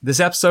This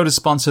episode is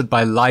sponsored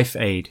by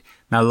LifeAid.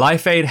 Now,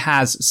 LifeAid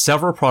has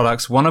several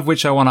products, one of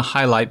which I want to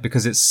highlight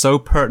because it's so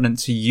pertinent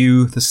to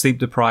you, the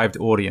sleep-deprived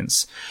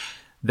audience.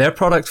 Their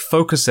product,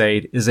 Focus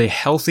Aid, is a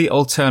healthy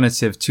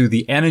alternative to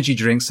the energy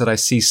drinks that I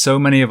see so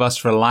many of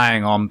us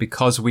relying on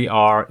because we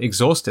are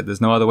exhausted.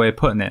 There's no other way of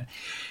putting it.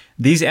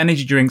 These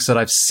energy drinks that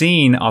I've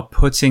seen are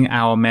putting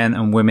our men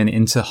and women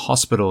into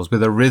hospitals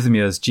with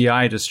arrhythmias,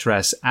 GI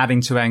distress,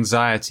 adding to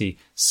anxiety,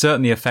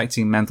 certainly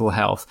affecting mental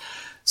health.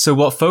 So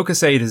what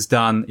Focus Aid has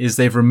done is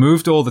they've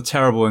removed all the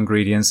terrible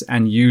ingredients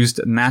and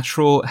used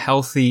natural,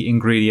 healthy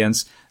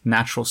ingredients,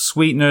 natural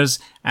sweeteners,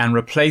 and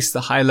replaced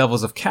the high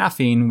levels of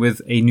caffeine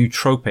with a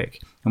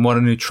nootropic. And what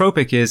a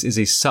nootropic is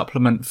a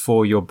supplement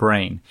for your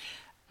brain.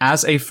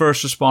 As a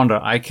first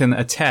responder, I can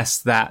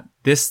attest that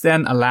this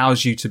then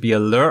allows you to be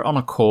alert on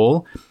a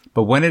call,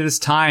 but when it is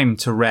time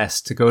to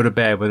rest, to go to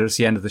bed, whether it's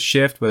the end of the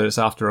shift, whether it's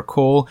after a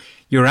call,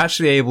 you're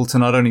actually able to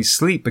not only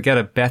sleep, but get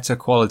a better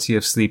quality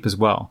of sleep as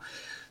well.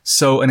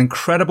 So an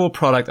incredible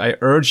product I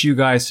urge you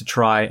guys to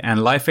try, and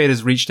LifeAid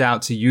has reached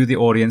out to you, the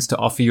audience, to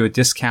offer you a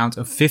discount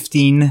of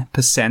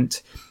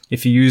 15%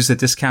 if you use the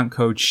discount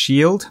code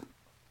SHIELD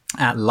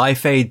at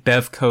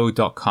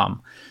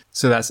lifeaidbevco.com.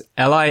 So that's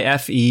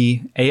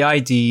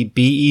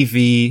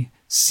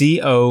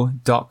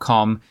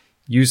lifeaidbevco.com.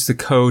 Use the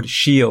code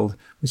SHIELD,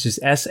 which is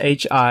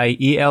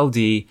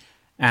SHIELD.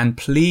 And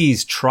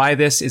please try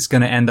this. It's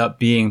going to end up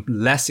being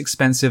less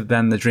expensive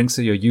than the drinks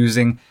that you're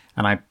using.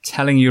 And I'm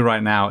telling you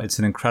right now, it's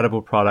an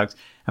incredible product.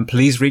 And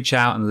please reach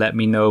out and let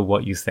me know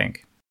what you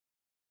think.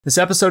 This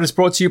episode is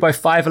brought to you by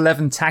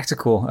 511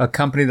 Tactical, a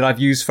company that I've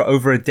used for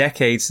over a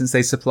decade since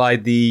they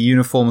supplied the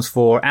uniforms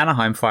for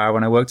Anaheim Fire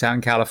when I worked out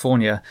in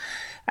California.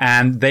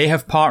 And they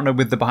have partnered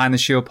with the Behind the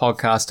Shield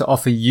podcast to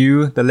offer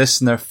you, the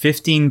listener,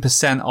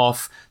 15%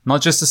 off,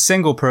 not just a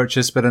single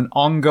purchase, but an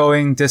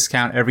ongoing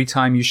discount every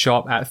time you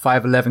shop at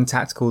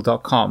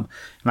 511tactical.com.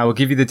 And I will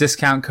give you the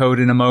discount code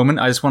in a moment.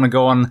 I just want to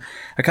go on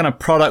a kind of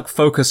product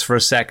focus for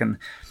a second.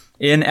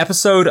 In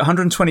episode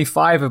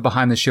 125 of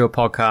Behind the Shield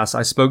podcast,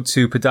 I spoke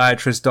to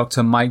podiatrist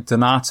Dr. Mike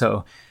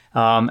Donato.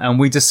 And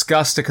we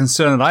discussed a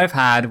concern that I've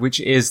had, which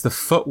is the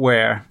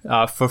footwear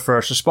for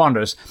first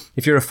responders.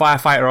 If you're a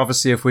firefighter,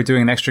 obviously, if we're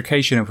doing an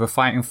extrication, if we're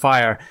fighting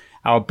fire,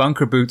 our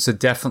bunker boots are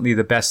definitely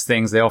the best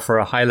things. They offer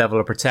a high level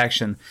of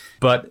protection.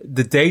 But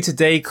the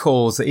day-to-day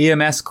calls, the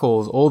EMS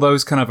calls, all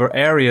those kind of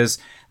areas,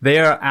 they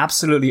are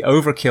absolutely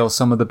overkill,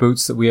 some of the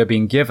boots that we are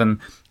being given.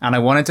 And I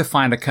wanted to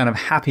find a kind of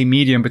happy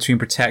medium between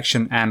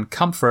protection and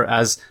comfort,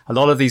 as a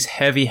lot of these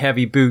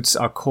heavy boots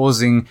are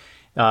causing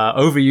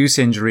overuse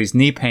injuries,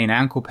 knee pain,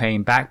 ankle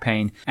pain, back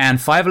pain. And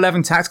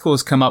 511 Tactical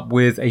has come up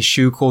with a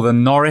shoe called the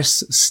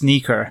Norris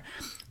Sneaker.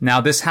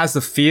 Now, this has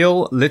the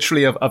feel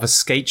literally of a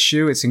skate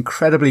shoe. It's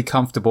incredibly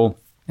comfortable.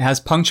 It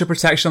has puncture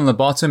protection on the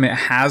bottom. It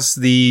has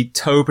the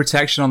toe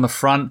protection on the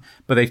front,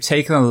 but they've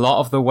taken a lot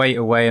of the weight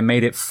away and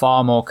made it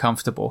far more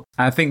comfortable.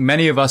 And I think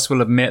many of us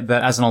will admit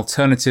that as an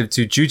alternative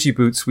to duty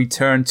boots, we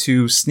turn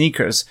to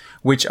sneakers,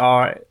 which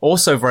are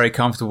also very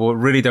comfortable,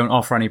 really don't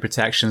offer any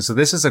protection. So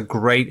this is a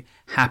great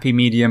happy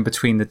medium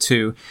between the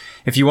two.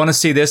 If you want to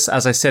see this,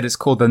 as I said, it's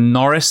called the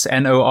Norris,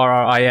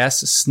 Norris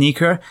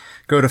sneaker.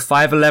 Go to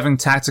 511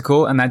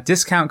 Tactical, and that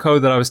discount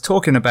code that I was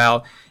talking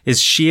about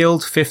is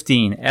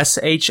SHIELD15,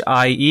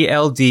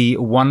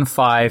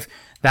 SHIELD15.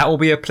 That will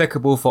be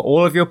applicable for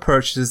all of your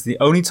purchases. The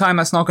only time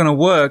that's not going to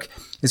work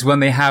is when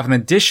they have an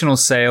additional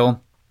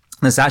sale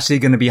that's actually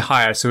going to be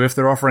higher. So if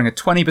they're offering a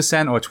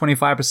 20% or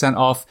 25%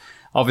 off,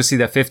 obviously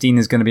that 15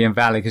 is going to be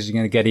invalid because you're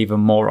going to get even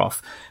more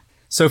off.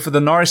 So for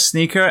the Norris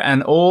sneaker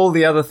and all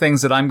the other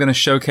things that I'm going to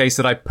showcase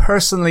that I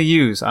personally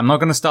use, I'm not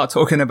going to start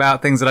talking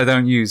about things that I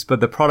don't use, but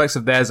the products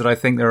of theirs that I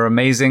think they're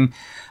amazing,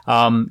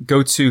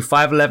 go to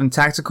 511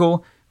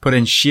 Tactical, put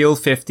in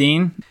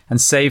SHIELD15, and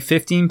save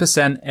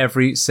 15%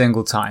 every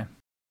single time.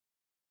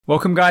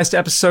 Welcome, guys, to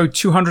episode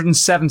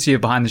 270 of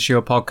Behind the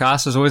Shield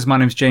podcast. As always, my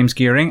name is James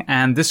Gearing,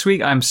 and this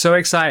week I'm so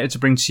excited to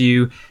bring to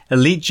you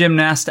elite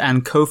gymnast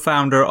and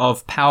co-founder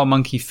of Power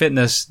Monkey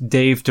Fitness,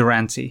 Dave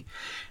Durante.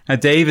 Now,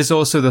 Dave is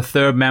also the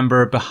third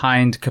member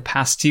behind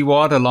Capacity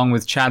WOD, along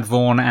with Chad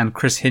Vaughn and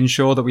Chris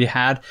Hinshaw that we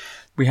had.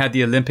 We had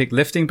the Olympic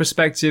lifting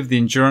perspective, the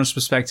endurance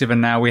perspective,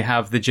 and now we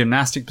have the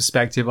gymnastic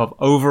perspective of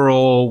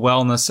overall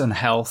wellness and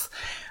health.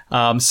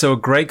 So a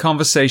great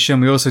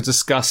conversation. We also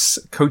discuss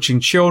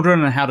coaching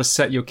children and how to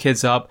set your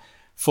kids up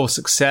for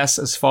success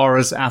as far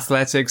as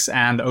athletics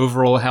and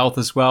overall health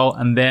as well.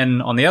 And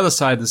then on the other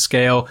side of the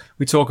scale,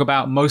 we talk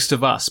about most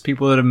of us,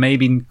 people that have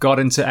maybe got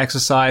into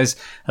exercise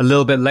a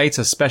little bit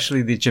later,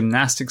 especially the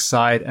gymnastics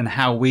side, and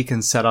how we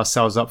can set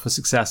ourselves up for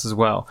success as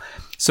well.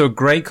 So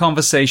great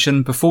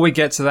conversation. Before we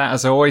get to that,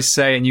 as I always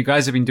say, and you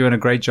guys have been doing a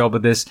great job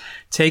of this,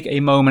 take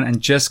a moment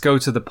and just go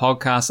to the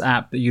podcast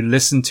app that you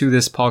listen to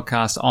this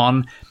podcast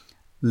on.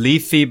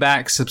 Leave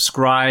feedback,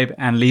 subscribe,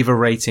 and leave a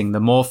rating. The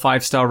more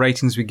 5-star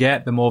ratings we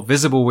get, the more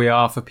visible we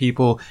are for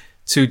people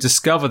to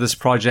discover this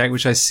project,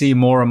 which I see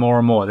more and more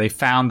and more. They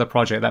found the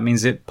project. That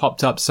means it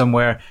popped up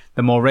somewhere.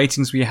 The more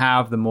ratings we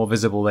have, the more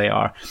visible they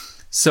are.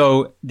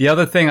 So the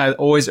other thing I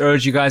always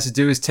urge you guys to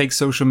do is take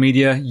social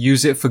media,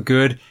 use it for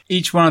good.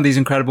 Each one of these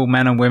incredible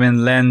men and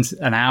women lend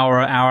an hour,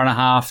 hour and a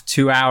half,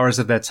 2 hours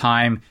of their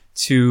time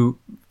to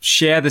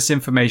share this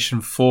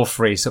information for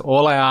free. So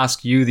all I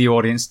ask you, the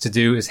audience, to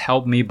do is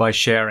help me by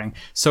sharing.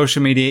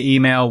 Social media,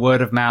 email,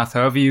 word of mouth,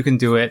 however you can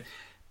do it.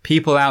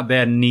 People out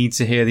there need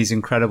to hear these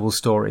incredible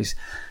stories.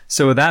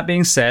 So with that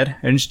being said,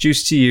 I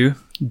introduce to you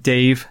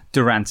Dave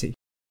Durante.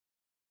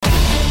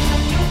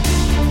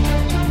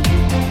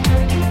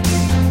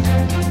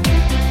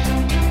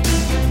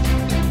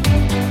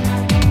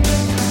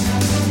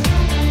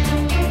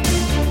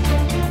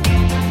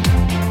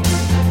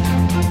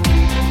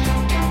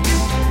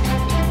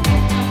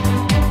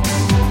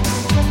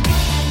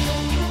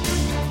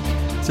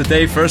 So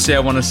Dave, firstly, I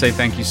want to say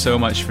thank you so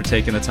much for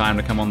taking the time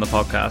to come on the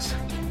podcast.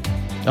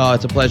 Oh,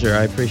 it's a pleasure.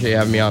 I appreciate you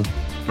having me on.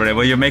 Brilliant.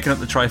 Well, you're making up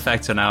the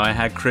trifecta now. I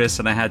had Chris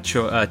and I had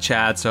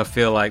Chad, so I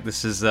feel like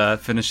this is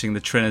finishing the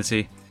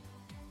trinity.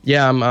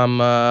 Yeah,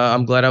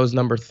 I'm glad I was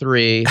number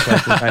 3, so I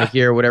can kind of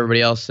hear what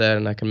everybody else said,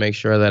 and I can make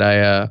sure that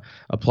I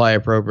apply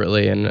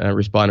appropriately and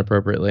respond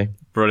appropriately.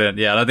 Brilliant.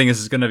 Yeah, I think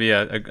this is going to be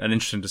an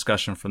interesting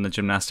discussion from the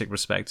gymnastic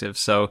perspective.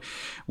 So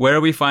where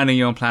are we finding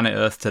you on planet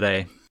Earth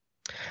today?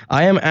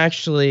 I am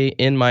actually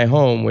in my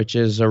home, which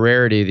is a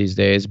rarity these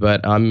days,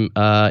 but I'm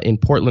in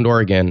Portland,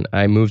 Oregon.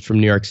 I moved from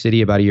New York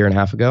City about a year and a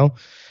half ago,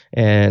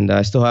 and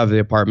I still have the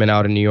apartment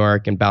out in New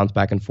York and bounce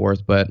back and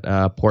forth, but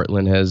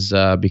Portland has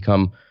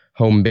become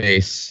home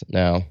base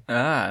now.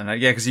 Yeah,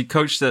 because you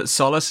coached at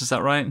Solace, is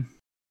that right?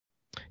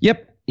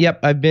 Yep.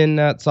 I've been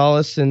at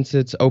Solace since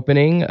its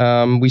opening.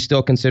 We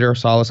still consider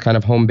Solace kind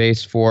of home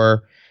base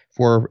for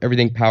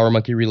everything Power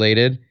Monkey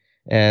related.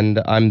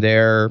 And I'm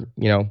there,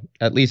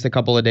 at least a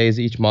couple of days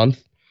each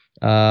month.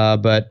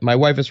 But my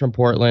wife is from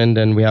Portland,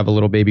 and we have a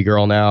little baby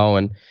girl now.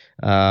 And,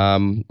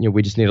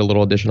 we just need a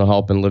little additional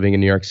help. And living in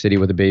New York City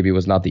with a baby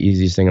was not the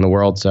easiest thing in the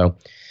world. So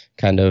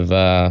kind of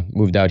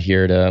moved out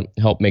here to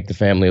help make the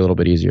family a little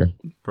bit easier.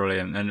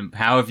 Brilliant. And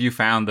how have you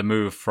found the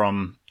move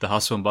from the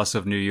hustle and bustle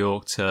of New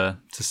York to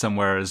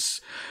somewhere as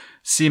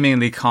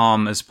seemingly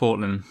calm as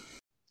Portland?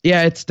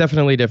 Yeah, it's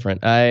definitely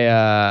different.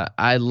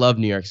 I love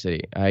New York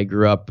City. I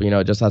grew up,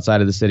 just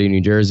outside of the city of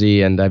New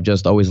Jersey, and I've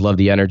just always loved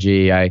the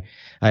energy. I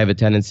have a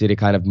tendency to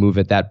kind of move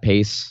at that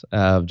pace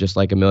of just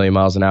like a million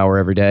miles an hour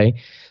every day.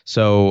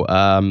 So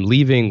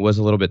leaving was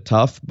a little bit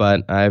tough,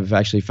 but I've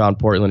actually found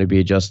Portland to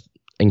be just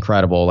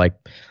incredible. Like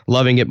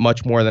loving it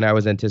much more than I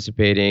was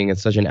anticipating.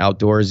 It's such an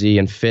outdoorsy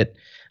and fit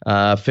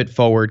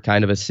forward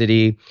kind of a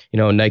city.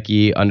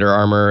 Nike, Under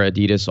Armour,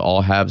 Adidas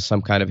all have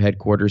some kind of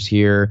headquarters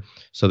here.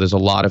 So there's a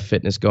lot of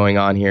fitness going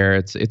on here.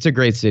 It's a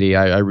great city.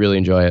 I really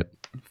enjoy it.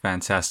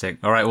 Fantastic.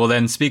 All right. Well,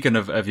 then speaking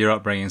of your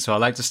upbringing, so I'd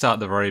like to start at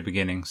the very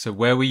beginning. So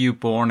where were you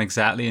born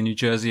exactly in New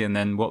Jersey? And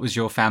then what was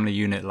your family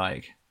unit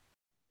like?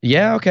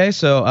 Yeah. Okay.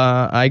 So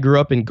I grew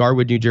up in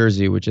Garwood, New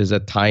Jersey, which is a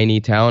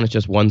tiny town. It's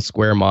just 1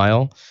 square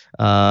mile.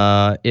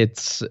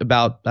 It's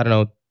about,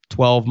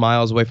 12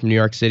 miles away from New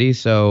York City.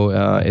 So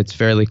it's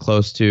fairly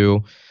close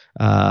to,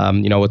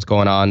 what's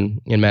going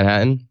on in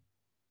Manhattan.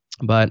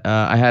 But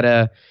I had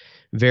a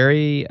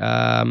very,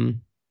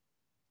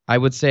 I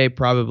would say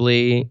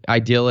probably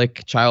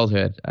idyllic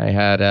childhood. I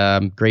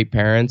had great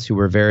parents who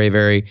were very,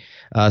 very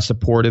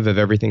supportive of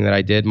everything that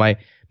I did. My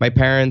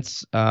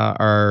parents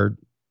are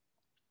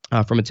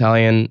from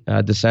Italian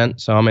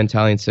descent, so I'm an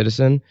Italian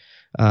citizen.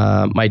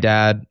 My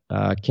dad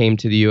came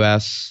to the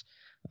U.S.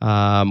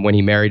 When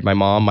he married my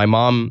mom. My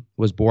mom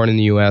was born in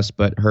the U.S.,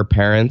 but her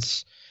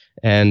parents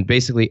and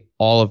basically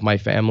all of my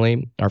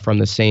family are from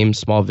the same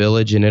small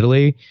village in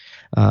Italy.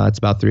 It's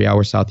about 3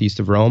 hours southeast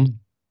of Rome.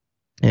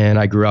 And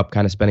I grew up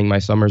kind of spending my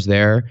summers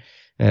there.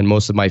 And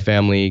most of my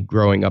family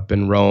growing up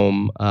in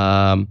Rome,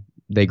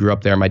 they grew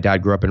up there. My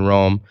dad grew up in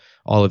Rome.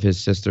 All of his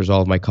sisters,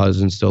 all of my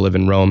cousins still live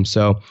in Rome.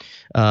 So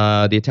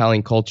the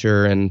Italian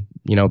culture and,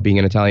 being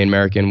an Italian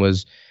American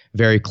was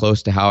very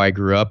close to how I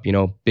grew up,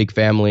 big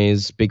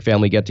families, big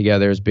family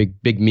get-togethers,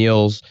 big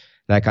meals,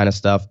 that kind of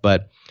stuff.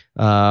 But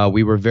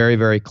we were very,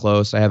 very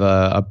close. I have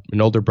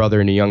an older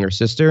brother and a younger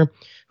sister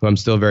who I'm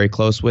still very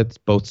close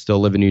with. Both still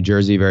live in New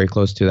Jersey, very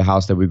close to the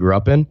house that we grew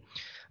up in.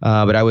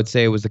 But I would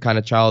say it was the kind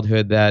of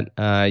childhood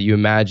that you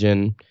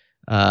imagine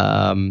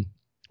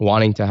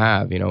wanting to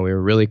have. We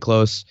were really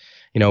close.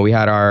 We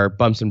had our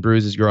bumps and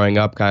bruises growing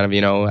up, kind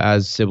of,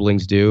 as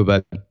siblings do.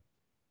 But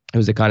it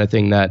was the kind of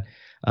thing that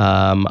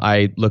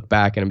I look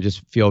back and I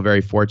just feel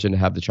very fortunate to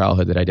have the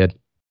childhood that I did.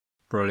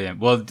 Brilliant.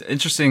 Well,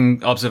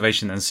 interesting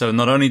observation then. So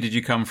not only did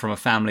you come from a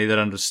family that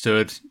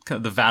understood kind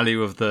of the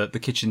value of the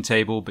kitchen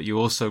table, but you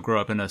also grew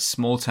up in a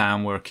small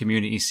town where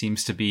community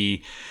seems to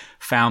be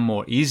found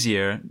more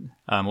easily,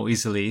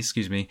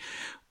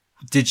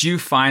 Did you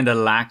find a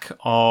lack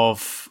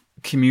of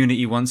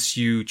community once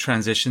you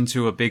transition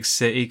to a big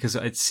city? Because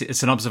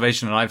it's an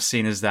observation that I've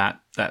seen is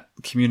that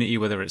community,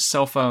 whether it's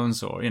cell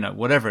phones or,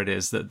 whatever it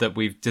is, that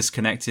we've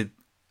disconnected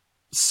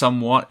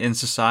somewhat in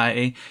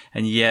society.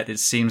 And yet it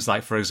seems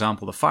like, for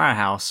example, the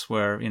Firehouse,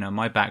 where,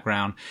 my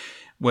background,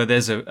 where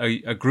there's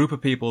a group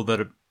of people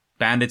that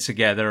banded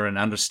together and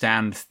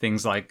understand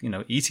things like,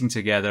 eating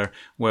together,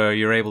 where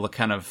you're able to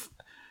kind of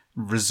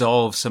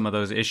resolve some of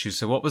those issues.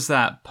 So what was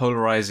that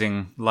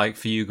polarizing like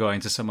for you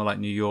going to somewhere like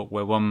New York,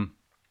 where one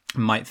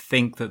might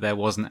think that there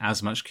wasn't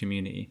as much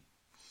community?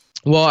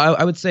 Well,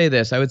 I would say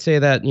this. I would say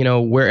that,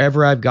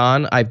 wherever I've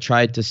gone, I've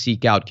tried to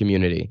seek out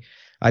community.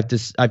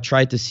 I've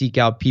tried to seek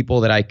out people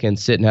that I can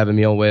sit and have a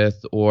meal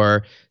with,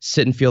 or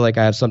sit and feel like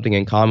I have something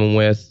in common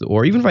with,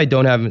 or even if I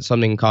don't have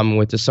something in common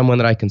with, just someone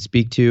that I can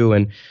speak to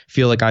and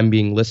feel like I'm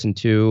being listened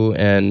to,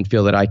 and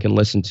feel that I can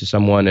listen to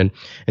someone and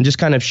just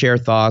kind of share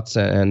thoughts.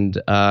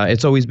 And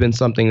it's always been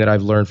something that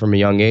I've learned from a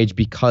young age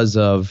because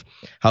of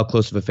how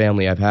close of a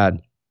family I've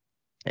had.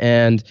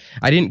 And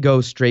I didn't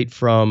go straight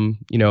from,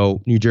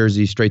 New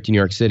Jersey straight to New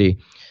York City.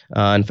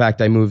 In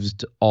fact, I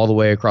moved all the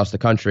way across the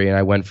country, and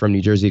I went from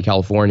New Jersey to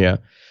California.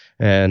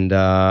 And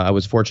I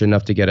was fortunate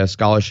enough to get a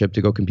scholarship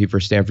to go compete for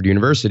Stanford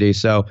University.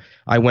 So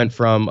I went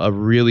from a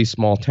really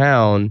small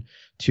town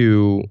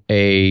to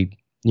a,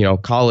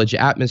 college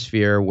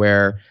atmosphere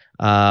where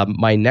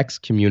my next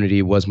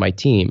community was my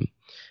team.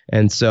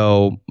 And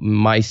so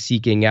my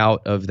seeking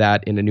out of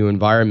that in a new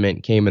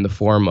environment came in the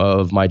form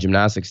of my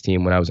gymnastics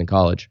team when I was in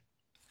college.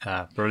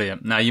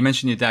 Brilliant. Now, you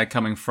mentioned your dad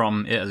coming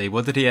from Italy.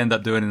 What did he end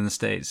up doing in the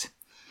States?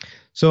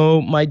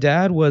 So my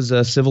dad was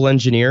a civil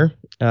engineer.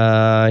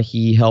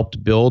 He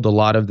helped build a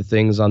lot of the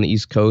things on the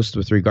East Coast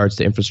with regards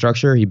to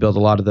infrastructure. He built a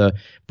lot of the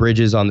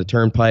bridges on the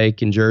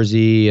Turnpike in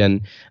Jersey,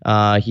 and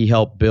he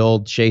helped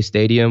build Shea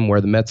Stadium, where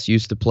the Mets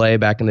used to play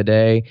back in the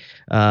day,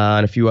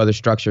 and a few other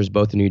structures,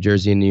 both in New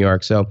Jersey and New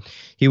York. So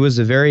he was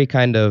a very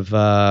kind of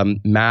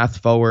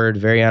math-forward,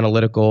 very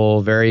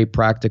analytical, very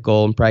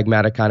practical and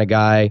pragmatic kind of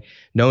guy.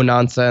 No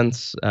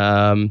nonsense.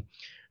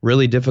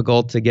 Really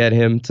difficult to get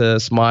him to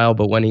smile,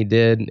 but when he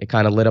did, it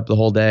kind of lit up the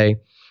whole day.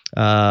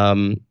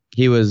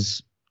 He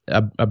was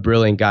a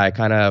brilliant guy,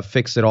 kind of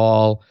fix it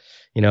all.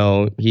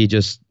 He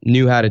just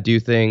knew how to do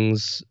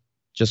things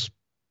just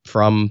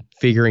from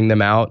figuring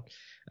them out.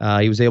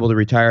 He was able to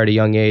retire at a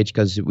young age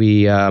because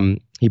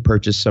he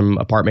purchased some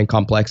apartment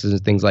complexes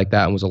and things like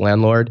that and was a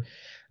landlord.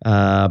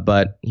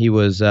 But he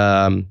was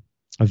a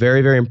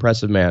very, very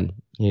impressive man.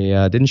 He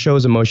didn't show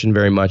his emotion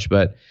very much,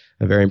 but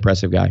a very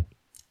impressive guy.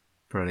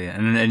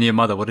 Brilliant. And your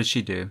mother, what did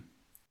she do?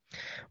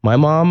 My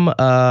mom,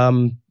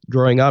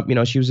 growing up,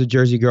 she was a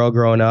Jersey girl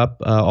growing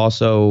up,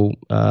 also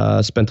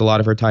spent a lot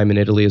of her time in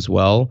Italy as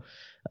well.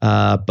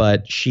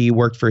 But she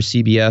worked for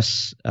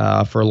CBS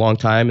for a long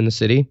time in the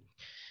city.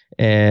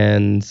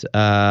 And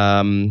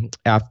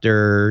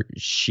after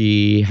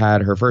she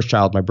had her first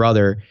child, my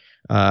brother,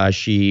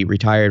 she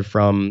retired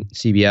from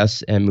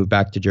CBS and moved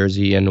back to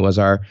Jersey and was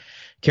our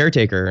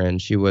caretaker,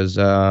 and she was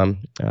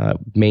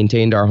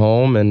maintained our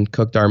home and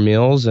cooked our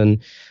meals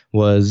and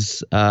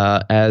was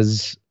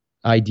as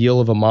ideal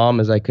of a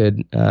mom as I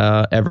could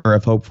ever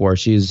have hoped for.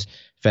 She's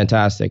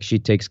fantastic. She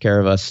takes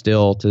care of us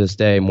still to this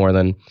day more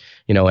than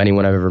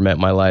anyone I've ever met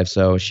in my life.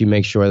 So she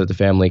makes sure that the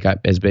family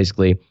is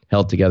basically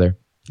held together.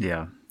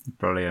 Yeah.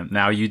 Brilliant.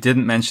 Now, you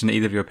didn't mention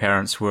either of your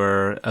parents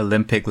were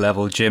Olympic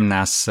level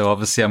gymnasts, so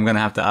obviously I'm going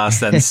to have to ask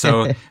then.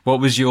 So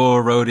what was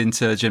your road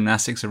into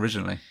gymnastics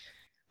originally?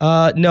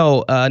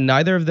 No,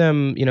 neither of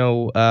them,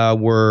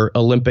 were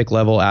Olympic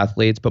level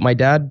athletes, but my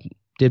dad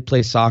did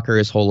play soccer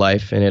his whole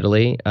life in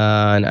Italy,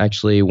 and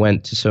actually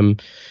went to some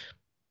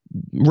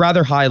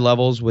rather high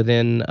levels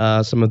within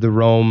some of the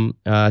Rome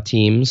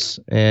teams,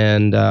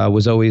 and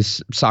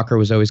soccer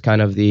was always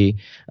kind of the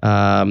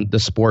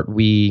sport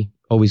we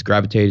always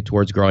gravitated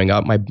towards growing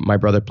up. My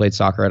brother played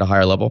soccer at a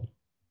higher level.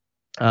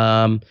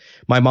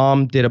 My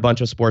mom did a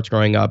bunch of sports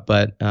growing up,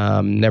 but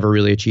never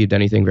really achieved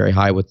anything very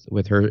high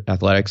with her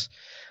athletics.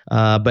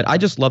 But I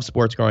just loved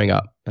sports growing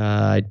up.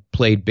 I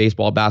played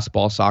baseball,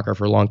 basketball, soccer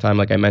for a long time.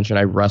 Like I mentioned,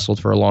 I wrestled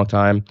for a long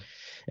time.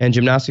 And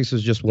gymnastics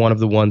was just one of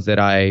the ones that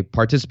I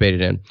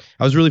participated in.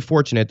 I was really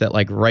fortunate that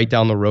right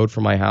down the road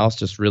from my house,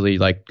 just really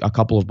like a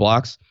couple of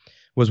blocks,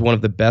 was one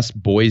of the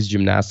best boys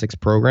gymnastics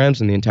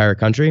programs in the entire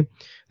country.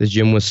 The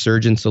gym was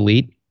Surgeons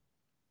Elite,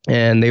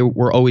 and they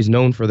were always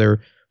known for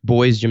their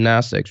boys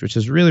gymnastics, which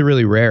is really,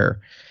 really rare.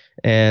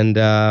 And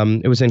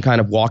it was in kind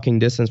of walking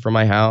distance from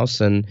my house,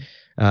 and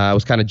I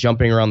was kind of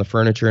jumping around the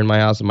furniture in my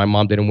house, and my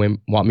mom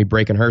didn't want me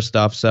breaking her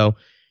stuff. So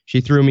she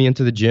threw me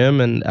into the gym,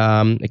 and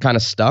it kind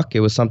of stuck. It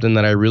was something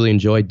that I really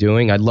enjoyed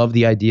doing. I love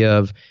the idea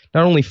of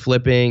not only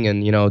flipping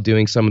and,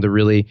 doing some of the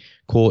really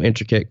cool,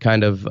 intricate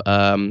kind of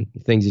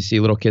things you see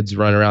little kids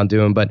running around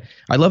doing, but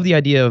I love the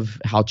idea of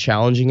how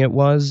challenging it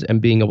was and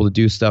being able to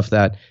do stuff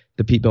that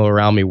the people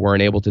around me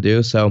weren't able to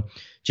do. So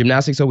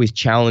gymnastics always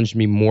challenged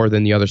me more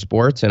than the other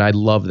sports, and I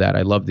love that.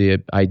 I love the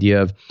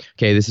idea of,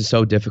 okay, this is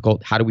so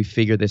difficult. How do we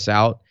figure this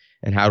out,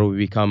 and how do we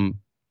become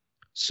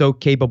so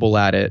capable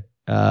at it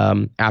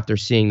after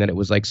seeing that it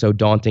was so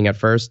daunting at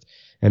first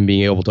and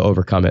being able to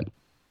overcome it?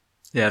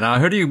 Yeah, now I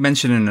heard you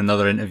mention in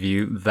another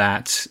interview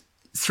that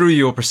through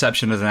your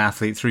perception as an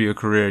athlete, through your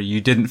career,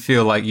 you didn't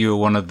feel like you were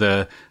one of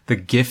the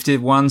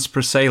gifted ones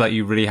per se, like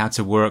you really had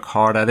to work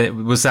hard at it.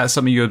 Was that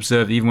something you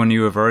observed even when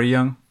you were very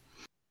young?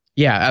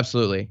 Yeah,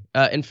 absolutely.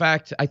 In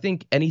fact, I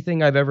think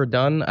anything I've ever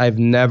done, I've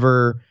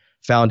never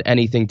found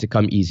anything to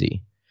come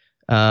easy.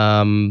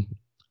 Um,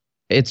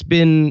 it's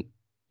been,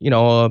 you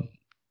know,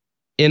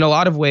 in a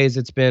lot of ways,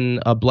 it's been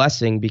a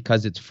blessing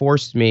because it's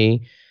forced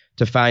me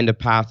to find a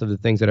path of the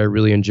things that I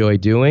really enjoy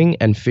doing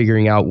and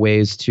figuring out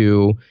ways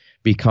to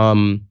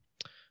become,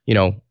 you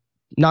know,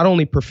 not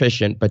only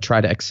proficient, but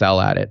try to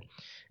excel at it.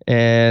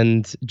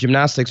 And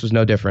gymnastics was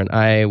no different.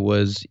 I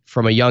was,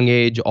 from a young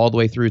age all the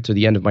way through to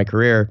the end of my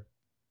career,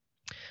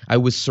 I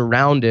was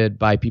surrounded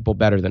by people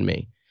better than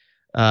me,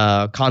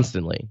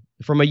 constantly.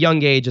 From a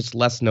young age, it's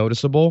less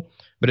noticeable,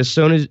 but as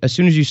soon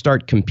as you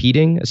start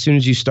competing, as soon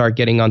as you start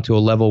getting onto a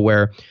level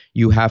where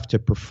you have to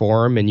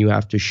perform and you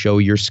have to show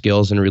your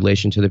skills in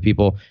relation to the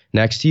people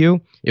next to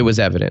you, it was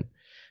evident.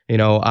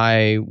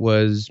 I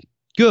was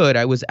good,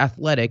 I was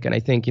athletic, and I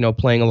think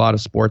playing a lot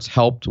of sports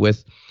helped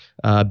with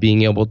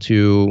being able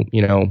to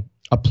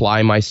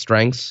apply my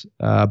strengths.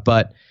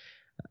 But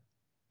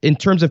in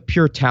terms of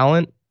pure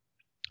talent,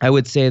 I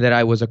would say that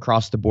I was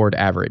across the board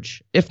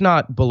average, if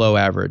not below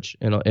average,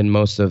 in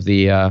most of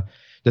the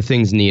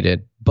things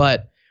needed.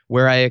 But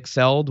where I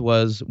excelled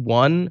was,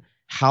 one,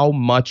 how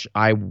much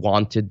I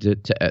wanted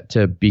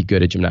to be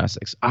good at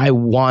gymnastics. I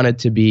wanted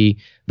to be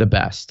the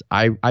best.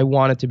 I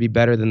wanted to be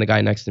better than the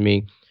guy next to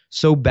me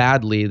so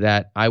badly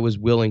that I was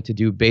willing to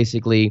do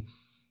basically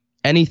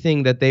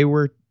anything that they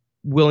were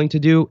willing to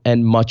do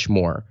and much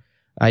more.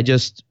 I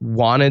just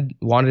wanted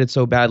it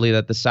so badly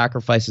that the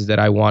sacrifices that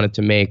I wanted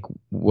to make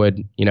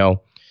would,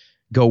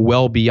 go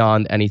well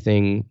beyond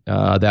anything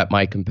that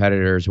my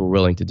competitors were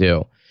willing to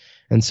do.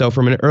 And so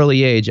from an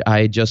early age,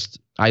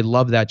 I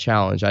love that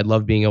challenge. I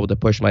love being able to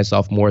push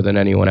myself more than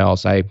anyone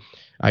else. I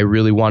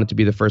really wanted to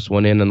be the first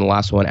one in and the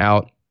last one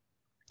out.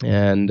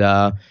 And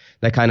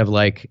that kind of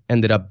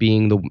ended up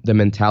being the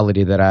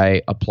mentality that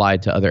I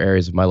applied to other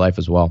areas of my life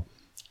as well.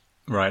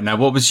 Right. Now,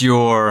 what was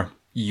your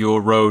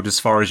road as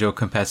far as your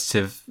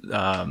competitive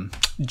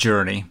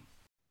journey?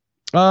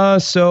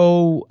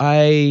 So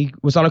I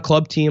was on a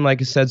club team, like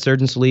I said,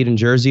 Surgeon Salute in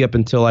Jersey, up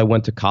until I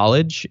went to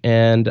college,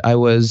 and I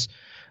was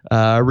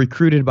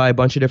recruited by a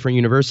bunch of different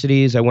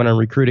universities. I went on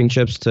recruiting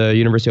trips to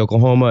University of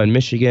Oklahoma and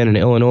Michigan and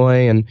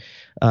Illinois, and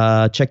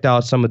checked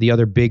out some of the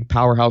other big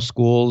powerhouse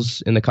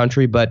schools in the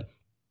country. But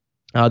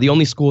the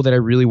only school that I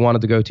really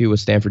wanted to go to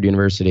was Stanford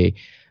University.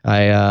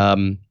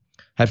 I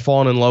had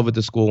fallen in love with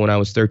the school when I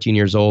was 13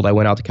 years old. I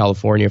went out to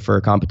California for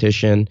a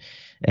competition,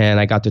 and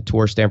I got to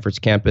tour Stanford's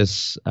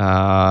campus,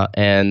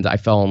 and I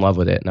fell in love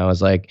with it. And I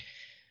was like,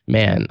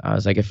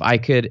 if I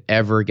could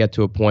ever get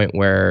to a point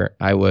where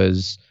I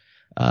was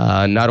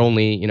not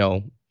only,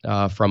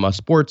 from a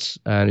sports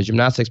and a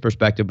gymnastics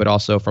perspective, but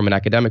also from an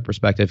academic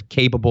perspective,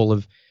 capable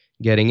of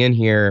getting in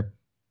here,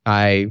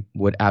 I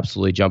would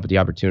absolutely jump at the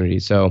opportunity.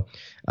 So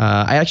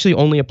I actually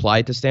only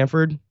applied to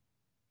Stanford,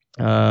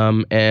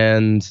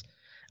 and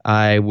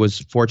I was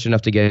fortunate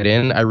enough to get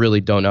in. I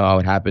really don't know how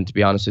it happened, to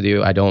be honest with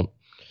you. I don't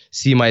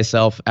see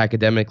myself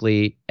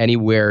academically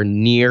anywhere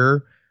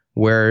near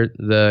where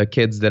the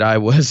kids that I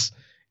was,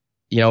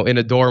 in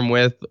a dorm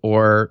with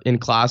or in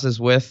classes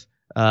with,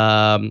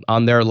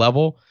 on their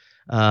level.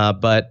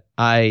 But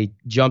I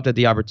jumped at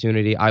the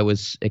opportunity. I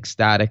was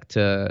ecstatic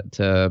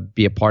to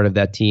be a part of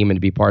that team and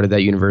to be part of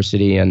that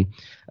university. And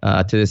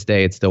to this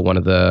day, it's still one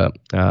of the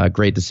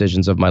great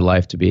decisions of my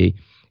life to be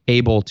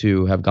able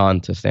to have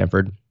gone to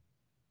Stanford.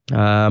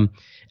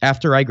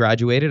 After I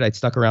graduated, I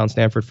stuck around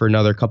Stanford for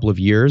another couple of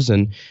years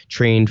and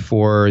trained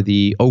for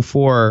the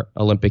 2004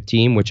 Olympic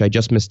team, which I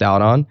just missed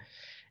out on.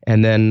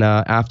 And then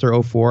after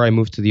 2004, I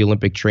moved to the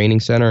Olympic Training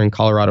Center in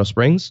Colorado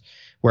Springs,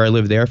 where I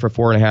lived there for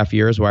 4.5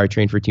 years, where I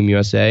trained for Team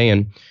USA.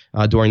 And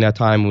during that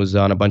time, was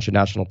on a bunch of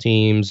national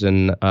teams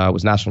and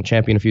was national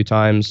champion a few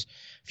times,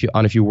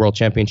 on a few world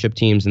championship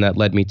teams. And that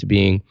led me to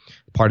being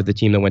part of the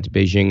team that went to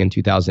Beijing in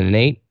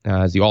 2008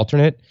 as the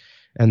alternate.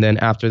 And then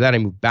after that, I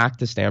moved back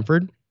to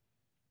Stanford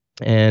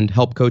and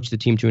helped coach the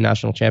team to a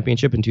national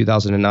championship in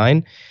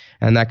 2009.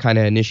 And that kind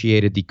of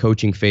initiated the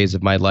coaching phase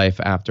of my life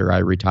after I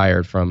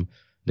retired from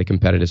the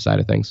competitive side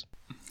of things.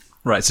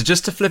 Right. So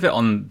just to flip it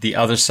on the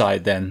other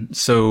side then.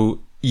 So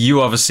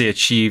you obviously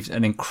achieved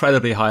an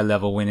incredibly high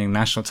level, winning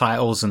national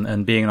titles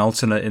and being an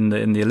alternate in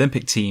the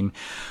Olympic team.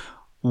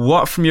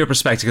 What, from your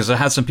perspective, because I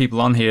had some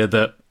people on here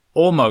that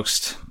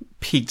almost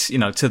peaked,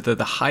 to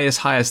the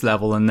highest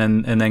level and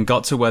then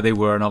got to where they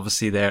were. And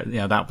obviously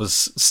that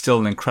was still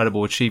an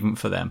incredible achievement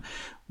for them.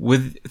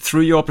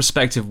 Through your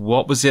perspective,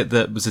 what was it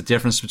that was the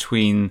difference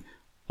between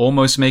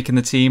almost making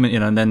the team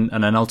and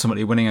then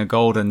ultimately winning a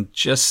gold and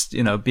just,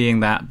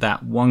 being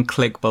that one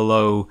click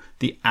below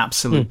the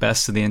absolute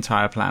best of the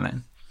entire planet?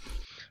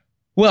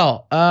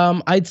 Well,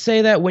 I'd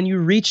say that when you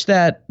reach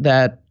that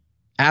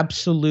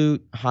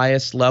absolute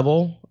highest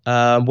level,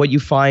 what you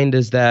find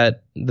is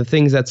that the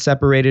things that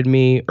separated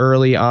me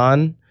early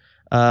on,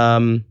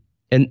 and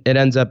it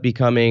ends up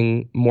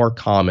becoming more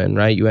common,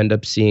 right? You end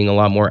up seeing a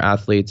lot more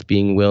athletes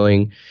being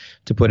willing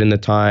to put in the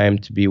time,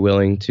 to be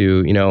willing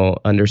to,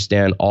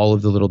 understand all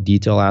of the little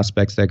detail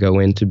aspects that go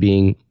into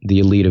being the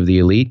elite of the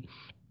elite.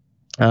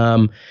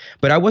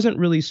 But I wasn't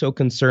really so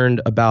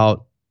concerned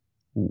about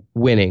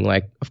winning.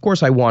 Like, of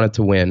course I wanted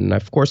to win. And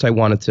of course I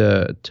wanted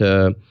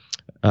to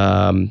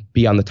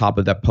be on the top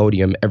of that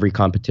podium every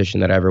competition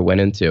that I ever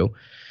went into.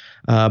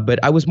 But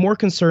I was more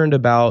concerned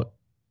about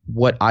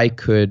what I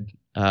could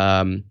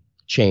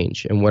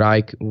change and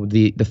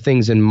the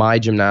things in my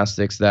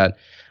gymnastics that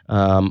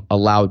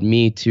allowed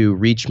me to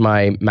reach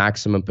my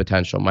maximum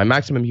potential, my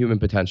maximum human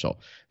potential.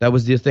 That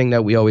was the thing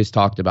that we always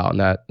talked about and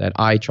that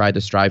I tried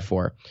to strive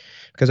for.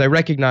 Because I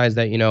recognized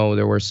that,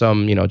 there were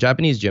some,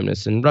 Japanese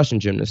gymnasts and Russian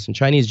gymnasts and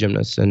Chinese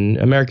gymnasts and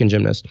American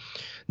gymnasts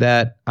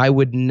that I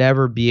would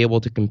never be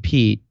able to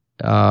compete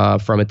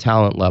from a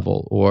talent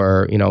level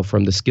or,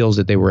 from the skills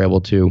that they were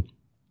able to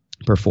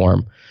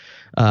perform.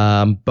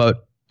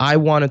 But I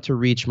wanted to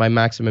reach my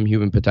maximum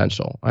human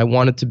potential. I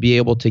wanted to be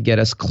able to get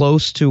as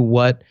close to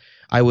what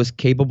I was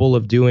capable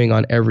of doing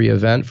on every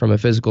event from a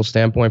physical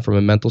standpoint, from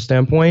a mental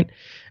standpoint,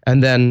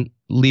 and then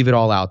leave it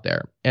all out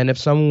there. And if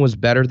someone was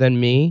better than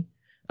me,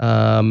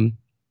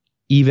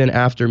 even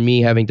after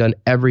me having done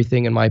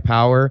everything in my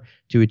power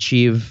to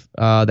achieve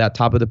that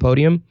top of the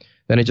podium,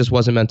 then it just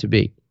wasn't meant to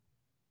be.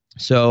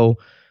 So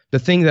the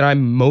thing that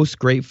I'm most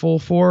grateful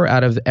for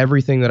out of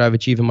everything that I've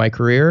achieved in my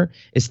career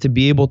is to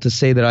be able to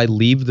say that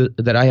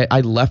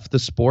I left the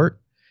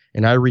sport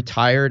and I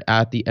retired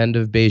at the end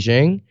of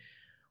Beijing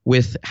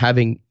with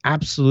having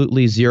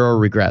absolutely zero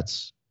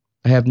regrets.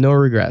 I have no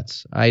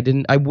regrets.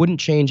 I wouldn't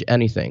change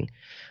anything.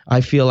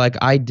 I feel like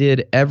I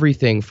did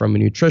everything from a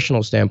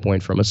nutritional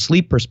standpoint, from a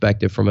sleep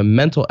perspective, from a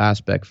mental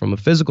aspect, from a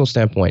physical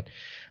standpoint.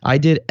 I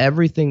did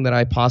everything that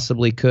I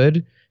possibly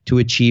could to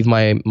achieve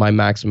my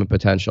maximum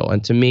potential.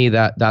 And to me,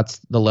 that's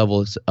the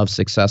level of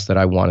success that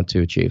I wanted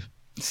to achieve.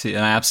 See,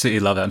 and I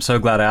absolutely love it. I'm so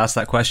glad I asked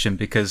that question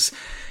because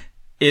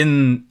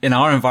in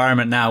our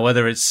environment now,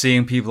 whether it's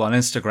seeing people on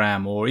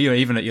Instagram or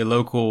even at your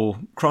local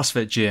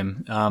CrossFit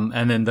gym,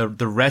 and then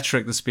the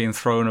rhetoric that's being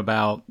thrown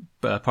about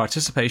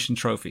participation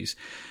trophies,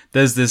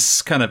 there's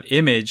this kind of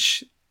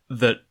image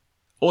that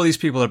all these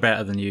people are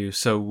better than you,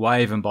 so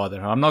why even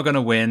bother? I'm not going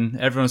to win.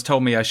 Everyone's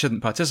told me I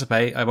shouldn't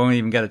participate. I won't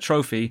even get a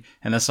trophy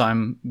unless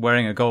I'm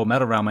wearing a gold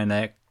medal around my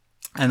neck.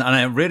 And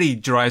it really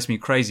drives me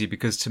crazy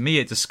because to me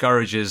it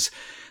discourages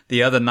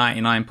the other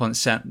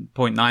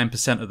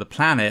 99.9% of the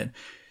planet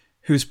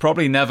who's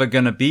probably never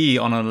going to be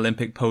on an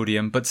Olympic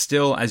podium, but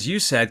still, as you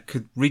said,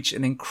 could reach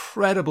an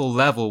incredible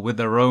level with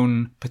their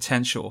own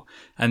potential.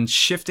 And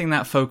shifting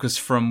that focus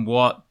from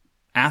what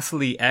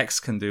athlete X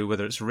can do,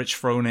 whether it's Rich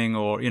Froning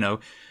or,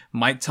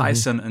 Mike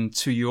Tyson, and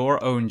to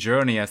your own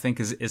journey, I think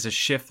is a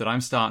shift that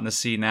I'm starting to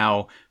see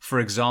now,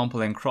 for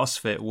example, in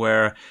CrossFit,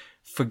 where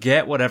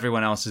forget what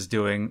everyone else is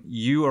doing.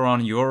 You are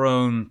on your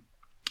own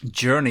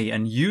journey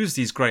and use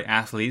these great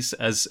athletes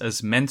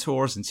as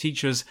mentors and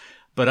teachers,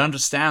 but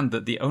understand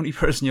that the only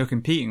person you're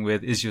competing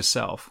with is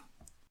yourself.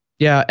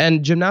 Yeah,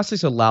 and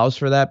gymnastics allows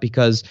for that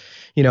because,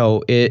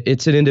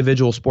 it's an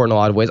individual sport in a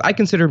lot of ways. I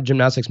consider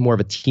gymnastics more of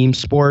a team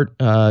sport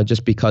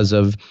just because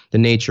of the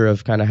nature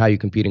of kind of how you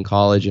compete in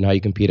college and how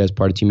you compete as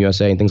part of Team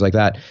USA and things like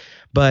that.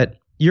 But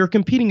you're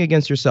competing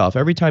against yourself.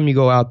 Every time you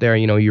go out there,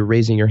 you're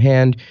raising your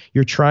hand.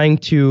 You're trying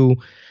to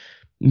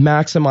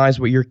maximize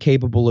what you're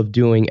capable of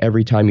doing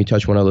every time you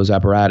touch one of those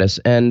apparatus.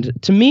 And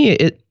to me,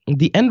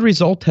 the end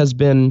result has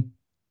been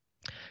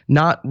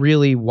not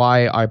really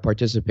why I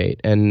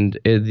participate. And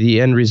the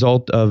end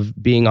result of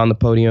being on the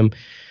podium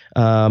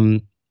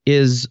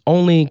is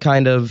only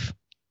kind of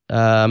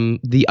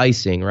the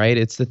icing, right?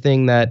 It's the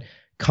thing that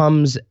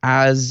comes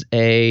as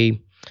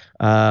a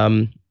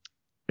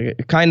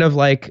kind of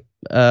like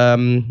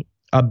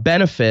a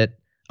benefit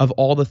of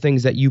all the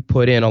things that you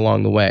put in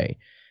along the way.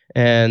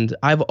 And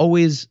I've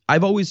always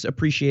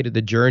appreciated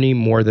the journey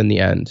more than the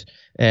end.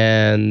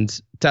 And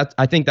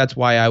I think that's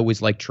why I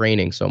always like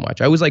training so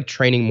much. I always like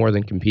training more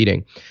than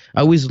competing.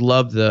 I always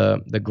loved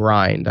the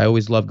grind. I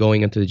always loved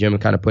going into the gym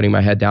and kind of putting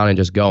my head down and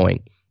just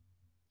going.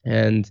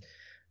 And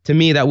to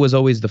me, that was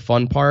always the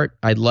fun part.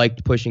 I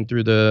liked pushing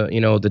through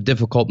the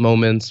difficult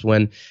moments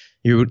when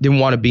you didn't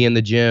want to be in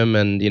the gym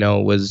and,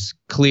 it was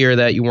clear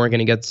that you weren't going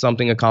to get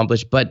something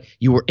accomplished, but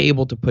you were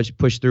able to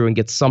push through and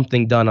get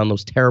something done on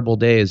those terrible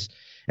days.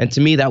 And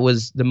to me, that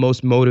was the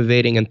most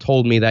motivating and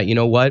told me that,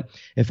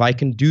 if I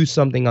can do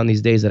something on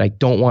these days that I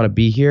don't want to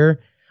be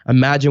here,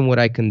 imagine what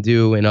I can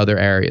do in other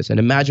areas. And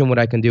imagine what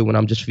I can do when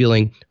I'm just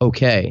feeling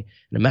okay.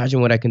 And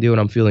imagine what I can do when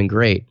I'm feeling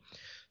great.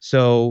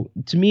 So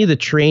to me, the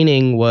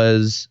training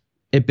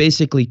it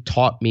basically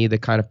taught me the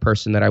kind of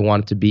person that I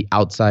wanted to be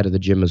outside of the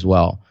gym as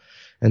well.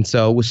 And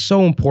so it was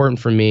so important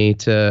for me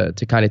to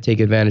kind of take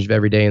advantage of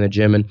every day in the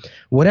gym. And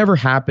whatever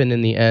happened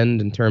in the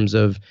end in terms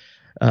of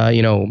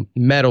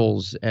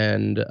medals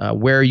and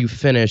where you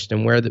finished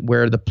and where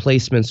the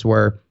placements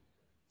were,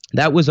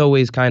 that was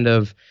always kind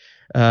of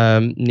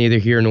neither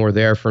here nor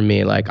there for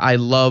me. Like, I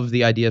love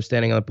the idea of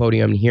standing on the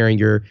podium and hearing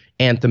your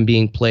anthem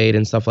being played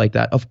and stuff like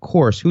that. Of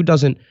course, who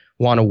doesn't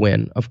want to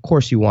win? Of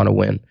course you want to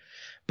win.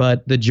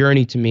 But the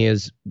journey to me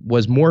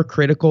was more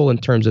critical in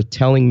terms of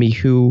telling me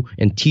who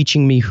and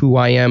teaching me who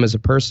I am as a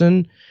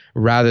person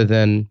rather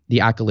than the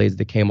accolades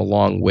that came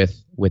along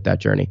with that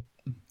journey.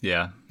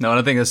 Yeah. No, and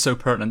I think it's so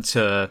pertinent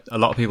to a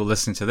lot of people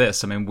listening to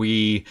this. I mean,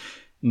 we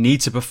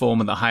need to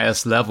perform at the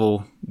highest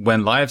level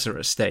when lives are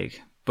at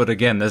stake. But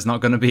again, there's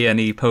not going to be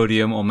any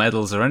podium or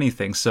medals or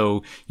anything.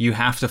 So you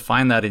have to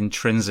find that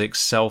intrinsic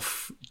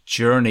self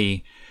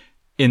journey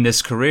in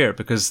this career,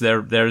 because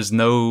there's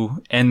no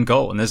end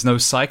goal and there's no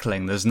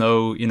cycling. There's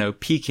no,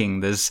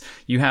 peaking.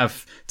 You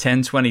have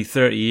 10, 20,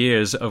 30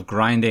 years of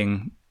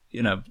grinding,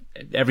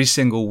 every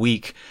single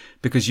week,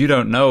 because you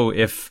don't know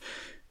if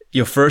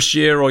your first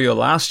year or your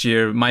last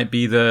year might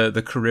be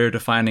the career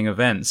defining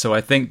event. So I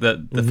think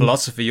that the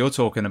philosophy you're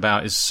talking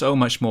about is so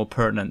much more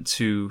pertinent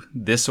to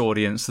this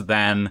audience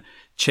than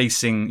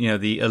chasing,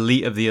 the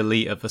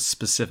elite of a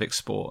specific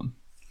sport.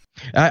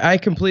 I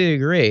completely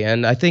agree.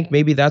 And I think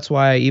maybe that's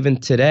why even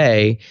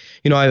today,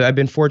 I've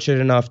been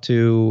fortunate enough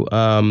to,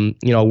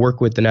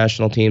 work with the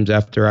national teams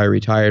after I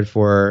retired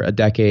for a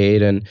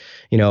decade and,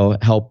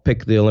 help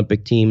pick the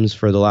Olympic teams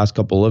for the last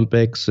couple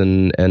Olympics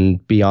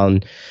and be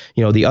on,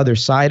 the other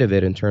side of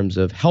it in terms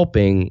of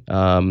helping,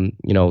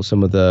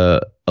 some of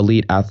the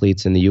elite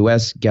athletes in the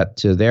U.S. get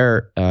to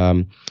their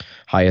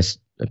highest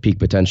peak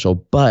potential.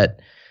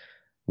 But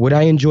what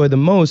I enjoy the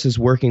most is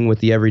working with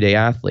the everyday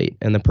athlete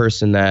and the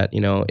person that,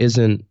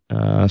 isn't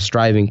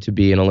striving to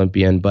be an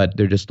Olympian, but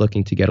they're just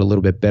looking to get a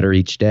little bit better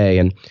each day.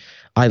 And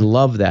I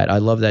love that. I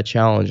love that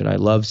challenge. And I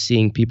love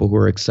seeing people who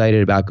are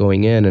excited about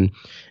going in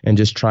and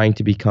just trying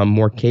to become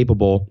more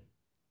capable.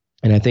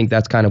 And I think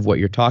that's kind of what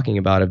you're talking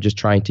about, of just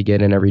trying to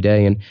get in every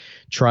day and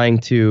trying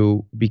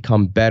to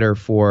become better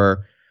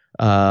for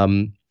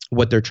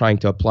what they're trying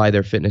to apply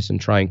their fitness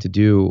and trying to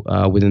do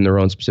within their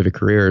own specific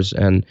careers.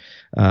 And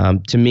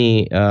to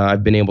me,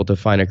 I've been able to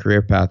find a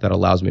career path that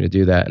allows me to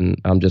do that. And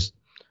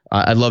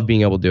I love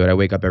being able to do it. I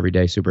wake up every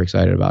day super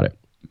excited about it.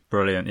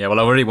 Brilliant. Yeah, well,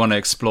 I really want to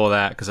explore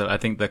that, because I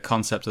think the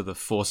concept of the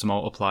force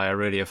multiplier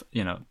really,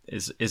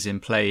 is in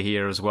play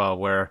here as well,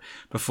 where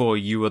before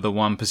you were the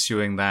one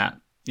pursuing that,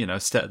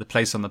 the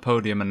place on the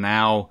podium. And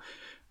now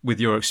with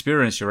your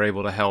experience, you're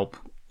able to help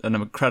an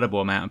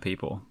incredible amount of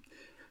people.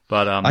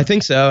 But I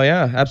think so.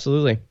 Yeah,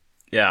 absolutely.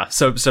 Yeah.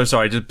 So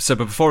sorry. But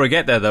before we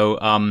get there, though,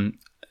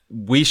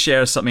 we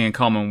share something in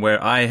common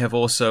where I have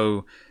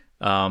also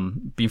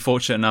been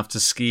fortunate enough to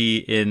ski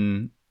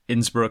in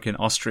Innsbruck in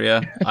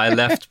Austria. I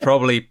left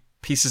probably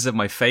pieces of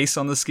my face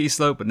on the ski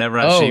slope, but never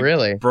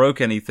actually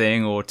broke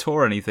anything or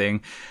tore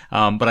anything.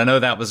 But I know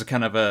that was a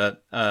kind of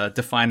a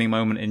defining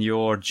moment in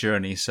your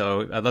journey.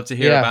 So I'd love to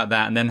hear about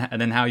that, and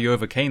then how you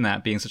overcame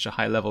that, being such a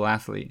high level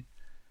athlete.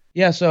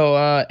 Yeah, so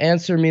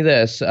answer me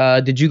this.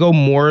 Did you go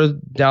more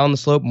down the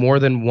slope more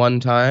than one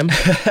time?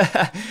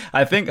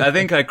 I think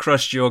I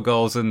crushed your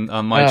goals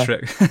on my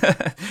trick.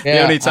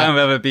 The only time I've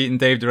ever beaten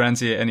Dave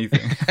Durante at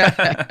anything.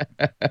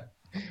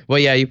 Well,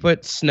 yeah, you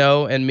put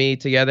Snow and me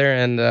together,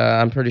 and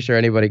I'm pretty sure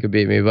anybody could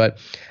beat me. But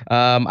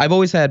I've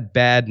always had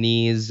bad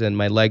knees, and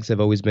my legs have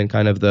always been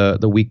kind of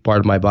the weak part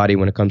of my body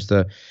when it comes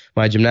to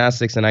my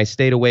gymnastics. And I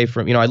stayed away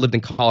from, I lived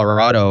in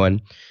Colorado, and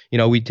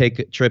we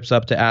take trips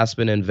up to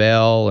Aspen and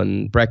Vail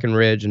and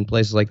Breckenridge and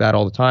places like that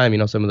all the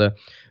time. Some of the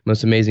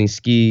most amazing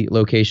ski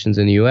locations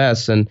in the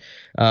U.S. And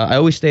I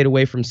always stayed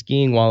away from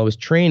skiing while I was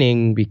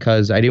training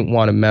because I didn't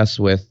want to mess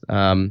with,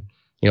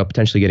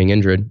 potentially getting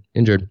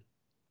injured.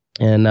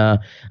 And I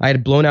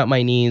had blown out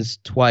my knees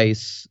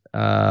twice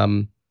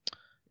during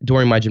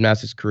my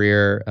gymnastics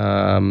career.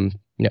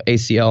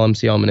 ACL,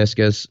 MCL,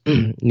 meniscus,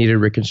 needed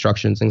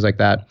reconstruction, things like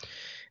that.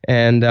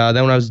 And then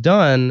when I was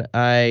done,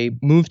 I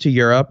moved to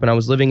Europe, and I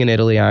was living in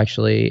Italy,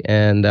 actually,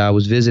 and I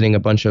was visiting a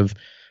bunch of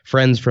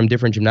friends from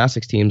different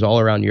gymnastics teams all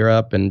around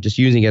Europe, and just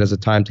using it as a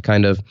time to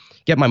kind of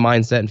get my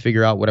mindset and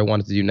figure out what I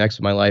wanted to do next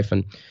in my life.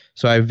 And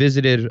so I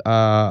visited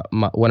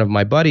one of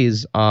my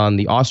buddies on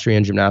the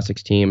Austrian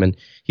gymnastics team, and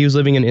he was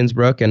living in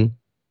Innsbruck, and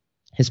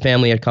his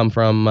family had come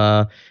from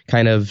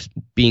kind of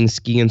being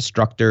ski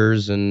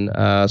instructors and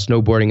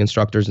snowboarding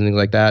instructors and things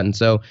like that. And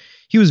so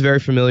he was very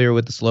familiar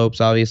with the slopes,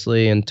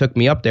 obviously, and took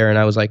me up there. And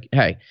I was like,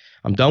 hey,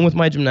 I'm done with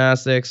my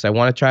gymnastics. I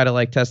want to try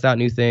to test out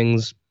new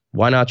things.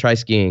 Why not try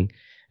skiing?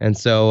 And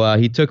so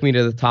he took me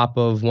to the top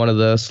of one of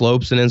the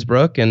slopes in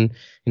Innsbruck. And,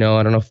 I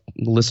don't know if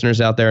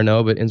listeners out there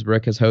know, but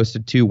Innsbruck has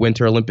hosted 2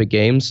 Winter Olympic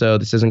Games. So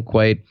this isn't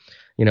quite,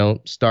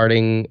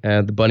 starting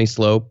the bunny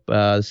slope.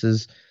 This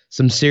is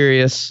some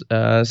serious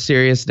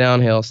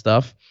downhill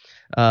stuff.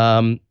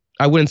 I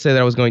wouldn't say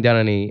that I was going down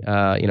any,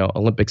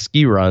 Olympic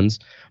ski runs,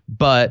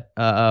 but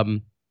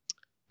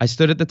I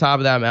stood at the top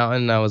of that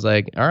mountain and I was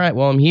like, all right,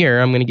 well, I'm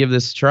here. I'm going to give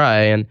this a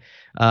try. And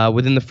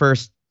within the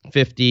first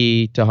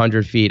 50 to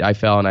 100 feet, I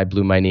fell and I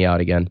blew my knee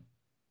out again.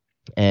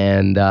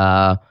 And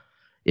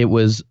it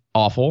was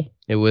awful.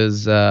 It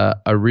was a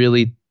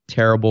really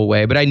terrible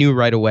way, but I knew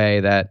right away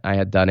that I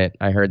had done it.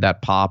 I heard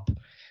that pop.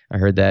 I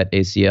heard that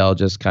ACL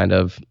just kind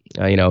of,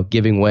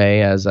 giving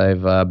way, as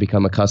I've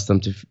become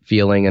accustomed to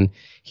feeling and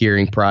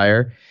hearing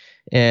prior.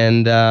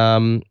 And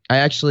I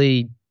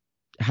actually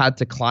had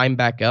to climb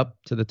back up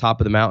to the top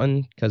of the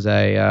mountain because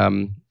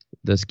the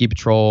ski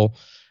patrol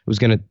was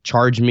going to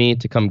charge me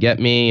to come get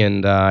me,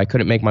 and I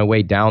couldn't make my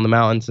way down the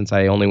mountain since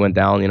I only went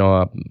down,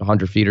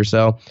 100 feet or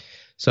so.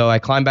 So I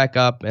climbed back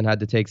up and had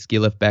to take ski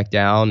lift back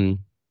down, and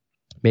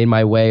made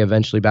my way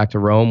eventually back to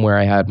Rome, where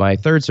I had my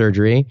third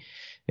surgery.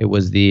 It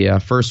was the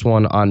first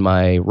one on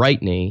my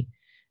right knee,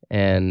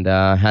 and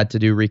had to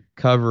do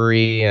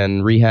recovery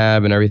and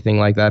rehab and everything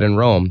like that in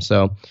Rome.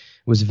 So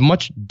it was a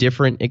much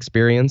different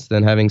experience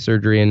than having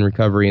surgery and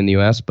recovery in the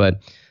U.S., but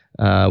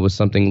was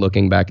something,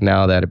 looking back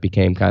now, that it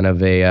became kind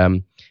of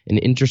an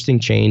interesting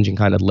change and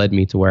kind of led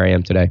me to where I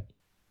am today.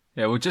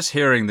 Yeah, well, just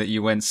hearing that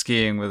you went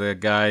skiing with a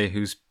guy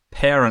whose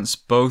parents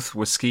both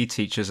were ski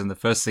teachers, and the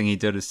first thing he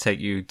did is take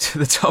you to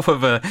the top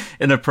of a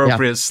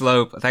inappropriate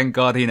slope. Thank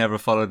God he never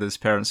followed his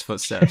parents'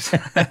 footsteps.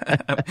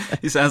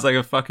 He sounds like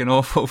a fucking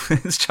awful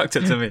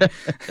instructor to me.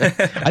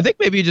 I think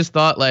maybe he just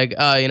thought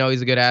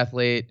he's a good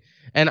athlete.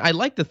 And I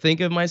like to think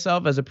of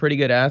myself as a pretty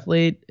good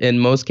athlete in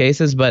most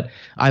cases, but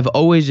I've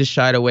always just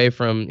shied away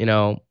from,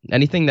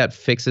 anything that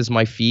fixes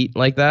my feet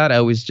like that.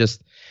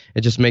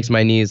 It just makes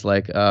my knees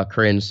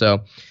cringe.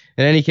 So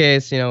in any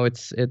case,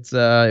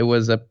 it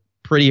was a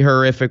pretty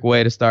horrific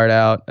way to start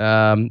out,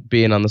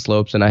 being on the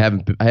slopes, and I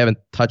haven't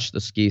touched the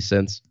ski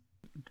since.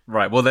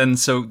 Right. Well, then,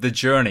 so the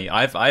journey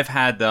I've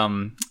had,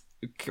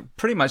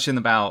 pretty much in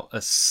about a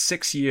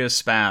 6-year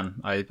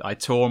span, I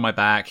tore my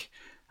back,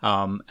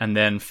 and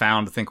then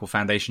found a thing called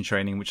foundation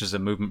training, which is a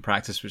movement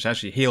practice, which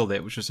actually healed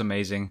it, which was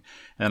amazing.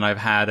 And I've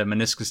had a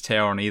meniscus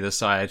tear on either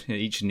side,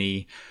 each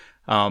knee,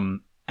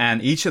 and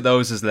each of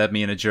those has led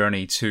me in a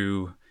journey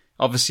to.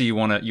 Obviously, you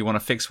want to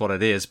fix what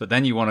it is, but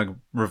then you want to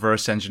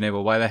reverse engineer.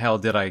 Well, why the hell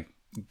did I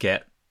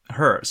get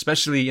hurt?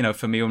 Especially,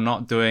 for me, I'm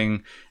not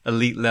doing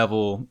elite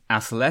level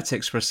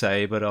athletics per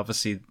se, but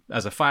obviously,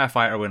 as a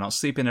firefighter, we're not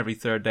sleeping every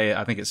third day.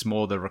 I think it's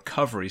more the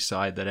recovery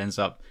side that ends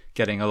up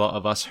getting a lot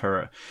of us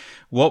hurt.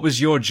 What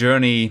was your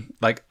journey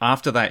like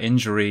after that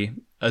injury,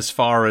 as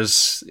far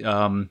as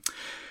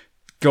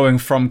going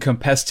from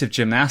competitive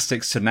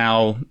gymnastics to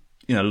now,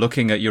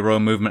 looking at your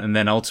own movement, and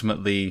then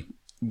ultimately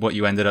what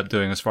you ended up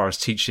doing as far as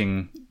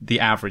teaching the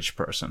average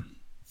person?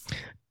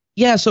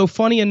 Yeah, so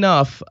funny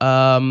enough,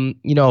 when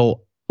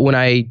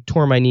I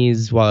tore my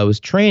knees while I was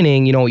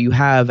training, you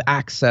have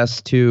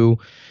access to,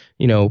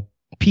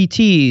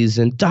 PTs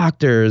and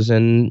doctors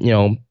and,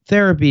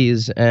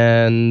 therapies,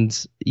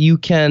 and you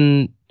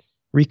can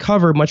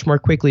recover much more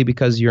quickly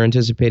because you're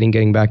anticipating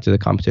getting back to the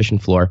competition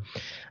floor.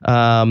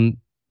 The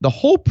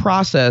whole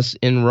process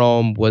in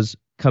Rome was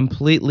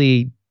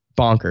completely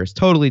bonkers,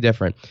 totally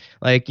different.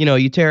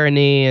 You tear a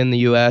knee in the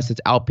US,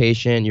 it's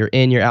outpatient, you're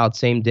in, you're out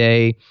same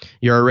day,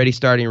 you're already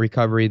starting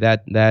recovery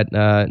that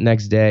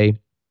next day.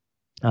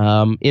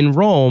 In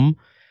Rome,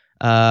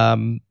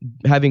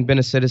 having been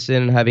a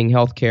citizen, having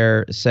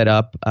healthcare set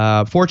up,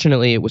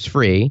 fortunately it was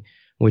free,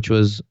 which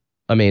was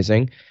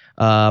amazing.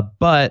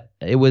 But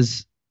I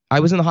was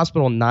in the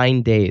hospital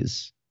 9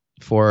 days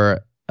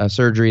for a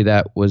surgery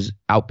that was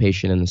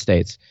outpatient in the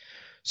States.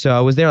 So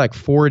I was there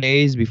 4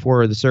 days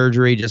before the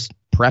surgery, just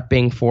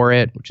prepping for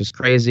it, which is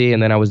crazy.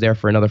 And then I was there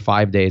for another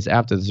 5 days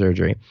after the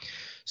surgery.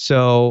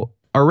 So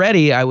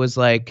already I was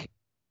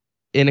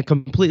in a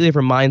completely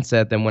different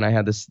mindset than when I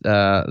had the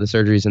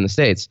surgeries in the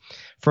States.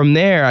 From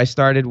there, I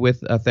started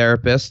with a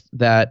therapist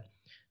that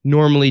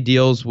normally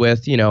deals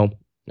with,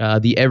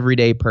 the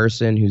everyday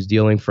person who's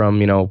dealing from,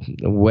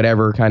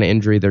 whatever kind of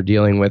injury they're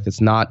dealing with.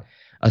 It's not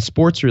a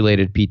sports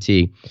related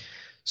PT.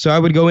 So I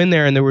would go in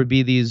there and there would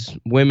be these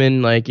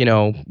women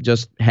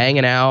just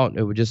hanging out.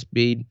 It would just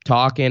be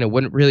talking. It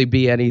wouldn't really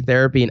be any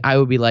therapy. And I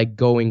would be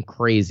going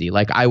crazy.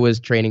 I was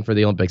training for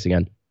the Olympics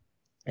again.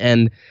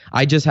 And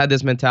I just had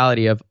this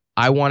mentality of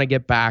I want to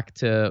get back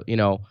to,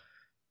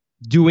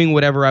 doing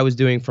whatever I was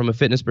doing from a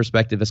fitness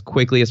perspective as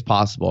quickly as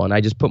possible. And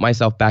I just put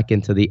myself back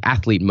into the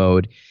athlete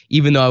mode,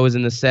 even though I was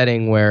in the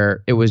setting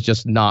where it was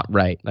just not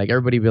right.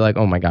 Everybody would be like,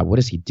 oh my God, what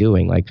is he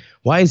doing?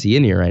 Why is he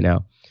in here right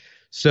now?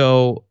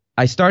 So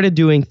I started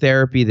doing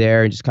therapy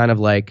there, and just kind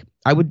of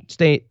I would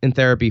stay in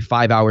therapy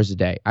 5 hours a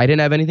day. I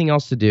didn't have anything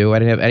else to do. I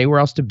didn't have anywhere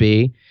else to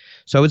be.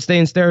 So I would stay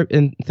in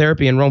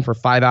therapy in Rome for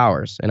 5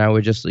 hours. And I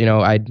would just,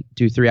 I'd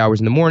do 3 hours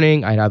in the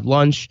morning. I'd have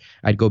lunch.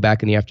 I'd go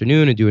back in the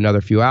afternoon and do another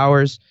few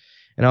hours.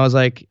 And I was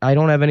like, I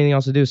don't have anything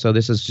else to do. So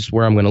this is just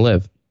where I'm going to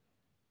live.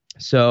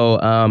 So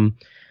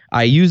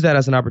I used that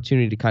as an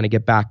opportunity to kind of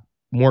get back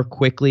more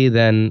quickly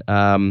than,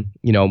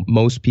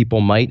 most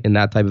people might in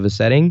that type of a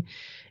setting.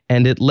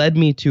 And it led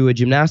me to a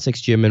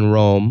gymnastics gym in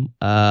Rome,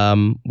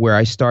 where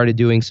I started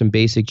doing some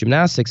basic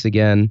gymnastics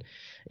again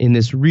in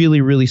this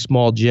really, really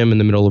small gym in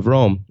the middle of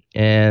Rome.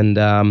 And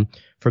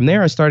from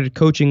there, I started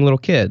coaching little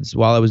kids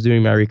while I was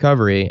doing my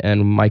recovery.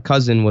 And my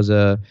cousin was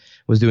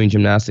doing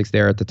gymnastics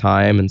there at the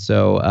time. And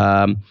so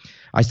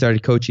I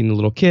started coaching the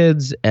little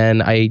kids,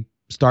 and I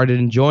started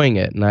enjoying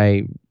it. And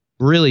I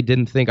really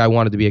didn't think I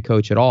wanted to be a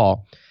coach at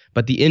all.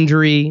 But the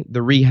injury,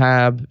 the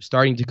rehab,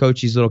 starting to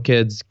coach these little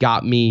kids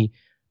got me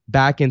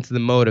back into the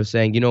mode of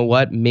saying, you know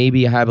what,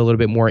 maybe I have a little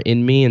bit more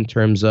in me in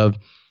terms of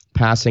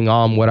passing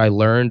on what I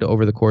learned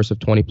over the course of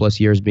 20 plus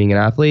years being an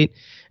athlete.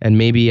 and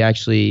maybe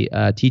actually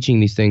teaching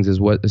these things is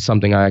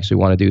something I actually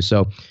want to do.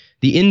 So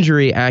the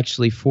injury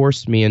actually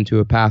forced me into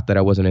a path that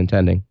I wasn't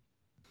intending.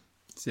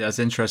 Yeah, that's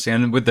interesting.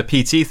 And with the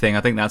PT thing,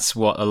 I think that's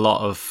what a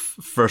lot of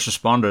first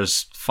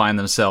responders find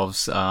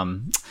themselves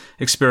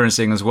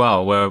experiencing as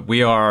well, where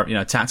we are,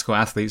 tactical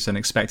athletes and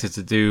expected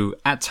to do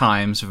at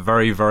times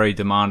very, very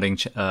demanding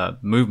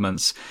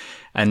movements.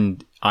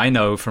 And I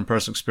know from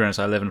personal experience,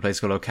 I live in a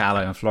place called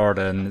Ocala in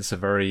Florida, and it's a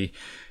very,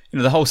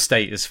 the whole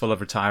state is full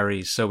of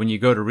retirees. So when you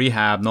go to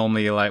rehab,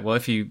 normally you're like, well,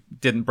 if you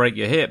didn't break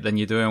your hip, then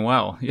you're doing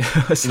well.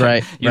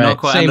 Right. You're not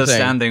quite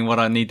understanding what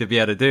I need to be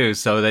able to do.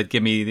 So they'd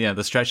give me,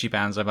 the stretchy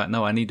bands. I'm like,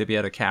 no, I need to be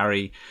able to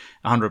carry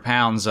 100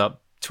 pounds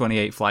up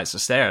 28 flights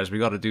of stairs. We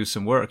got to do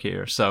some work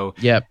here. So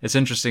It's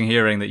interesting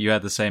hearing that you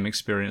had the same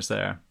experience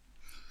there.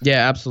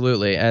 Yeah,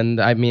 absolutely.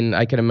 And I mean,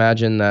 I can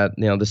imagine that,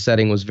 the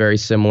setting was very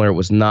similar. It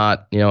was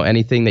not,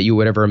 anything that you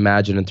would ever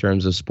imagine in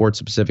terms of sports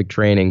specific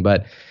training.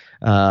 But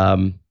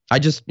I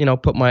just,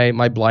 put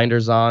my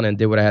blinders on and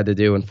did what I had to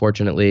do. And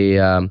fortunately,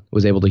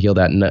 was able to heal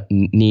that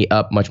knee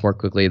up much more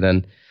quickly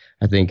than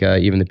I think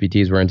even the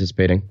PTs were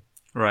anticipating.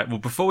 Right. Well,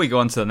 before we go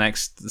on to the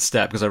next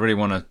step, because I really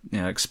want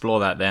to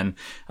explore that then,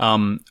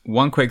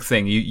 one quick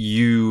thing.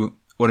 You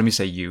what do you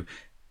say you?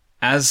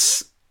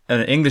 As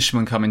an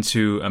Englishman coming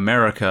to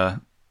America,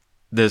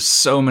 there's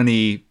so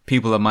many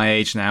people of my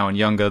age now and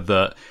younger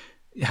that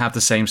have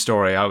the same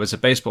story. I was a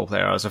baseball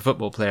player. I was a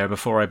football player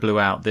before I blew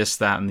out this,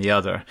 that, and the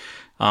other.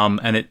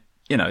 And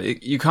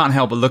you can't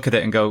help but look at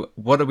it and go,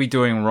 what are we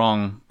doing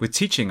wrong with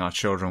teaching our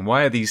children?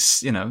 Why are these,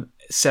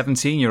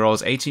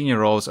 17-year-olds,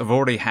 18-year-olds have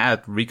already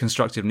had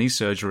reconstructive knee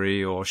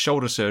surgery or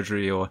shoulder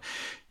surgery or,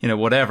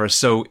 whatever.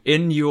 So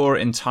in your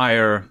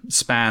entire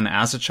span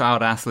as a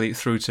child athlete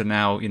through to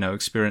now,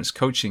 experienced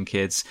coaching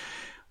kids,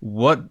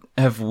 what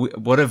have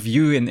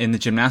you in the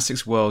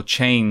gymnastics world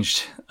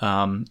changed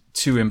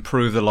to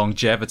improve the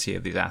longevity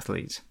of these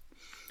athletes?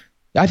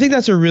 I think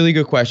that's a really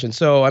good question.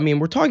 So, I mean,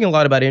 we're talking a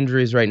lot about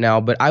injuries right now,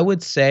 but I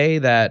would say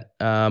that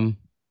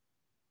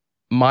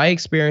my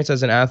experience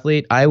as an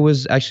athlete, I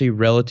was actually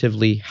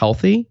relatively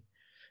healthy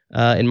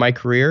in my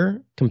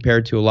career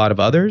compared to a lot of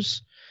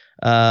others.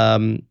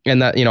 And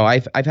that,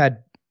 I've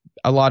had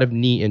a lot of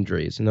knee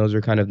injuries, and those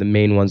are kind of the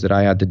main ones that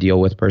I had to deal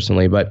with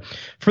personally. But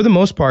for the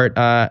most part,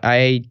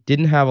 I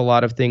didn't have a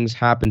lot of things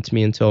happen to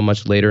me until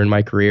much later in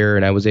my career,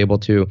 and I was able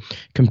to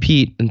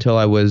compete until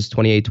I was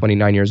 28,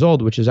 29 years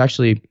old, which is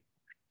actually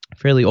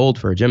fairly old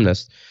for a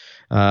gymnast.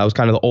 I was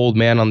kind of the old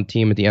man on the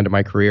team at the end of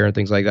my career and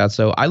things like that.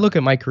 So I look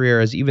at my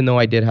career as, even though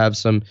I did have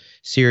some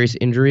serious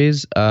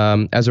injuries,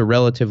 as a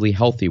relatively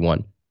healthy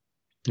one.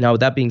 Now,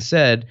 with that being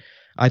said,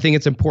 I think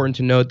it's important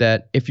to note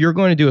that if you're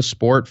going to do a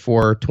sport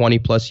for 20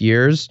 plus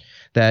years,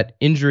 that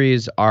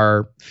injuries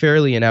are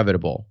fairly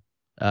inevitable.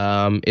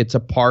 It's a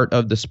part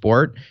of the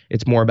sport.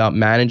 It's more about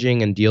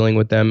managing and dealing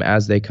with them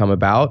as they come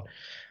about.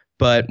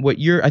 But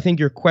I think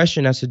your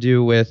question has to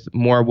do with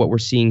more of what we're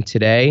seeing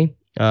today.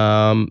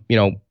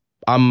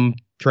 I'm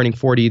turning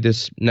 40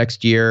 this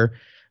next year.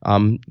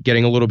 I'm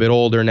getting a little bit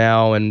older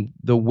now, and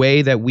the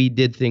way that we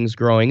did things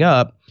growing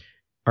up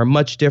are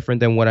much different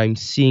than what I'm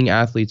seeing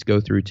athletes go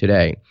through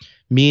today.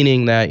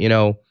 Meaning that,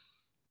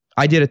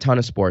 I did a ton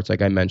of sports,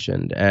 like I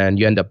mentioned, and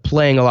you end up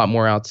playing a lot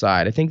more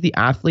outside. I think the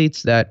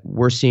athletes that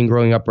we're seeing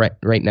growing up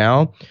right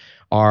now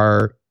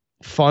are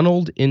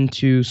funneled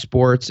into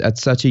sports at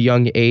such a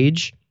young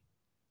age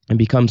and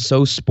become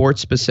so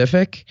sports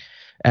specific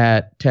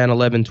at 10,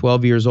 11,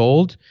 12 years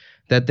old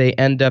that they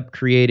end up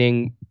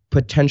creating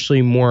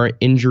potentially more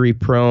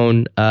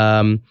injury-prone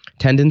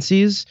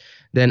tendencies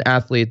than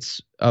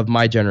athletes of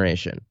my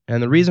generation.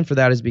 And the reason for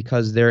that is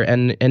because they're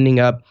ending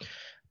up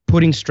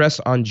putting stress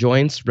on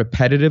joints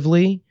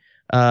repetitively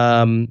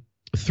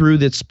through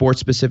this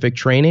sports-specific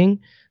training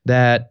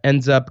that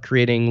ends up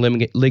creating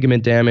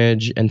ligament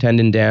damage and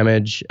tendon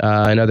damage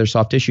and other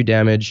soft tissue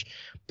damage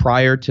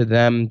prior to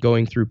them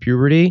going through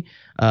puberty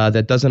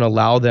that doesn't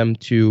allow them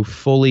to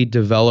fully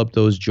develop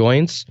those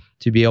joints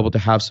to be able to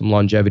have some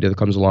longevity that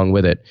comes along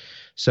with it.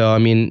 So, I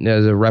mean,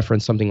 as a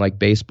reference, something like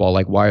baseball,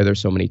 like why are there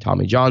so many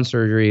Tommy John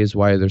surgeries?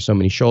 Why are there so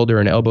many shoulder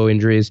and elbow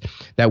injuries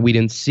that we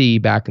didn't see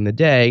back in the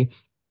day?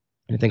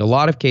 And I think a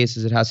lot of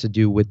cases it has to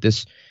do with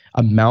this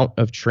amount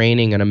of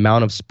training and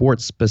amount of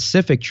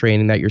sports-specific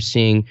training that you're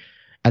seeing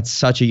at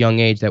such a young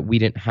age that we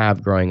didn't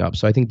have growing up.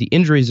 So I think the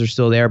injuries are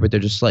still there, but they're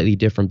just slightly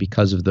different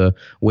because of the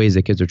ways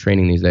that kids are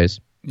training these days.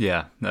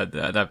 Yeah,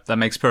 that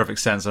makes perfect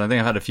sense. And I think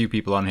I've had a few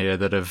people on here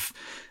that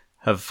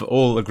have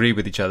all agreed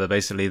with each other,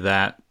 basically,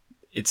 that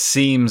it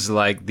seems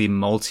like the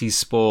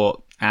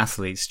multi-sport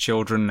athletes,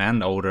 children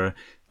and older,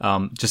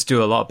 just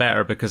do a lot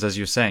better because, as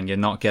you're saying, you're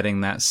not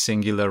getting that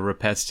singular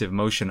repetitive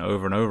motion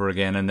over and over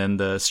again. And then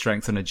the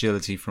strength and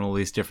agility from all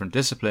these different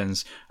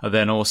disciplines are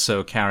then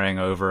also carrying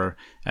over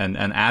and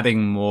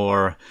adding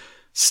more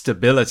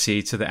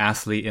stability to the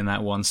athlete in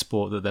that one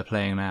sport that they're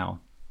playing now.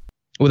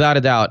 Without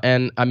a doubt.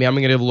 And I mean, I'm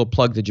going to give a little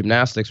plug to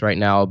gymnastics right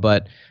now,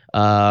 but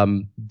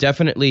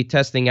definitely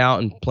testing out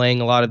and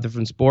playing a lot of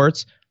different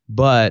sports,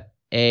 but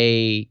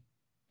a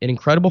an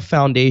incredible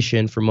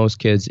foundation for most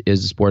kids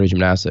is the sport of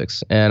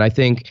gymnastics. And I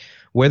think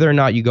whether or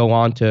not you go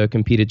on to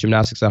compete at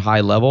gymnastics at a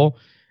high level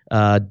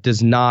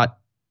does not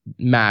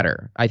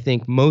matter. I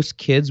think most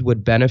kids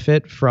would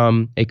benefit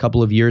from a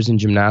couple of years in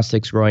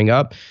gymnastics growing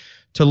up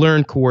to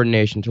learn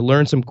coordination, to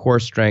learn some core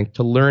strength,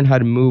 to learn how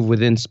to move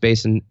within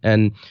space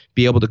and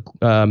be able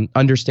to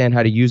understand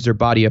how to use their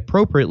body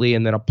appropriately,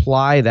 and then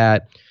apply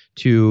that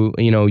to,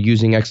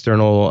 using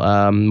external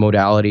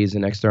modalities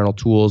and external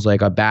tools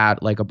like a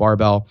bat, like a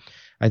barbell.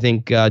 I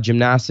think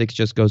gymnastics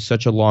just goes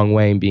such a long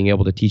way in being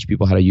able to teach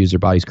people how to use their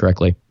bodies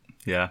correctly.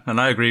 Yeah, and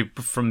I agree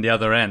from the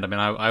other end. I mean,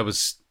 I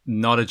was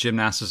not a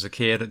gymnast as a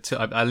kid.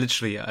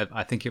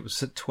 I think it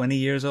was at 20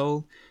 years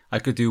old. I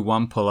could do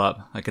one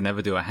pull-up. I could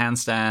never do a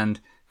handstand,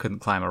 couldn't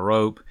climb a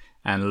rope,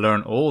 and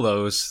learn all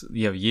those,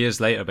 years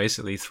later,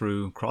 basically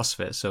through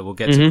CrossFit. So we'll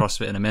get to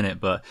CrossFit in a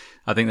minute, but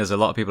I think there's a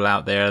lot of people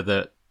out there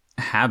that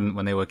hadn't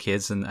when they were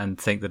kids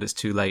and think that it's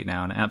too late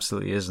now, and it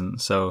absolutely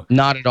isn't. So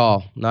not at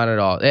all.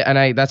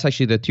 And that's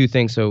actually the two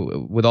things.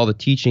 So with all the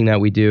teaching that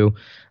we do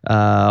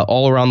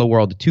all around the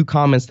world, the two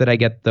comments that I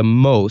get the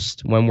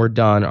most when we're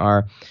done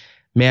are,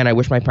 man, I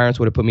wish my parents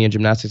would have put me in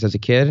gymnastics as a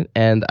kid,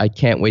 and I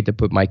can't wait to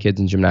put my kids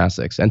in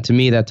gymnastics. And to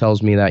me, that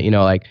tells me that,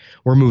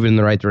 we're moving in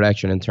the right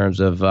direction in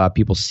terms of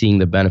people seeing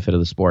the benefit of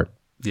the sport.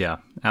 Yeah,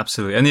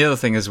 absolutely. And the other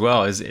thing as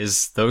well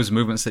is those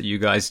movements that you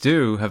guys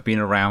do have been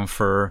around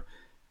for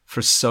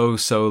so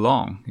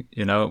long,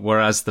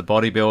 whereas the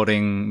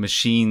bodybuilding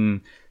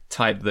machine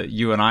type that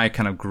you and I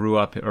kind of grew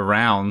up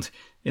around,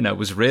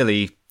 was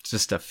really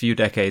just a few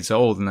decades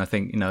old, and I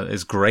think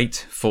is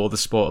great for the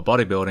sport of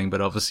bodybuilding, but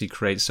obviously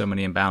creates so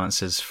many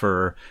imbalances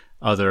for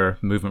other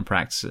movement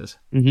practices.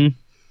 Mm-hmm.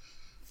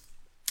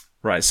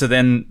 Right. So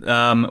then,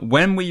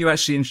 when were you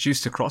actually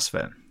introduced to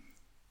CrossFit?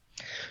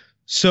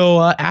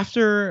 So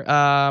after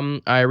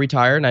I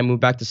retired and I moved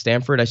back to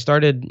Stanford, I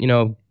started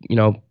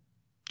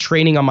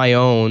training on my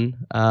own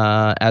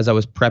as I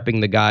was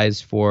prepping the guys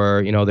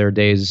for their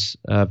days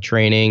of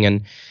training,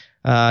 and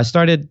I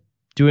started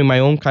doing my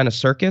own kind of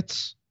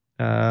circuits.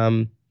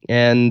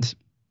 And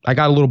I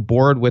got a little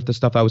bored with the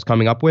stuff I was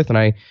coming up with, and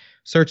I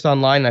searched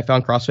online and I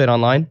found CrossFit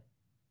online,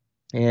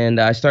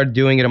 and I started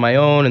doing it on my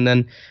own. And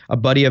then a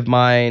buddy of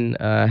mine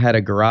had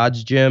a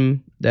garage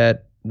gym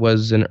that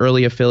was an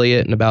early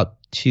affiliate in about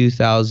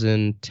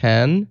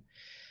 2010.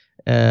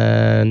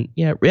 And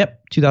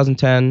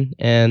 2010.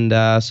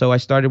 And so I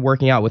started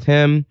working out with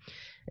him,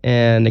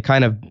 and it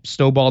kind of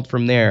snowballed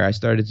from there. I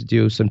started to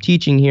do some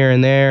teaching here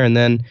and there, and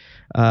then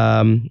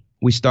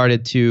we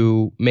started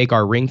to make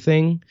our ring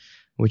thing,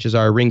 which is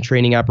our ring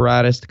training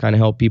apparatus to kind of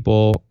help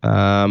people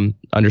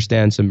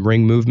understand some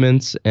ring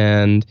movements.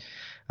 And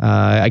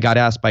I got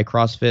asked by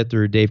CrossFit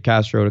through Dave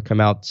Castro to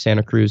come out to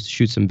Santa Cruz to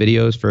shoot some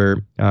videos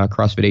for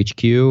CrossFit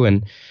HQ,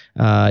 and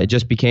it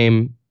just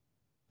became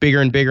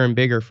bigger and bigger and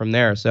bigger from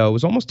there. So it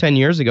was almost 10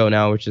 years ago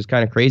now, which is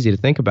kind of crazy to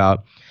think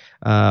about.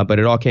 But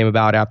it all came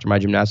about after my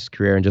gymnastics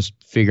career and just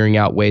figuring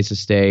out ways to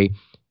stay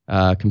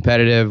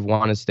competitive,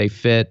 want to stay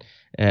fit,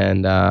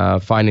 and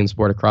finding the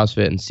sport of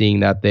CrossFit and seeing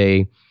that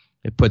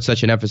it put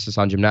such an emphasis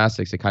on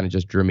gymnastics, it kind of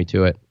just drew me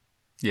to it.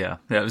 Yeah,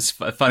 it was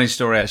a funny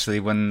story actually.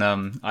 When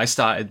I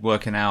started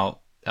working out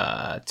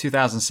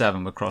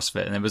 2007 with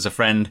CrossFit, and there was a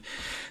friend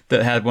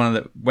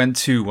that went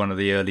to one of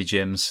the early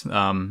gyms,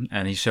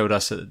 and he showed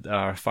us at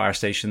our fire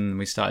station, and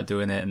we started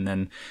doing it. And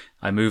then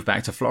I moved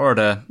back to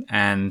Florida,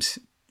 and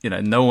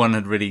no one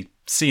had really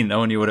seen, no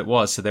one knew what it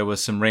was. So there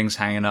was some rings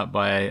hanging up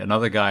by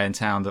another guy in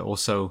town that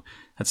also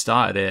had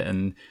started it,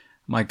 and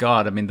my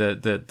God, I mean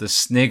the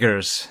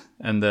sniggers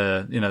and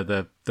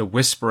the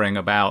whispering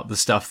about the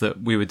stuff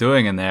that we were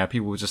doing in there,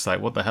 people were just like,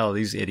 what the hell are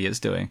these idiots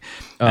doing?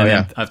 Oh,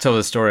 yeah. I've told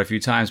the story a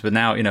few times, but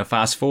now,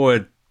 fast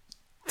forward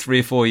 3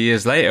 or 4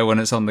 years later when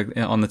it's on the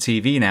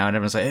TV now, and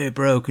everyone's like, hey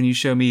bro, can you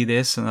show me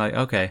this? And I'm like,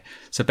 okay.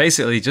 So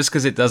basically, just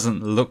because it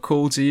doesn't look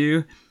cool to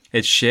you,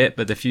 it's shit.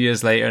 But a few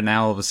years later,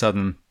 now all of a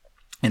sudden,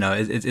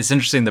 it's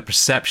interesting, the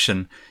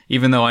perception,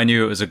 even though I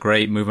knew it was a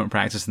great movement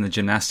practice and the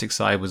gymnastics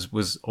side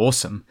was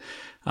awesome.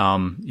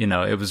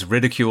 It was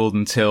ridiculed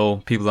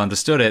until people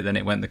understood it, then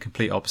it went the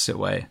complete opposite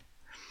way.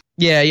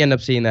 Yeah, you end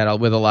up seeing that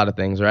with a lot of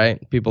things,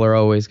 right? People are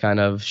always kind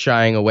of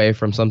shying away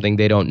from something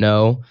they don't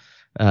know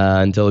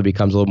until it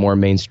becomes a little more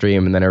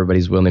mainstream, and then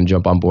everybody's willing to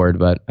jump on board.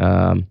 But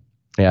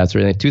yeah, it's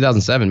really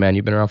 2007, man.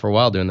 You've been around for a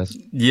while doing this.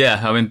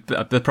 Yeah, I mean,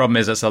 the problem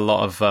is that's a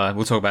lot of,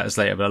 we'll talk about this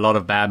later, but a lot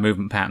of bad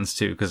movement patterns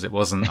too, because it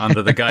wasn't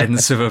under the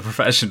guidance of a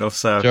professional.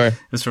 So sure.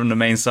 It's from the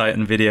main site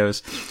and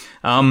videos.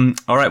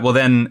 All right, well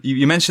then,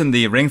 you mentioned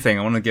the ring thing.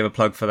 I want to give a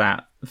plug for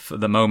that for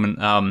the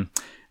moment.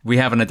 We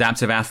have an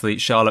adaptive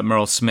athlete, Charlotte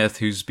Merle Smith,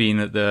 who's been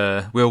at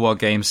the Wheel World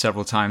Games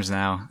several times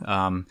now.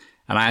 And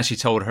I actually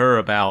told her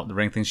about the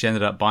ring thing. She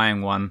ended up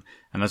buying one,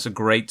 and that's a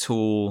great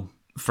tool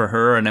for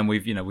her. And then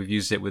we've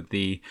used it with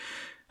the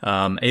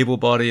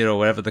able-bodied, or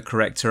whatever the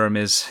correct term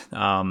is,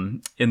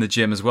 in the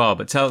gym as well.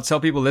 But tell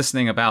people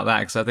listening about that,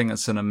 because I think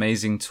it's an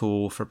amazing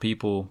tool for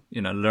people,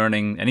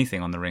 learning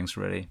anything on the rings,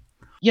 really.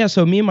 Yeah,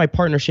 so me and my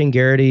partner Shane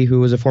Garrity, who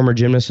was a former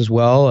gymnast as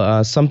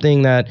well,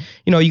 something that,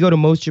 you go to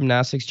most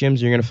gymnastics gyms,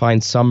 you're going to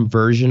find some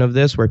version of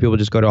this where people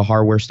just go to a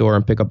hardware store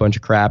and pick up a bunch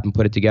of crap and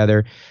put it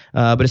together.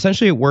 But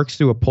essentially it works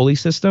through a pulley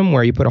system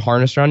where you put a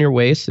harness around your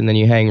waist and then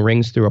you hang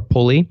rings through a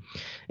pulley.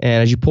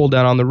 And as you pull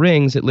down on the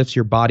rings, it lifts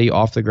your body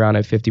off the ground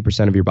at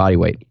 50% of your body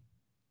weight.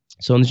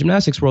 So in the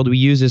gymnastics world, we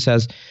use this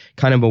as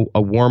kind of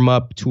a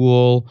warm-up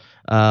tool,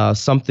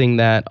 something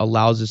that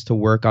allows us to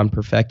work on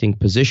perfecting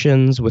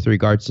positions with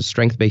regards to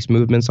strength-based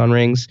movements on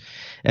rings.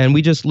 And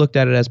we just looked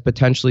at it as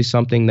potentially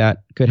something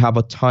that could have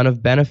a ton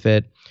of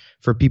benefit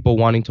for people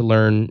wanting to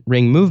learn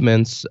ring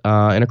movements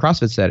in a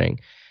CrossFit setting.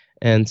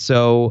 And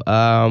so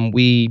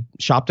we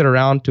shopped it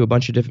around to a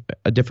bunch of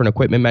different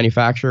equipment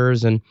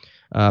manufacturers, and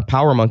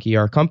Power Monkey,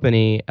 our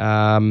company,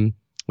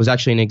 was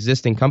actually an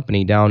existing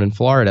company down in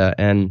Florida,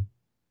 and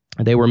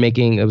it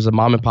was a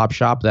mom and pop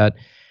shop that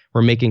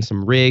were making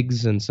some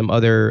rigs and some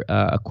other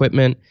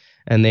equipment,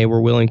 and they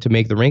were willing to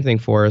make the ring thing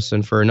for us.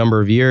 And for a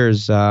number of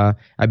years, I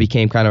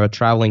became kind of a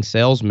traveling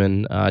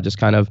salesman, just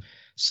kind of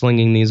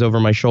slinging these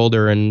over my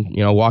shoulder and,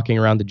 walking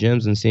around the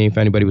gyms and seeing if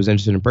anybody was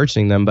interested in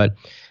purchasing them. But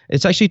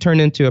it's actually turned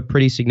into a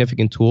pretty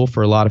significant tool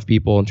for a lot of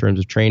people in terms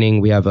of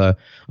training. We have a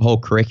whole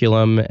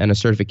curriculum and a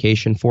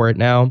certification for it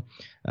now.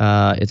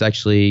 It's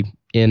actually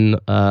in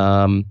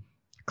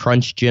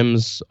Crunch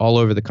gyms all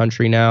over the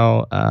country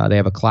now. They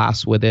have a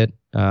class with it,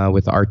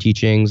 with our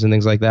teachings and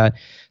things like that.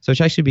 So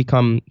it's actually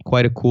become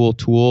quite a cool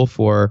tool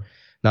for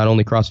not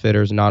only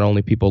CrossFitters, not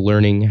only people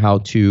learning how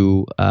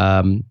to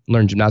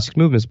learn gymnastics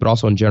movements, but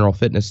also in general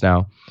fitness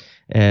now.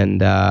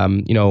 And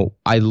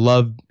I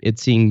love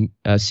seeing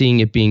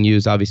it being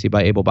used obviously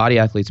by able-bodied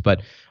athletes,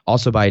 but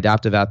also by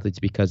adaptive athletes,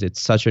 because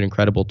it's such an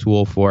incredible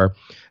tool for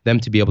them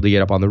to be able to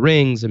get up on the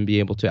rings and be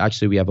able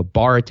to we have a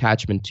bar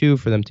attachment too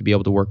for them to be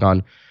able to work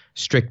on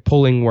strict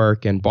pulling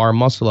work and bar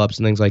muscle ups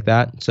and things like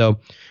that. So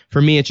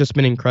for me, it's just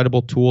been an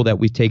incredible tool that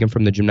we've taken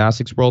from the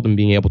gymnastics world and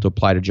being able to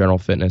apply to general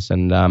fitness.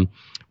 And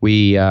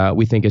we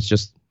think it's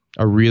just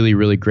a really,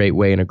 really great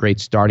way and a great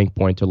starting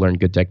point to learn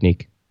good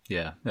technique.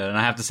 Yeah, and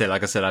I have to say,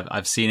 like I said,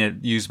 I've seen it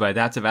used by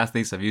adaptive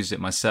athletes. I've used it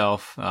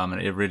myself, and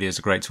it really is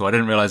a great tool. I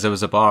didn't realize there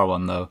was a bar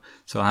one though,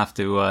 so I'll have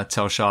to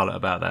tell Charlotte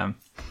about that.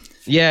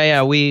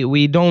 Yeah.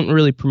 We don't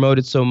really promote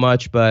it so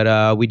much,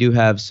 but we do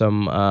have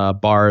some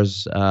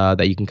bars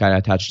that you can kind of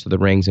attach to the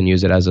rings and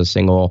use it as a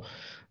single,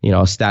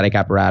 static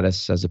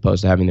apparatus as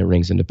opposed to having the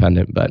rings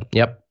independent. But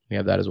yep, we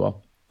have that as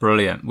well.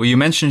 Brilliant. Well, you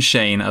mentioned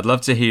Shane. I'd love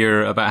to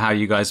hear about how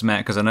you guys met,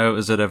 because I know it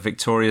was at a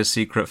Victoria's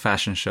Secret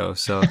fashion show.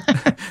 So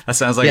that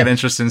sounds like an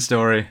interesting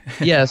story.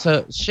 Yeah.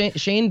 So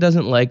Shane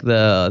doesn't like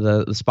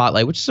the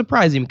spotlight, which is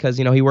surprising because,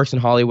 he works in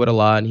Hollywood a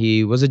lot.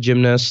 He was a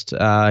gymnast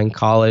in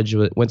college,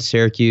 went to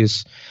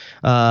Syracuse,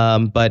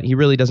 but he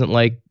really doesn't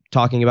like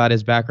talking about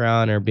his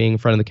background or being in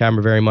front of the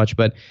camera very much.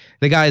 But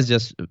the guy is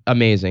just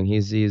amazing.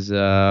 He's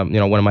one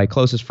of my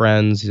closest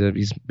friends.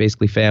 He's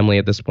basically family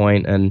at this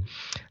point. And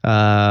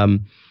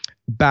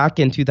back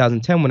in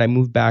 2010, when I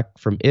moved back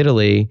from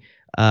Italy,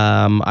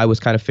 I was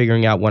kind of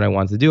figuring out what I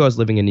wanted to do. I was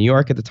living in New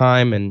York at the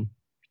time, and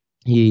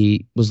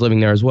he was living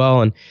there as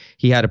well. And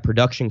he had a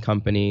production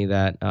company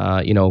that,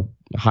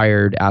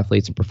 hired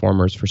athletes and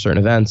performers for certain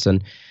events.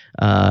 And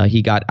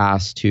he got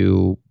asked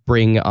to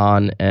bring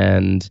on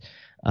and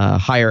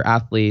hire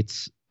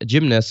athletes,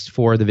 gymnasts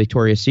for the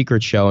Victoria's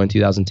Secret show in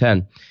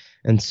 2010.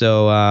 And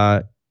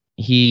so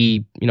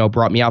he,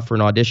 brought me out for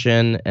an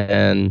audition,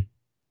 and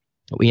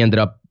we ended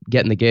up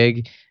getting the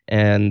gig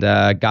and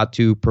got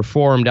to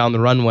perform down the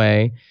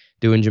runway,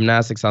 doing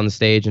gymnastics on the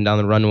stage and down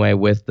the runway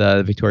with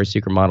the Victoria's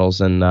Secret models.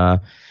 And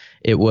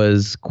it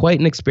was quite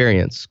an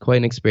experience.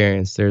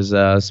 There's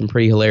some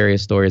pretty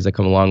hilarious stories that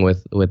come along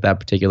with that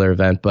particular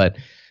event. But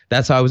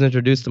that's how I was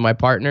introduced to my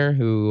partner,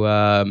 who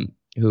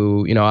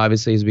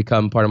obviously has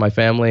become part of my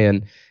family.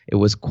 And it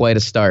was quite a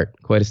start.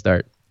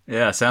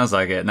 Yeah, sounds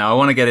like it. Now, I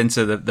want to get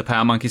into the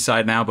Power Monkey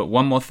side now, but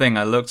one more thing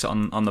I looked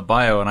on the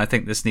bio, and I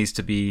think this needs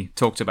to be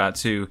talked about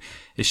too,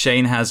 is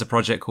Shane has a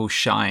project called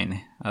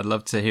Shine. I'd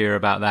love to hear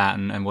about that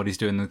and what he's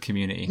doing in the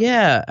community.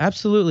 Yeah,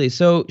 absolutely.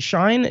 So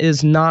Shine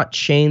is not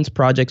Shane's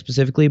project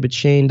specifically, but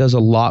Shane does a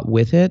lot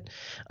with it.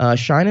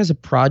 Shine is a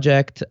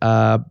project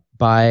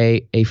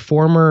by a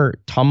former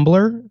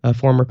tumbler, a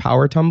former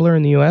power tumbler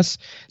in the U.S.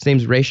 His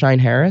name's Ray Shine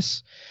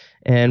Harris.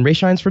 And Ray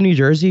Shine's from New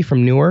Jersey,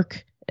 from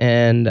Newark.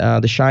 And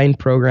the Shine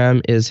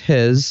program is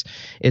his.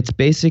 It's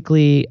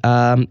basically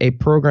a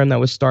program that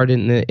was started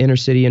in the inner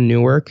city in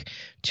Newark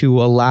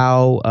to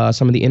allow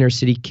some of the inner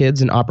city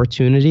kids an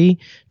opportunity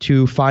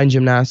to find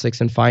gymnastics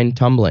and find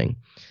tumbling.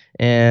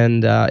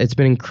 And it's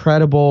been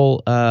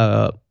incredible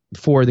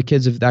for the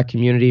kids of that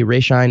community.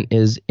 Ray Shine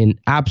is an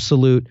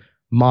absolute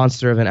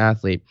monster of an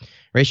athlete.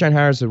 Ray Shine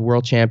Harris is a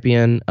world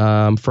champion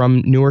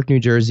from Newark, New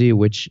Jersey,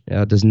 which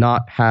does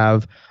not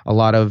have a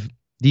lot of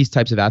these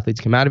types of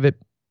athletes come out of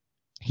it.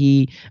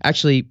 He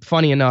actually,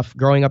 funny enough,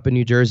 growing up in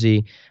New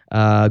Jersey,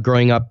 10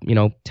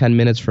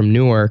 minutes from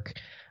Newark,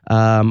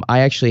 I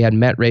actually had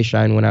met Ray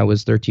Shine when I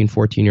was 13,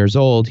 14 years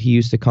old. He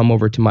used to come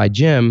over to my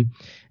gym,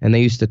 and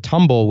they used to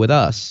tumble with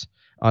us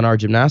on our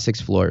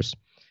gymnastics floors.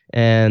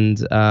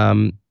 And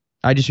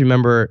I just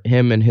remember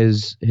him and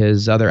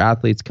his other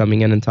athletes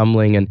coming in and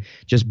tumbling and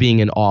just being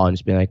in awe and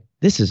just being like,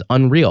 this is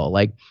unreal.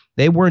 Like,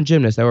 they weren't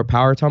gymnasts. They were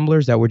power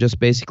tumblers that were just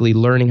basically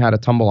learning how to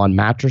tumble on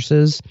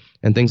mattresses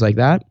and things like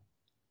that.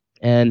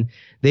 And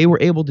they were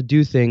able to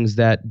do things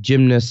that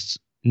gymnasts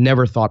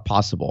never thought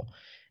possible.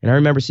 And I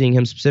remember seeing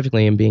him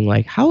specifically and being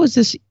like, how is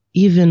this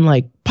even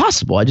like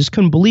possible? I just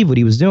couldn't believe what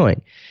he was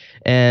doing.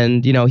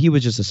 And, he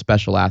was just a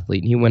special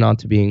athlete. And he went on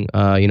to being,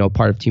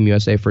 part of Team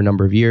USA for a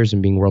number of years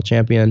and being world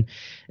champion.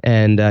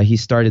 And he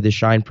started the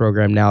Shine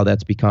program now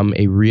that's become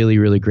a really,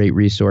 really great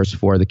resource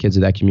for the kids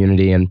of that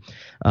community. And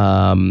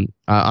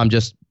I'm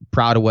just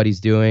proud of what he's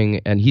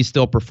doing. And he's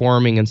still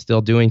performing and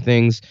still doing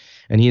things.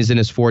 And he's in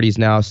his 40s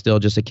now, still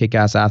just a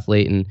kick-ass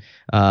athlete.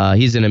 And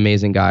he's an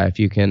amazing guy. If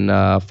you can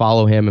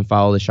follow him and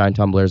follow the Shine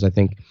Tumblers, I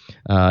think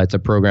it's a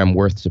program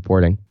worth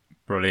supporting.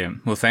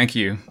 Brilliant. Well, thank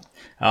you.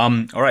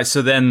 All right.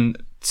 So then,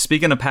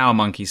 speaking of Power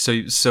Monkey,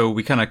 so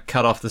we kind of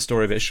cut off the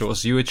story a bit short.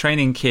 So you were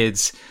training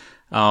kids.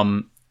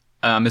 I'm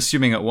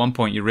assuming at one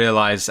point you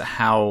realized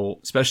how,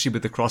 especially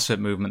with the CrossFit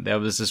movement, there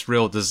was this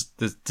real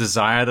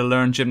desire to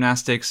learn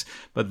gymnastics.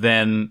 But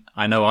then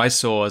I know I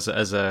saw as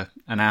an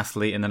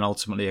athlete and then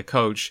ultimately a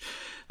coach,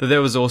 that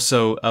there was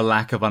also a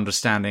lack of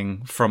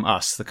understanding from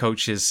us, the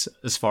coaches,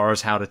 as far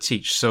as how to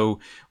teach.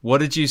 So what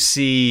did you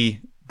see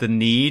the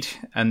need,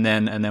 and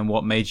then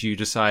what made you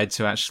decide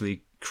to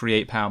actually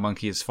create Power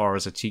Monkey as far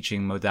as a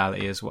teaching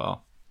modality as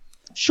well?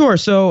 Sure.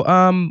 So,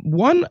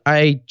 one,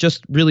 I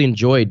just really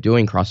enjoyed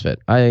doing CrossFit.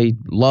 I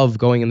love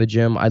going in the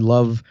gym. I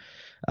love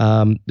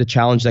the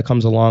challenge that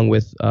comes along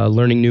with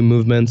learning new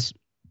movements.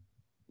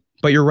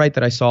 But you're right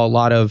that I saw a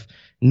lot of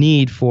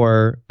need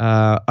for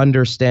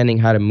understanding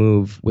how to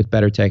move with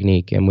better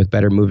technique and with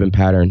better movement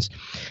patterns.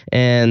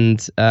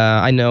 And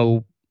I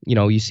know,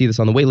 you see this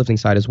on the weightlifting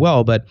side as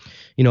well, but,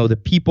 the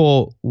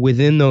people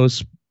within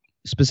those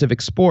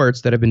specific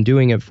sports that have been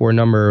doing it for a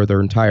number of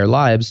their entire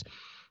lives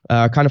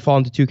kind of fall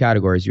into two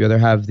categories. You either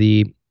have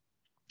the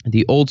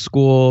old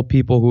school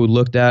people who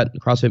looked at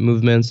CrossFit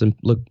movements and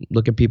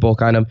look at people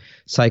kind of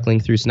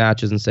cycling through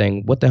snatches and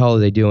saying, what the hell are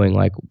they doing?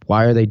 Like,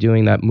 why are they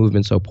doing that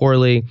movement so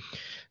poorly?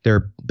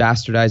 They're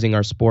bastardizing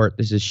our sport.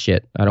 This is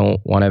shit. I don't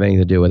want to have anything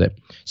to do with it.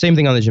 Same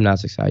thing on the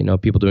gymnastics side.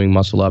 People doing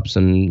muscle ups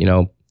and,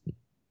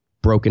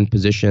 broken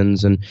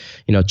positions and,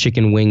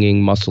 chicken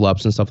winging muscle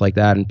ups and stuff like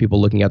that. And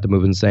people looking at the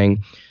movement and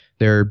saying,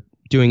 they're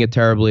doing it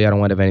terribly. I don't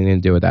want to have anything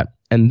to do with that.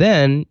 And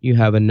then you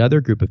have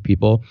another group of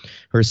people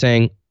who are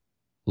saying,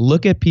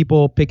 look at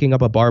people picking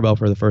up a barbell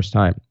for the first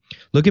time.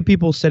 Look at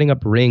people setting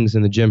up rings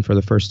in the gym for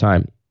the first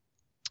time.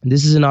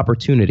 This is an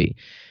opportunity.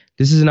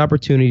 This is an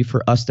opportunity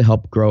for us to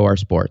help grow our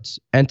sports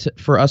and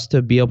for us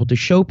to be able to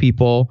show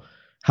people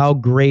how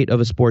great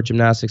of a sport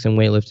gymnastics and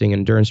weightlifting and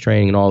endurance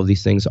training and all of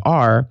these things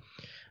are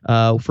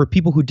for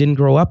people who didn't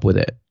grow up with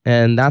it.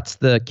 And that's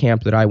the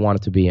camp that I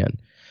wanted to be in.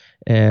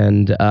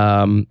 And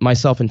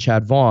myself and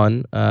Chad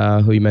Vaughn,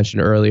 who you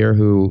mentioned earlier,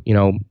 who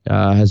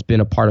has been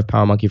a part of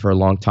Power Monkey for a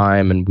long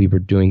time, and we've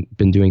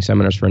been doing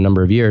seminars for a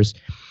number of years.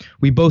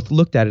 We both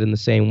looked at it in the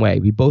same way.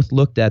 We both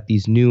looked at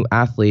these new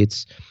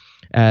athletes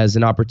as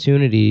an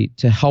opportunity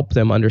to help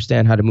them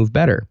understand how to move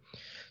better.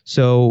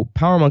 So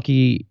Power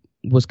Monkey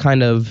was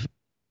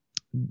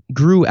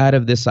grew out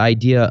of this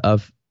idea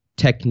of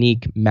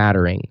technique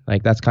mattering.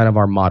 Like, that's kind of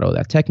our motto,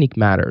 that technique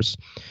matters.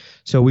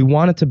 So we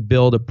wanted to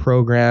build a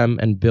program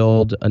and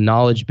build a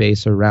knowledge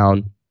base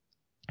around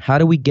how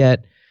do we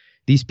get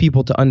these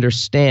people to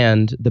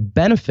understand the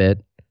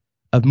benefit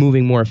of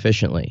moving more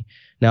efficiently.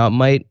 Now, it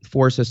might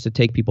force us to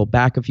take people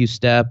back a few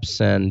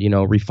steps and,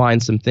 refine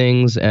some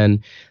things.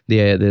 And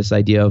this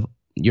idea of,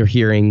 you're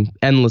hearing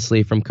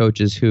endlessly from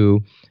coaches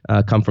who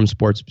come from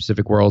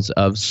sports-specific worlds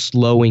of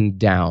slowing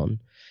down.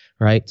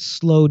 Right?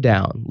 Slow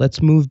down.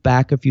 Let's move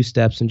back a few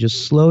steps and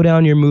just slow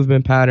down your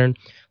movement pattern.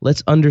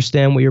 Let's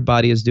understand what your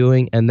body is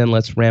doing, and then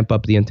let's ramp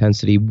up the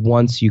intensity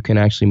once you can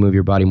actually move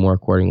your body more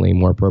accordingly,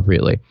 more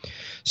appropriately.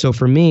 So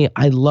for me,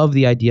 I love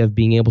the idea of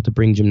being able to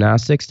bring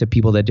gymnastics to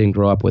people that didn't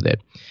grow up with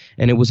it.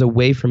 And it was a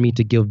way for me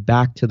to give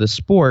back to the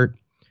sport,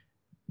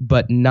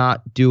 but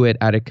not do it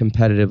at a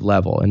competitive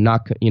level and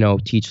not,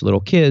 teach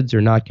little kids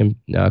or not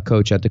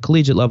coach at the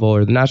collegiate level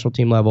or the national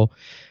team level,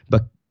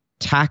 but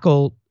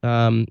tackle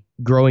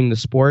growing the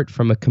sport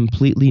from a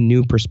completely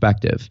new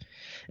perspective.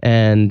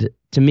 And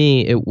to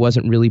me, it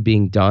wasn't really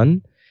being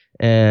done.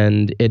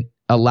 And it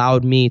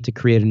allowed me to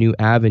create a new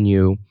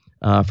avenue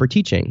for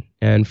teaching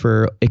and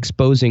for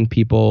exposing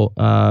people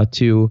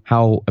to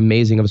how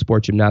amazing of a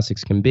sport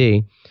gymnastics can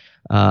be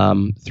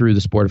through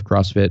the sport of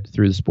CrossFit,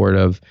 through the sport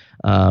of,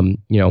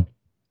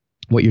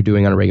 what you're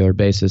doing on a regular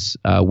basis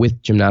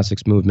with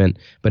gymnastics movement,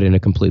 but in a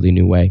completely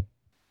new way.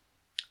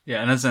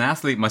 Yeah, and as an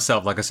athlete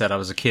myself, like I said, I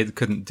was a kid,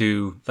 couldn't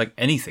do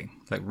anything,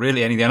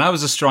 really anything. And I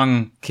was a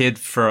strong kid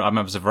I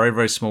was a very,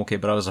 very small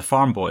kid, but I was a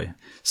farm boy.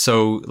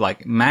 So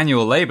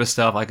manual labor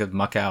stuff, I could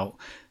muck out,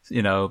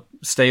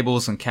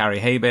 stables and carry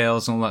hay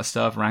bales and all that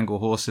stuff, wrangle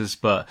horses.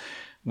 But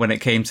when it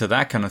came to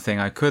that kind of thing,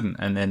 I couldn't.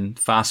 And then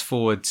fast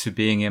forward to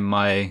being in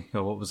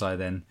what was I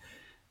then?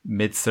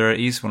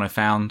 mid-30s when I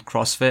found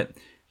CrossFit.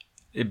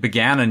 It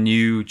began a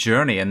new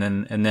journey, and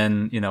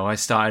then I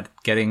started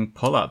getting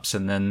pull-ups,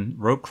 and then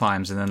rope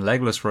climbs, and then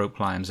legless rope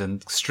climbs,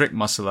 and strict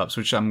muscle-ups,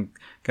 which I'm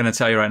going to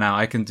tell you right now,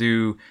 I can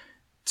do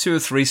 2 or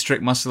 3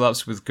 strict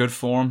muscle-ups with good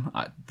form.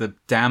 The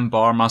damn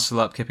bar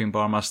muscle-up, kipping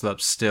bar muscle-up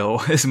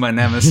still is my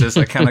nemesis.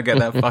 I cannot get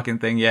that fucking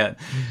thing yet.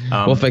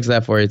 We'll fix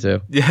that for you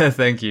too. Yeah,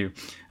 thank you.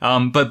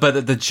 But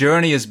the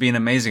journey has been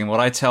amazing. What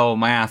I tell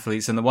my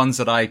athletes, and the ones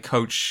that I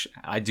coach,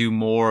 I do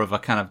more of a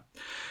kind of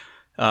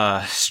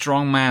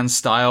strongman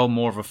style,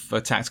 more of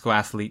a tactical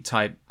athlete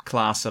type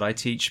class that I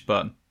teach.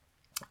 But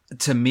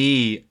to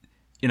me,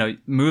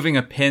 moving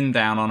a pin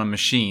down on a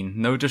machine,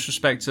 no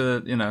disrespect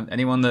to,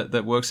 anyone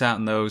that works out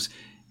in those,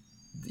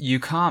 you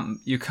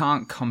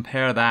can't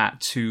compare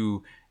that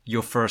to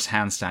your first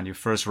handstand, your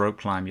first rope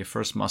climb, your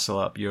first muscle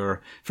up,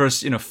 your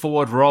first,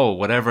 forward roll,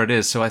 whatever it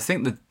is. So I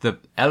think that the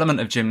element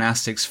of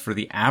gymnastics for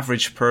the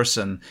average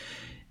person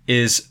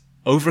is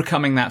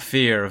overcoming that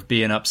fear of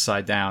being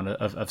upside down,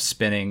 of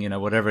spinning,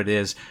 whatever it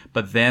is.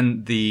 But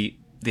then the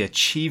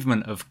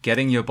achievement of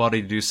getting your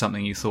body to do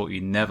something you thought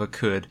you never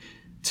could,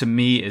 to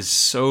me, is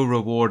so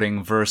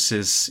rewarding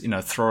versus,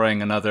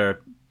 throwing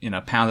another,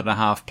 pound and a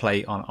half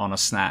plate on a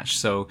snatch.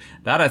 So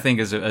that, I think,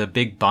 is a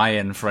big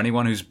buy-in for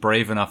anyone who's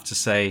brave enough to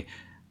say,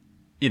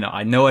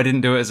 I know I didn't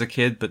do it as a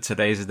kid, but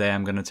today's the day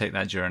I'm going to take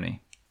that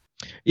journey.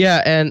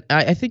 Yeah. And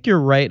I think you're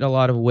right in a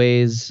lot of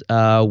ways,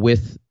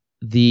 with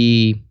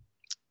the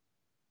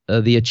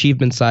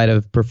achievement side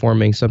of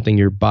performing something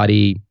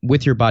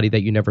with your body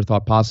that you never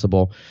thought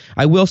possible.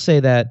 I will say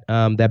that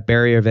that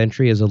barrier of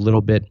entry is a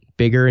little bit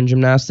bigger in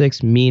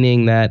gymnastics,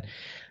 meaning that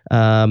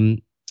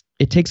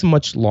it takes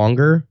much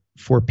longer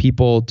for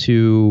people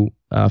to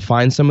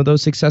find some of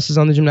those successes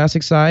on the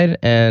gymnastics side,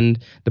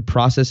 and the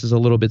process is a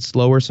little bit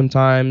slower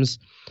sometimes,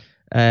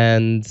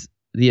 and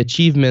the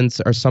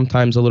achievements are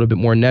sometimes a little bit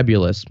more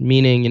nebulous,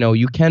 meaning,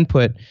 you can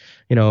put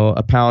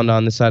a pound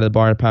on this side of the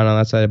bar and a pound on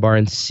that side of the bar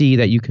and see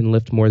that you can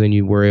lift more than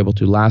you were able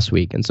to last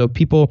week. And so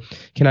people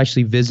can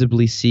actually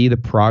visibly see the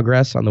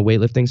progress on the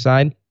weightlifting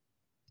side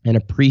and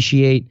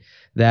appreciate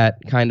that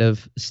kind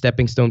of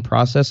stepping stone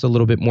process a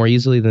little bit more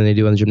easily than they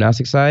do on the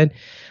gymnastics side.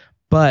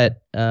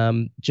 But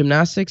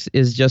gymnastics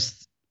is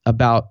just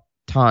about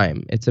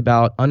time. It's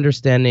about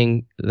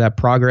understanding that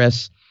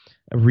progress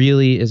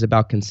really is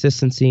about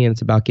consistency, and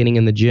it's about getting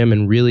in the gym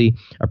and really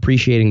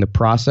appreciating the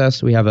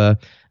process. We have a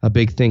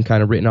big thing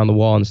kind of written on the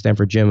wall in the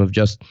Stanford gym of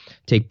just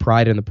take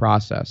pride in the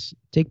process.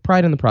 Take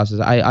pride in the process.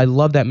 I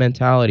love that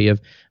mentality of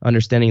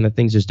understanding that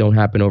things just don't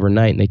happen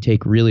overnight, and they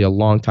take really a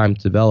long time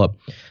to develop.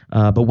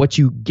 But what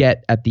you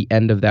get at the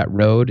end of that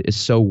road is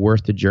so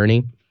worth the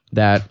journey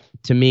that,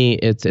 to me,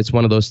 it's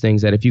one of those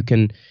things that if you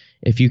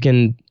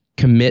can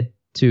commit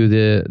to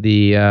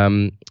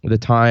the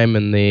time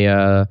and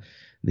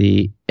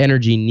the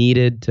energy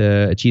needed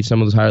to achieve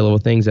some of those higher level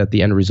things, at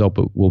the end result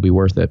will be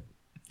worth it.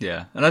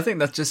 Yeah. And I think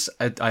that's just,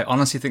 I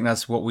honestly think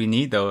that's what we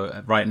need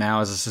though right now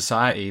as a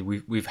society.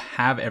 We've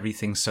have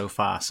everything so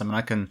fast. I mean,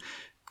 I can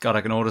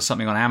order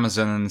something on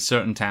Amazon, and in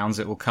certain towns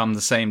it will come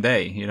the same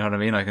day. You know what I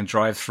mean? I can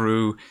drive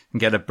through and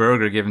get a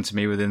burger given to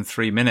me within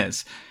 3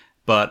 minutes.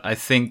 But I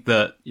think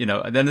that,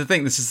 then I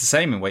think this is the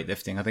same in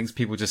weightlifting. I think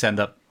people just end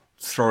up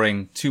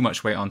throwing too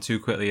much weight on too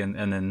quickly, and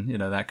then,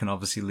 that can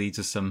obviously lead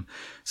to some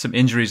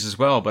injuries as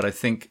well. But I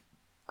think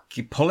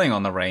keep pulling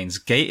on the reins,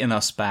 gating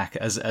us back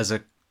as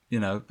a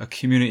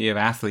community of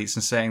athletes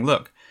and saying,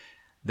 look,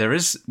 there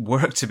is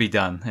work to be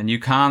done, and you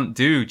can't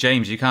do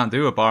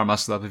a bar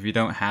muscle up if you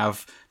don't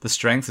have the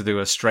strength to do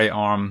a straight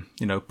arm,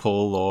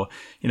 pull, or,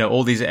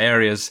 all these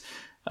areas.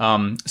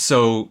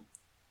 So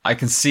I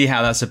can see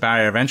how that's a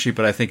barrier of entry,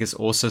 but I think it's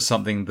also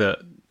something that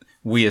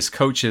we as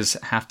coaches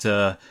have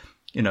to,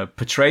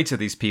 portray to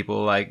these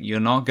people. Like, you're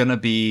not going to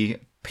be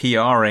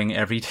PRing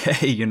every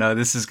day.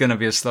 This is going to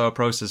be a slower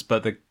process,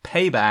 but the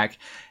payback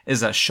is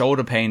that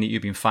shoulder pain that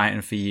you've been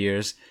fighting for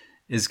years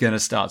is going to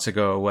start to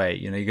go away.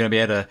 You're going to be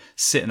able to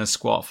sit in a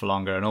squat for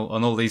longer, and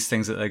all these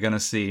things that they're going to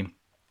see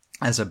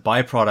as a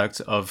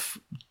byproduct of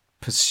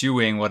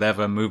pursuing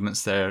whatever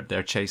movements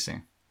they're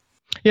chasing.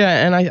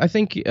 Yeah, and I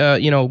think,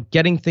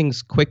 getting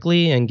things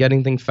quickly and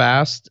getting things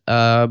fast,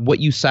 what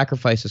you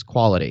sacrifice is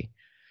quality.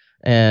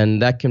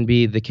 And that can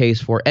be the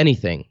case for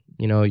anything.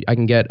 I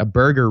can get a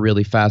burger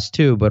really fast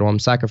too, but what I'm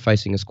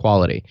sacrificing is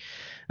quality.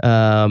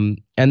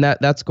 And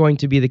that's going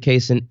to be the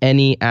case in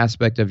any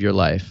aspect of your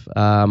life.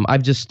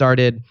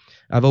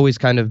 I've always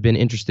kind of been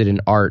interested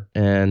in art,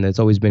 and it's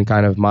always been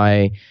kind of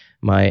my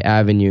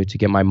avenue to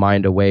get my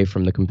mind away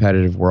from the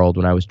competitive world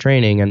when I was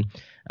training. And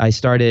I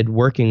started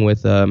working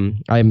with,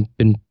 I've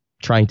been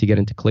trying to get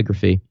into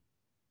calligraphy,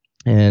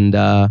 and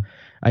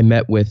I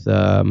met with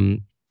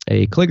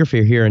a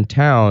calligrapher here in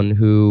town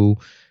who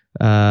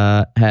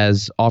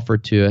has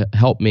offered to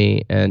help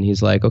me. And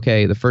he's like,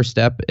 okay, the first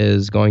step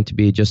is going to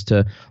be just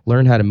to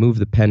learn how to move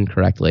the pen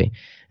correctly.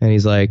 And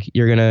he's like,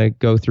 you're going to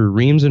go through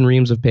reams and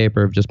reams of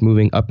paper of just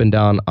moving up and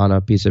down on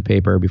a piece of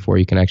paper before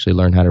you can actually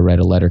learn how to write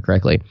a letter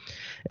correctly.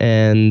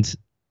 And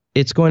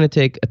it's going to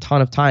take a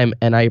ton of time,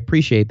 and I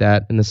appreciate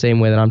that. In the same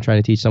way that I'm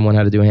trying to teach someone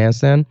how to do a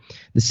handstand,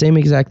 the same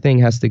exact thing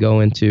has to go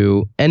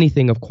into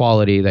anything of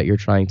quality that you're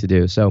trying to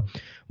do. So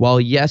while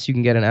yes, you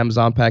can get an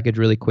Amazon package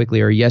really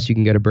quickly, or yes, you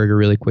can get a burger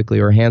really quickly,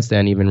 or a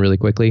handstand even really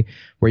quickly,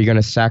 where you're going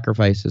to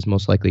sacrifice is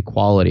most likely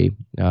quality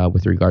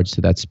with regards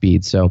to that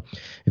speed. So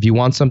if you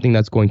want something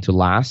that's going to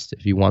last,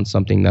 if you want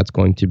something that's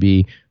going to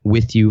be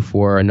with you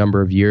for a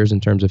number of years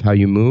in terms of how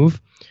you move,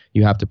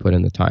 you have to put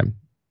in the time.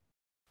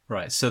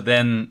 Right. So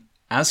then,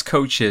 as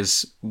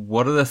coaches,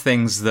 what are the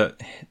things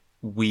that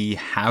we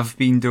have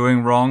been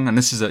doing wrong? And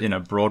this is a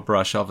broad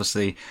brush,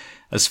 obviously,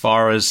 as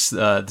far as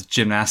the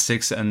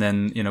gymnastics. And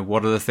then,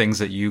 what are the things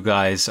that you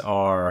guys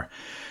are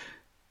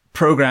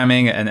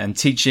programming and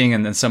teaching,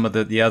 and then some of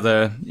the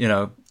other,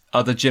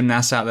 other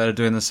gymnasts out there are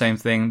doing the same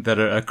thing that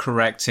are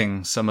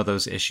correcting some of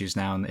those issues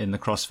now in the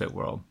CrossFit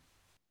world?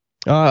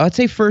 I'd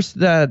say first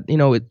that,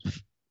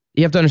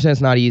 you have to understand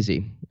it's not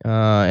easy.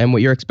 And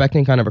what you're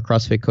expecting kind of a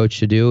CrossFit coach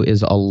to do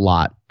is a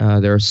lot.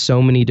 There are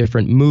so many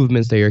different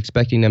movements that you're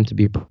expecting them to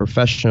be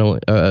professional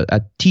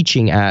at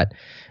teaching at,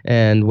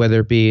 and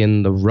whether it be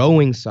in the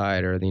rowing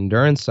side or the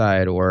endurance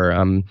side, or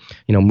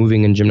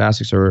moving in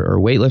gymnastics or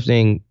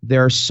weightlifting,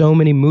 there are so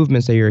many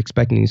movements that you're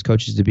expecting these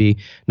coaches to be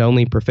not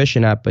only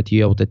proficient at, but to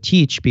be able to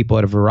teach people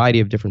at a variety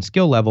of different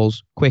skill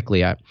levels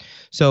quickly at.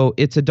 So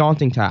it's a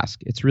daunting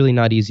task. It's really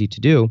not easy to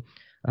do,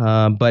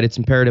 but it's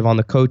imperative on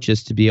the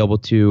coaches to be able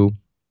to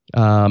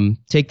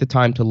take the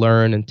time to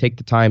learn and take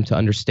the time to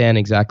understand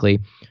exactly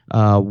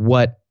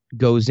what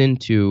goes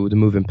into the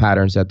movement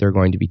patterns that they're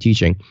going to be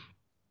teaching.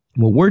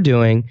 What we're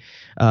doing,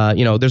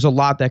 there's a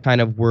lot that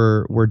kind of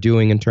we're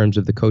doing in terms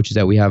of the coaches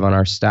that we have on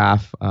our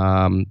staff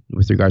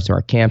with regards to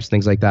our camps,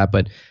 things like that.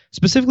 But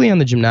specifically on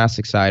the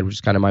gymnastics side, which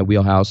is kind of my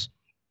wheelhouse,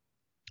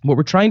 what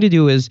we're trying to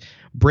do is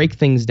break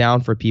things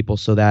down for people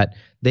so that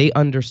they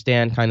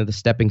understand kind of the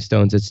stepping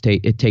stones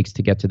it takes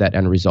to get to that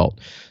end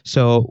result.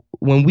 So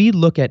when we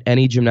look at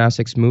any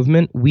gymnastics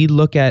movement, we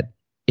look at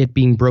it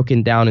being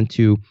broken down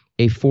into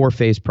a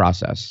 4-phase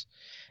process.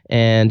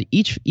 And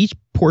each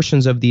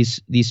portions of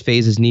these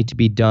phases need to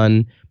be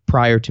done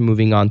prior to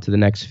moving on to the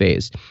next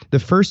phase. The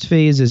first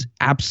phase is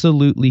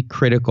absolutely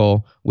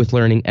critical with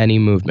learning any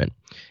movement,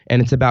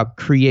 and it's about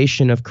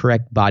creation of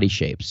correct body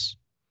shapes.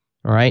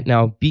 All right.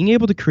 Now, being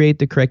able to create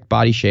the correct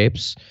body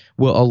shapes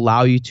will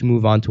allow you to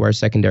move on to our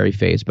secondary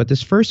phase. But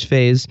this first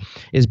phase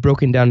is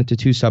broken down into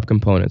 2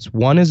 subcomponents.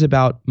 One is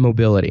about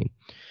mobility.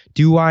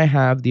 Do I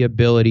have the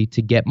ability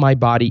to get my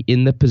body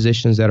in the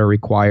positions that are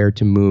required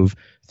to move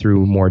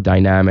through more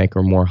dynamic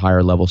or more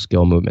higher level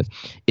skill movements?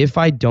 If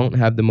I don't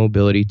have the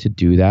mobility to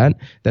do that,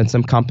 then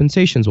some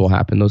compensations will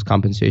happen. Those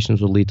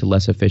compensations will lead to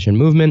less efficient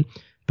movement,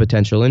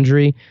 potential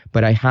injury,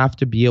 but I have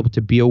to be able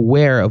to be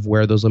aware of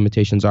where those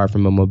limitations are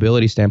from a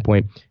mobility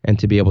standpoint and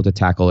to be able to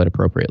tackle it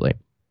appropriately.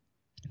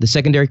 The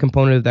secondary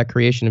component of that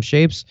creation of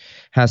shapes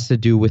has to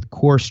do with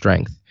core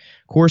strength.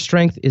 Core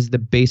strength is the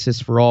basis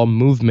for all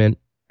movement,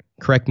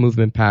 correct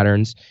movement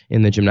patterns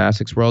in the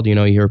gymnastics world.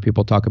 You hear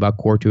people talk about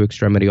core to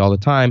extremity all the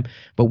time,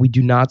 but we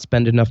do not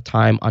spend enough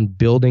time on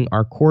building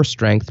our core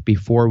strength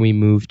before we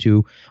move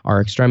to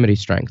our extremity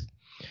strength.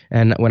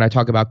 And when I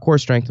talk about core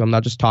strength, I'm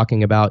not just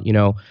talking about,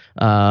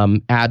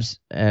 abs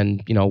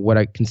and, what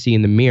I can see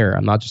in the mirror.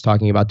 I'm not just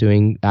talking about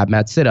doing ab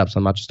mat sit-ups.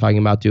 I'm not just talking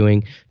about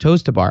doing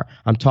toes to bar.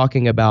 I'm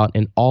talking about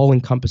an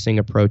all-encompassing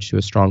approach to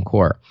a strong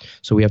core.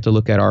 So we have to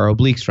look at our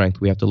oblique strength.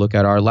 We have to look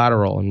at our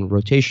lateral and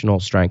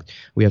rotational strength.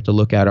 We have to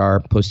look at our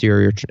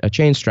posterior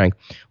chain strength.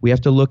 We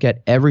have to look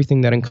at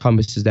everything that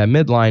encompasses that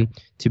midline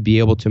to be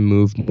able to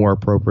move more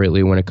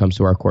appropriately when it comes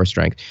to our core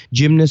strength.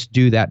 Gymnasts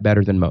do that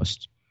better than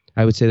most.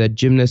 I would say that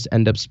gymnasts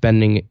end up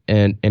spending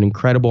an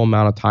incredible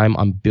amount of time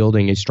on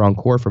building a strong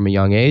core from a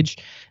young age,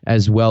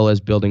 as well as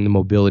building the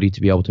mobility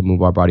to be able to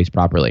move our bodies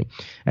properly.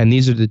 And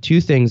these are the 2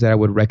 things that I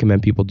would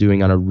recommend people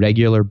doing on a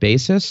regular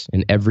basis,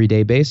 an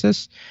everyday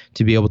basis,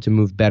 to be able to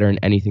move better in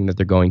anything that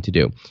they're going to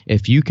do.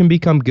 If you can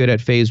become good at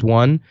phase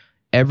 1,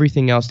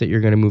 everything else that you're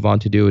going to move on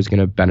to do is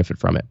going to benefit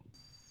from it.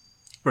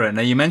 Right.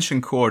 Now, you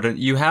mentioned core.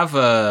 You have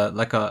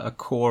a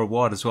core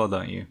WOD as well,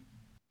 don't you?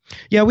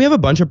 Yeah, we have a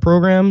bunch of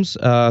programs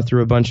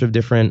through a bunch of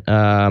different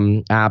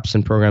apps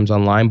and programs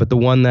online, but the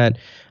one that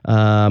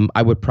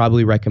I would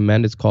probably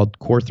recommend is called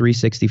Core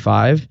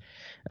 365.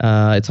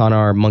 It's on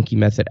our Monkey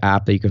Method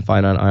app that you can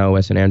find on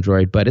iOS and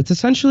Android, but it's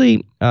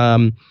essentially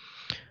the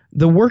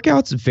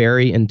workouts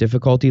vary in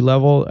difficulty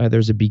level.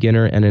 There's a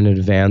beginner and an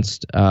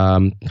advanced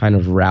kind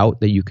of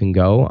route that you can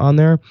go on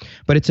there,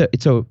 but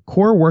it's a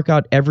core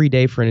workout every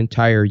day for an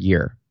entire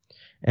year.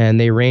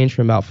 And they range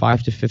from about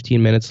 5 to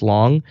 15 minutes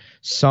long.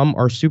 Some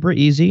are super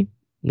easy.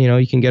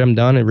 You can get them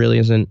done. It really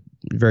isn't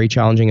very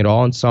challenging at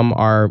all. And some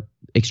are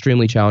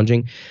extremely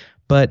challenging.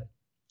 But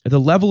the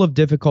level of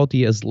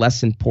difficulty is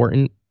less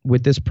important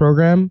with this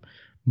program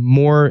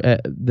more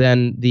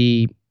than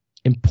the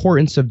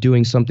importance of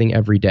doing something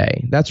every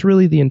day. That's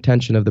really the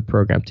intention of the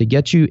program, to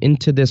get you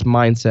into this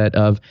mindset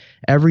of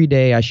every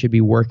day I should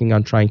be working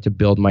on trying to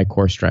build my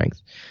core strength.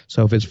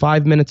 So if it's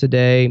 5 minutes a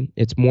day,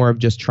 it's more of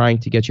just trying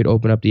to get you to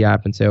open up the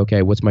app and say,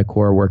 okay, what's my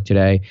core work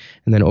today?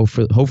 And then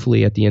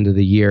hopefully at the end of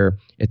the year,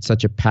 it's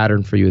such a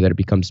pattern for you that it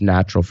becomes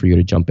natural for you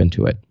to jump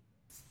into it.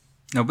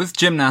 Now, with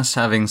gymnasts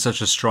having such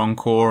a strong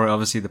core,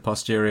 obviously the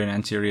posterior and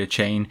anterior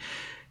chain,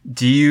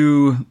 do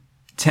you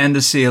tend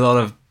to see a lot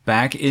of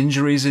back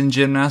injuries in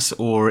gymnasts,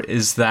 or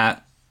is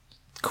that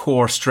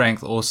core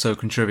strength also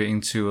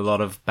contributing to a lot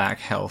of back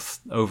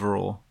health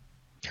overall?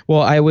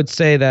 Well, I would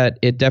say that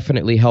it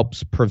definitely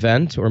helps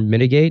prevent or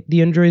mitigate the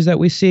injuries that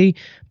we see,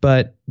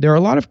 but there are a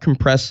lot of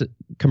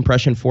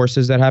compression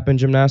forces that happen in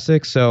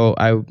gymnastics. So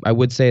I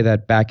would say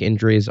that back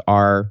injuries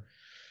are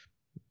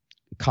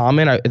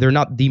common. They're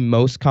not the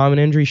most common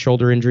injury.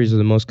 Shoulder injuries are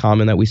the most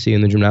common that we see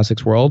in the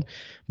gymnastics world.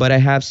 But I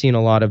have seen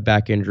a lot of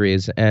back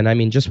injuries. And I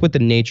mean, just with the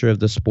nature of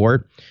the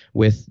sport,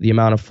 with the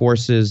amount of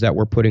forces that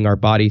we're putting our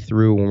body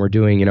through when we're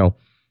doing,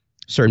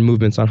 certain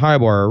movements on high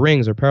bar or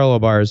rings or parallel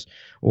bars,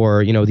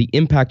 or, the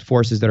impact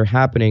forces that are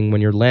happening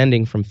when you're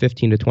landing from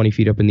 15 to 20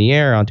 feet up in the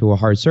air onto a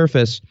hard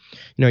surface,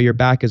 your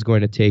back is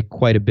going to take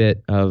quite a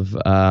bit of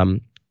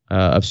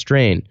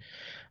strain.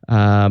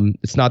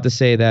 It's not to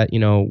say that,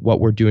 what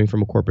we're doing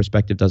from a core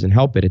perspective doesn't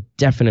help it. It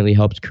definitely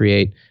helps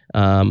create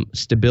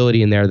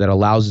stability in there that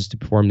allows us to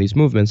perform these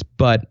movements.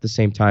 But at the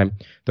same time,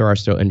 there are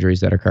still injuries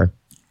that occur.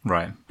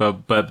 Right.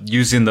 But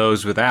using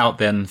those without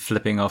then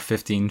flipping off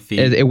 15 feet.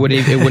 It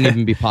wouldn't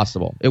even be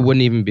possible. It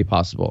wouldn't even be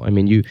possible. I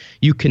mean,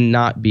 you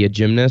cannot be a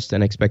gymnast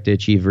and expect to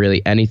achieve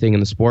really anything in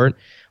the sport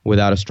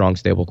without a strong,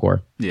 stable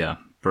core. Yeah.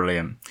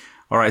 Brilliant.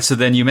 All right. So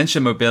then you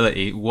mentioned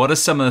mobility. What are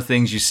some of the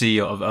things you see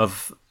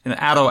of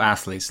adult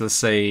athletes, let's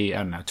say,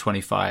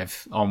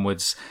 25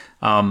 onwards,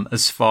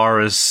 as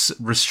far as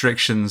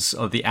restrictions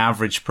of the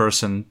average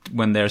person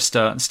when they're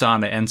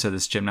starting to enter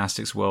this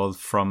gymnastics world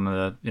from,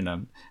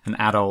 an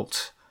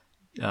adult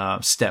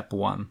step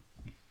one?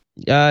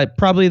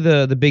 Probably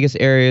the biggest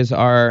areas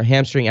are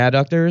hamstring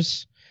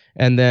adductors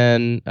and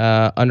then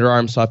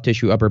underarm, soft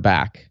tissue, upper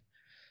back.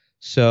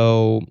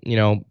 So,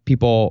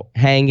 people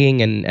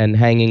hanging and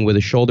hanging with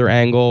a shoulder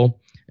angle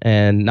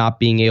and not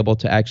being able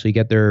to actually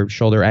get their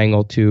shoulder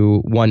angle to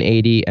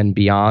 180 and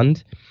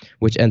beyond,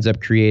 which ends up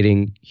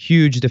creating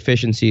huge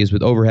deficiencies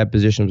with overhead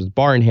positions with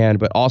bar in hand,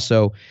 but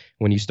also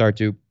when you start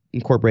to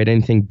incorporate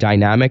anything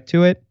dynamic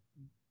to it,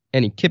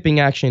 any kipping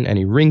action,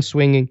 any ring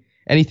swinging,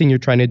 anything you're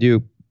trying to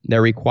do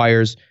that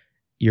requires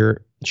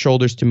your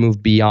shoulders to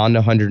move beyond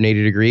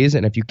 180 degrees.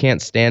 And if you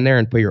can't stand there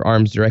and put your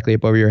arms directly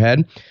up over your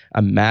head,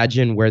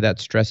 imagine where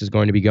that stress is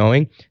going to be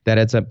going. That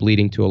ends up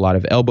leading to a lot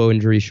of elbow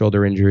injuries,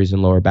 shoulder injuries,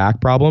 and lower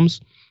back problems.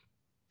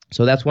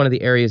 So that's one of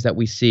the areas that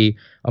we see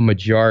a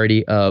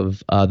majority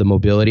of the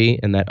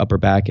mobility in that upper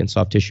back and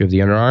soft tissue of the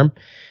underarm.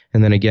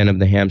 And then again, of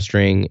the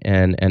hamstring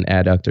and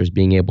adductors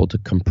being able to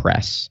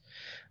compress.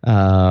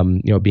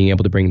 Being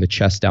able to bring the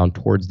chest down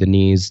towards the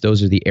knees.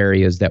 Those are the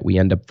areas that we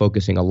end up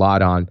focusing a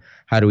lot on.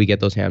 How do we get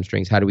those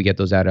hamstrings? How do we get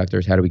those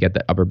adductors? How do we get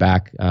that upper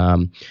back,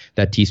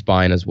 that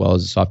T-spine, as well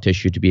as the soft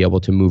tissue to be able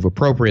to move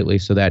appropriately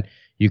so that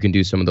you can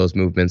do some of those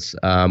movements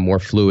more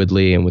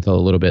fluidly and with a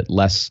little bit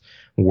less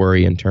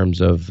worry in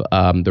terms of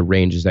the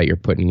ranges that you're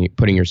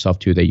putting yourself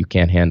to that you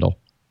can't handle.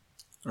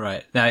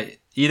 Right. Now,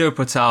 Ido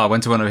Portal, I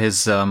went to one of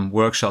his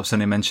workshops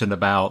and he mentioned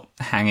about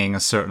hanging a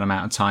certain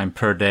amount of time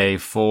per day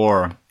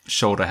for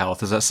shoulder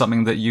health. Is that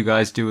something that you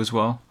guys do as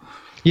well?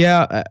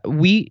 Yeah,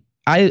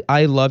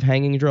 I love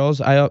hanging drills.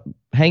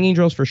 Hanging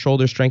drills for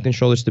shoulder strength and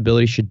shoulder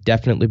stability should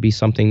definitely be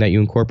something that you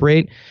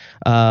incorporate.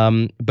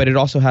 But it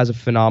also has a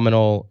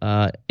phenomenal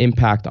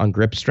impact on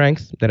grip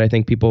strength that I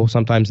think people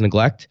sometimes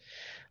neglect.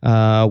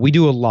 We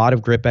do a lot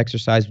of grip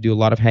exercise. We do a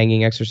lot of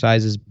hanging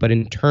exercises. But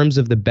in terms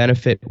of the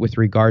benefit with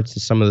regards to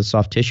some of the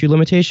soft tissue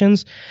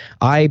limitations,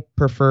 I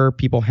prefer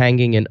people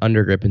hanging in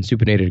undergrip and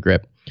supinated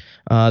grip.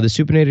 The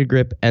supinated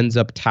grip ends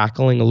up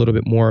tackling a little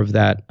bit more of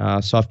that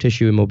soft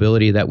tissue and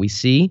mobility that we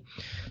see.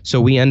 So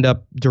we end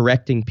up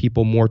directing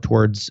people more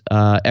towards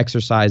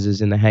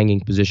exercises in the hanging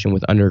position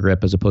with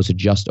undergrip as opposed to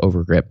just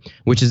overgrip,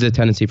 which is the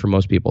tendency for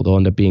most people. They'll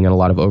end up being in a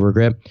lot of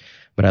overgrip,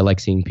 but I like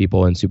seeing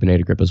people in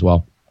supinated grip as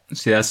well.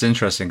 See, that's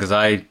interesting because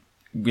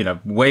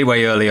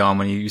way early on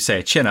when you say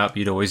a chin up,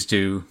 you'd always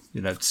do,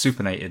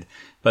 supinated.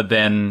 But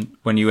then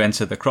when you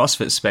enter the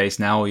CrossFit space,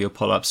 now all your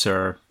pull-ups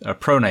are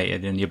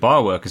pronated and your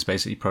bar work is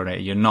basically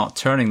pronated. You're not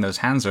turning those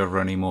hands over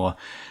anymore.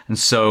 And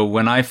so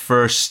when I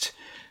first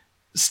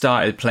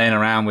started playing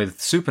around with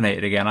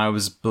supinated again, I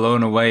was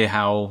blown away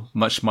how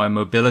much my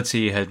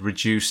mobility had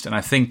reduced. And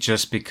I think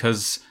just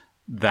because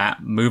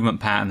that movement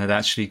pattern had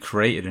actually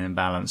created an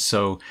imbalance.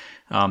 So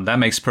that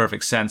makes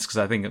perfect sense because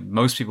I think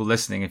most people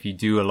listening, if you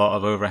do a lot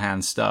of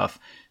overhand stuff,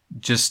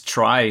 just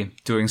try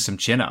doing some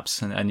chin-ups.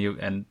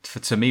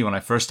 To me, when I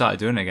first started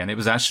doing it again, it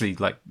was actually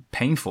like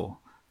painful.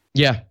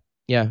 Yeah,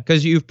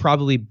 because you've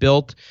probably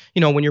built,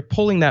 when you're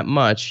pulling that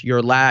much,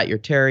 your lat, your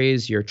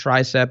teres, your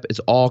tricep is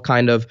all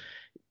kind of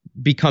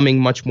becoming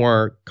much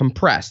more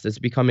compressed. It's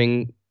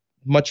becoming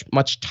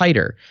much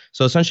tighter.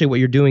 So essentially what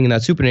you're doing in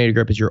that supinated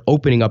grip is you're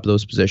opening up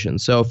those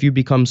positions. So if you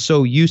become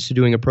so used to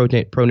doing a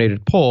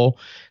pronated pull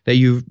that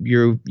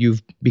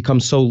you've become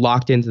so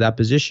locked into that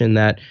position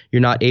that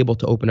you're not able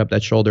to open up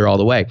that shoulder all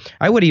the way.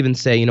 I would even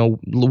say,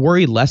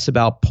 worry less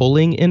about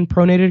pulling in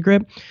pronated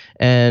grip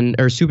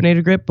or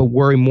supinated grip, but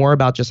worry more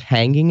about just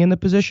hanging in the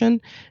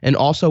position and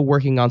also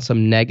working on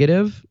some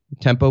negative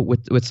tempo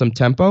with some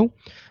tempo.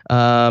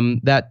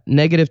 That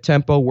negative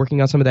tempo, working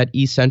on some of that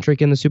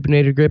eccentric in the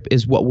supinated grip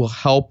is what will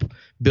help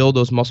build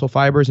those muscle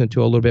fibers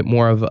into a little bit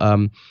more of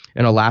an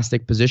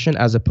elastic position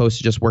as opposed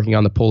to just working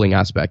on the pulling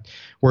aspect.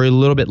 Worry a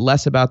little bit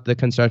less about the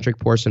concentric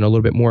portion, a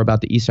little bit more about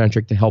the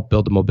eccentric to help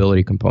build the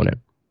mobility component.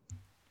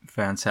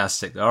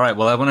 Fantastic. All right.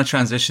 Well, I want to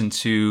transition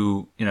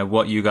to,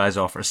 what you guys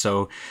offer.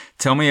 So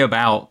tell me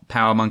about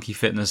Power Monkey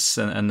Fitness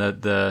and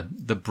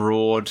the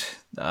broad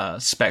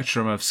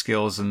spectrum of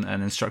skills and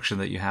instruction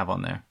that you have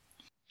on there.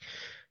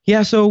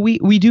 Yeah, so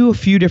we do a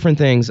few different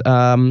things.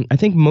 I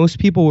think most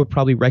people would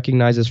probably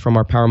recognize this from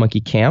our Power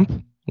Monkey Camp,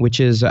 which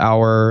is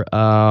our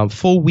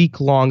full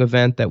week-long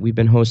event that we've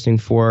been hosting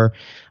for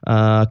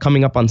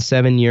coming up on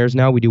 7 years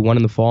now. We do one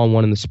in the fall and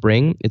one in the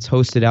spring. It's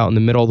hosted out in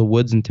the middle of the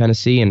woods in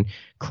Tennessee, in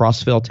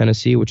Crossville,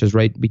 Tennessee, which is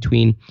right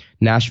between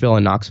Nashville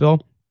and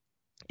Knoxville.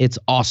 It's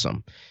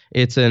awesome.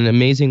 It's an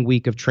amazing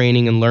week of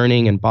training and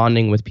learning and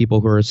bonding with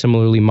people who are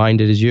similarly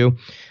minded as you.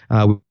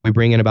 We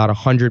bring in about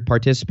 100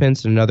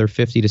 participants and another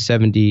 50 to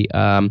 70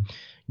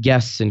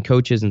 guests and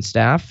coaches and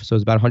staff. So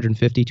it's about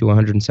 150 to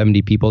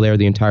 170 people there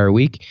the entire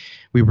week.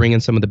 We bring in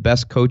some of the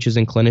best coaches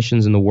and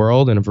clinicians in the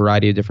world in a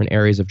variety of different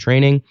areas of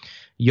training.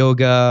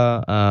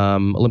 Yoga,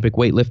 Olympic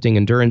weightlifting,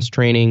 endurance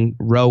training,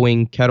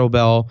 rowing,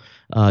 kettlebell,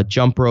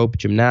 jump rope,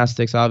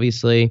 gymnastics,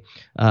 obviously.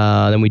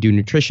 Then we do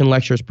nutrition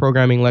lectures,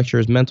 programming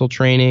lectures, mental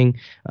training.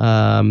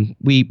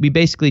 We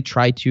basically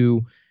try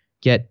to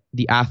get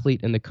the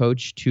athlete and the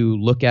coach to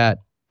look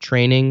at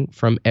training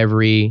from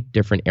every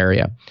different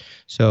area.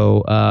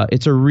 So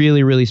it's a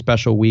really, really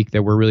special week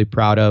that we're really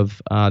proud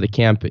of.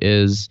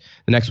 The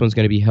next one's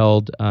going to be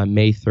held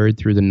May 3rd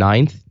through the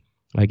 9th,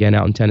 again,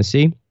 out in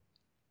Tennessee.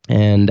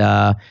 And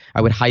I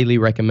would highly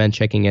recommend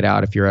checking it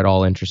out if you're at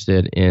all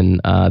interested in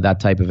that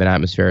type of an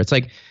atmosphere. It's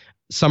like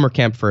summer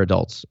camp for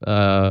adults.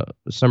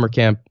 Summer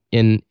camp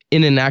in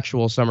an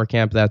actual summer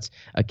camp that's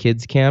a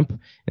kids camp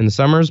in the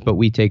summers, but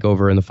we take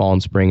over in the fall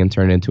and spring and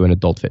turn it into an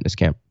adult fitness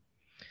camp.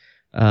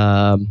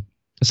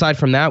 Aside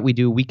from that, we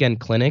do weekend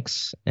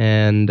clinics,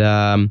 and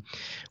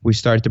we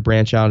started to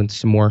branch out into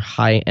some more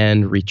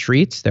high-end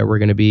retreats that we're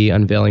going to be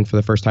unveiling for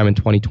the first time in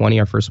 2020.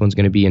 Our first one's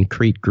going to be in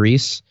Crete,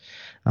 Greece.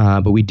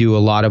 But we do a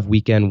lot of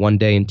weekend, 1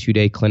 day and 2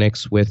 day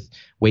clinics with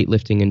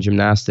weightlifting and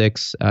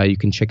gymnastics. You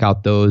can check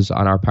out those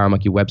on our Power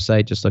Monkey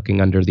website, just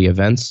looking under the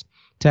events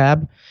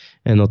tab,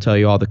 and they'll tell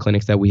you all the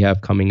clinics that we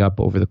have coming up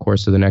over the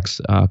course of the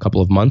next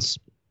couple of months.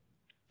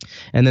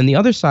 And then the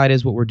other side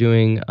is what we're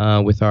doing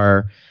with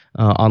our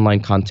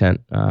online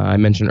content. I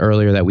mentioned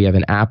earlier that we have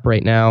an app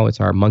right now. It's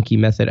our Monkey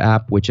Method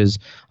app, which is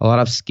a lot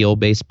of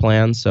skill-based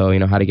plans. So,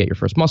 how to get your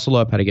first muscle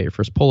up, how to get your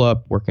first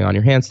pull-up, working on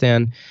your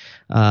handstand.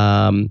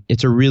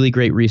 It's a really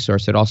great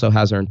resource. It also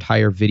has our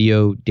entire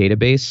video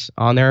database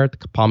on there at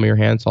the palm of your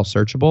hand. It's all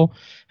searchable.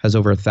 Has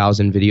over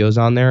 1,000 videos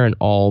on there and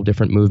all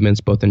different movements,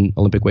 both in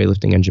Olympic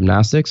weightlifting and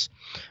gymnastics,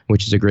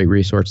 which is a great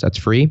resource that's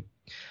free.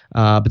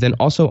 But then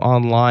also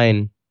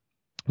online,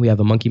 we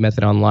have a Monkey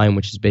Method Online,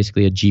 which is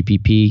basically a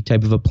GPP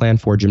type of a plan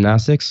for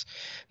gymnastics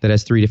that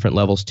has 3 different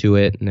levels to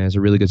it and has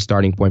a really good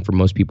starting point for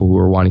most people who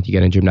are wanting to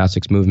get in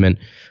gymnastics movement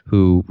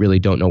who really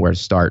don't know where to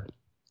start.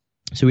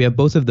 So we have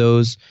both of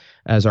those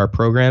as our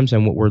programs,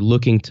 and what we're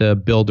looking to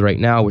build right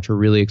now, which we're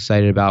really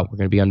excited about, we're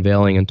going to be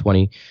unveiling in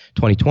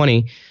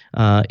 2020,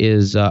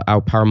 is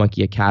our Power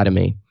Monkey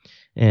Academy.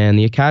 And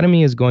the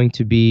Academy is going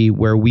to be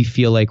where we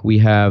feel like we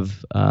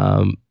have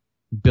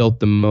built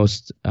the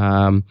most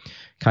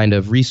kind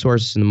of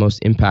resource and the most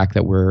impact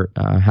that we're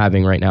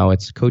having right now.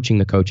 It's coaching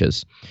the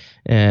coaches.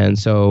 And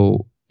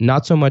so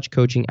not so much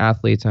coaching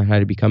athletes on how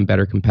to become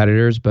better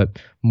competitors, but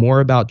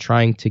more about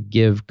trying to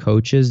give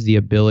coaches the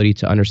ability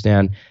to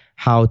understand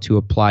how to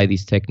apply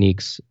these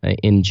techniques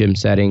in gym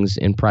settings,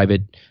 in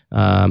private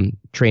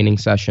training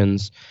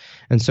sessions.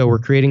 And so we're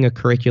creating a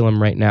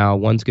curriculum right now.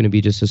 One's going to be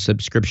just a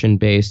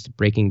subscription-based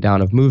breaking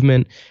down of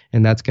movement,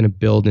 and that's going to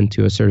build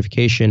into a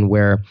certification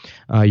where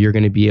you're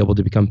going to be able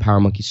to become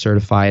Power Monkey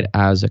certified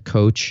as a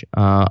coach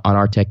on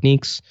our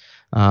techniques.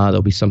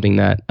 There'll be something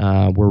that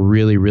we're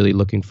really, really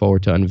looking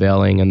forward to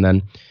unveiling, and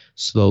then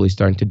slowly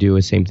starting to do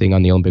the same thing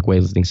on the Olympic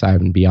weightlifting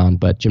side and beyond.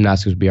 But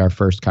gymnastics would be our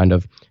first kind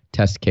of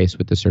test case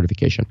with the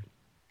certification.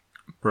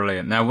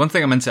 Brilliant. Now, one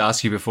thing I meant to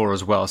ask you before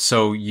as well.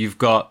 So you've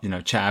got,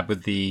 Chad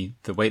with the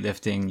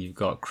weightlifting, you've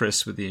got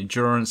Chris with the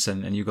endurance,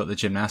 and you've got the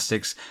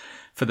gymnastics.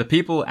 For the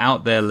people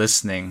out there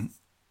listening,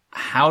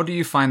 how do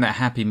you find that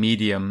happy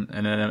medium?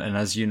 And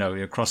as you know,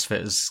 your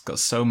CrossFit has got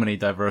so many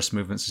diverse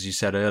movements, as you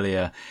said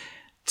earlier,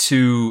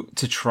 to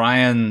try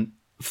and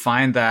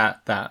find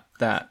that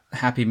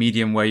happy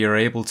medium where you're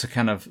able to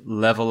kind of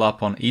level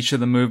up on each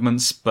of the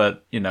movements,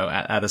 but,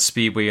 at a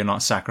speed where you're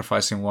not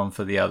sacrificing one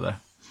for the other.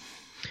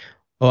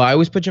 Well, I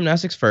always put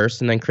gymnastics first,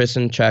 and then Chris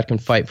and Chad can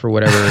fight for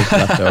whatever is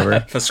left over.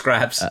 For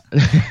scraps.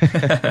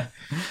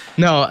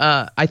 No,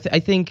 I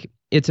think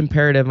it's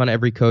imperative on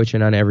every coach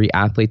and on every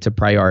athlete to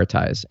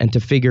prioritize and to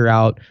figure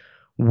out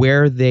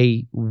where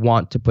they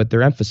want to put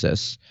their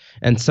emphasis.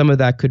 And some of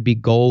that could be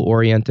goal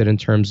oriented in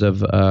terms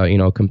of,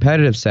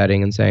 competitive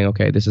setting and saying,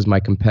 okay, this is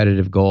my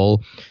competitive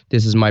goal.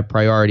 This is my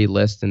priority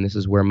list. And this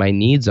is where my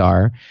needs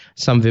are.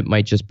 Some of it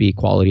might just be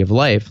quality of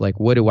life. Like,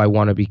 what do I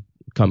want to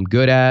become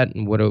good at?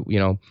 And where do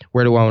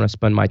I want to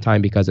spend my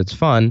time because it's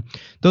fun?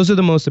 Those are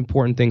the most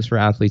important things for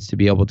athletes to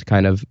be able to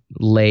kind of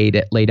lay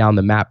down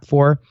the map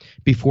for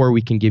before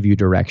we can give you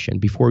direction,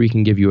 before we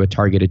can give you a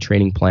targeted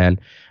training plan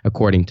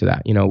according to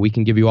that. We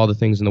can give you all the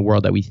things in the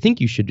world that we think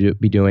you should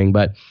be doing,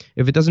 but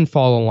if it doesn't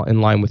fall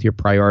in line with your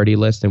priority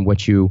list and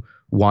what you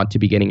want to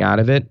be getting out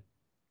of it,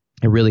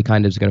 it really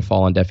kind of is going to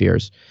fall on deaf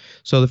ears.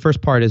 So the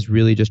first part is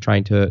really just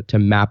trying to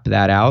map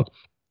that out.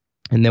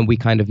 And then we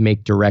kind of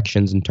make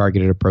directions and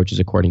targeted approaches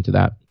according to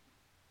that.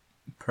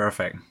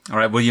 Perfect. All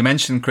right. Well, you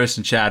mentioned Chris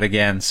and Chad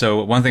again.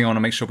 So one thing I want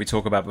to make sure we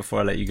talk about before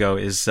I let you go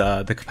is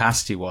the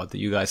capacity WOD that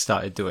you guys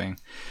started doing.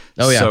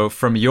 Oh, yeah. So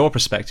from your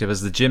perspective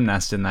as the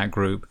gymnast in that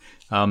group,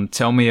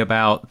 tell me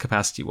about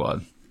capacity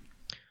WOD.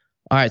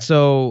 All right,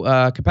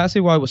 so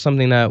capacity WOD was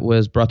something that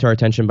was brought to our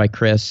attention by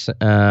Chris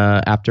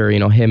after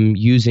him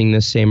using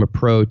this same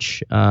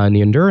approach in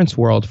the endurance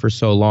world for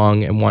so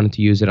long and wanted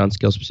to use it on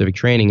skill-specific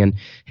training, and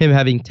him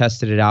having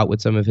tested it out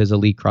with some of his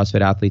elite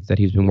CrossFit athletes that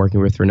he's been working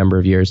with for a number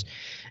of years.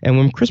 And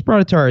when Chris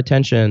brought it to our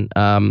attention,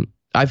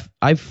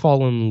 I've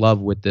fallen in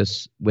love with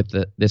this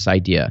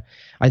idea.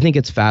 I think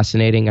it's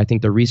fascinating. I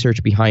think the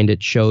research behind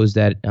it shows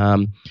that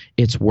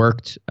it's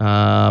worked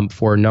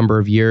for a number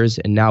of years,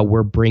 and now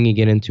we're bringing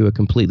it into a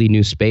completely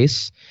new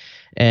space.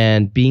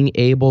 And being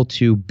able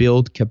to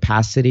build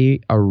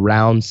capacity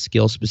around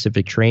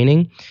skill-specific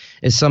training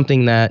is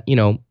something that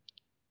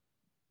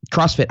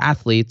CrossFit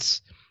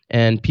athletes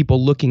and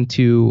people looking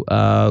to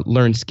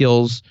learn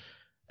skills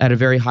at a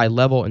very high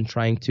level and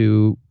trying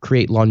to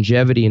create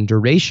longevity and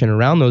duration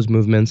around those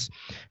movements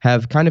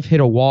have kind of hit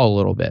a wall a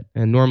little bit.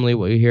 And normally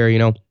what you hear,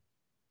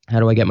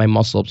 how do I get my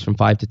muscle ups from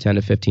 5 to 10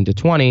 to 15 to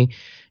 20?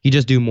 You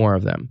just do more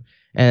of them.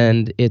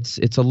 And it's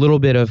a little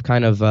bit of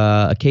kind of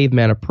a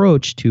caveman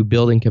approach to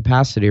building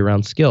capacity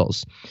around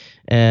skills.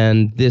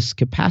 And this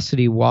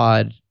capacity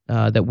WOD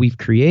that we've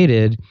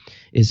created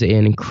is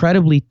an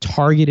incredibly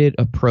targeted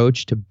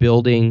approach to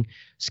building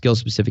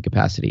skill-specific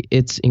capacity.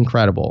 It's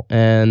incredible.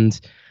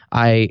 And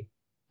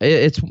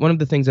it's one of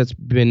the things that's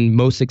been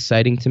most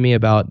exciting to me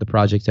about the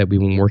project that we've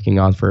been working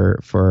on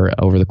for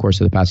over the course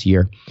of the past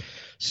year.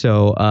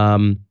 So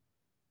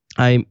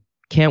I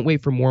can't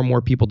wait for more and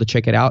more people to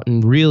check it out.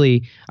 And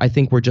really, I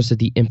think we're just at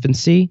the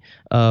infancy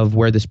of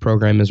where this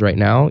program is right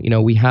now.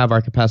 We have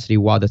our capacity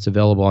WOD that's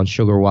available on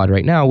Sugar WOD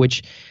right now,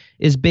 which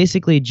is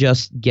basically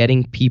just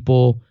getting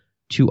people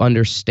to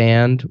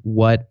understand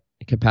what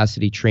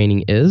capacity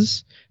training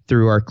is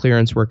through our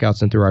clearance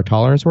workouts and through our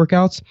tolerance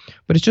workouts.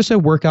 But it's just a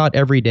workout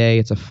every day.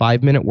 It's a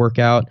 5-minute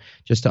workout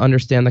just to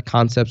understand the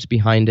concepts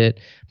behind it.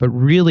 But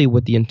really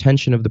what the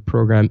intention of the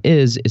program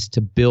is to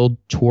build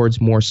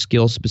towards more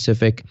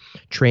skill-specific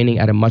training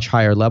at a much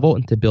higher level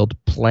and to build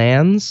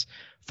plans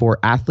for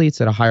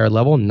athletes at a higher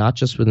level, not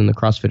just within the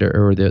CrossFit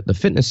or the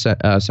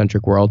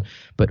fitness-centric world,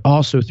 but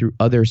also through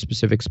other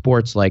specific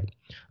sports like,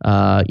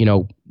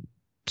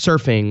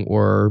 surfing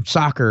or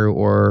soccer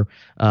or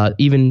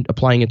even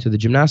applying it to the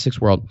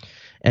gymnastics world,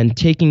 and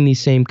taking these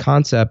same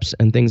concepts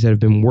and things that have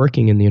been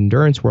working in the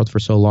endurance world for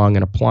so long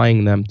and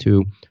applying them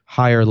to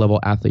higher level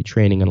athlete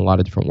training in a lot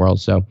of different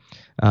worlds. So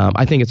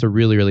I think it's a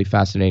really, really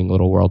fascinating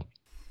little world.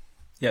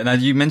 Yeah. Now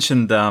you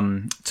mentioned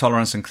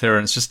tolerance and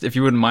clearance. Just if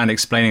you wouldn't mind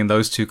explaining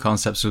those two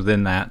concepts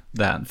within that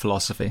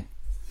philosophy.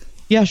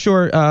 Yeah,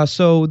 sure.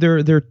 So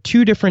there are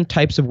two different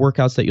types of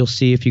workouts that you'll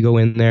see if you go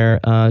in there.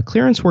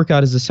 Clearance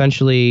workout is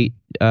essentially,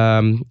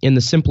 in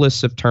the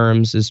simplest of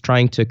terms, is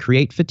trying to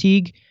create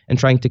fatigue and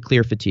trying to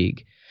clear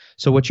fatigue.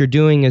 So what you're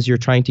doing is you're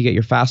trying to get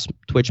your fast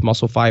twitch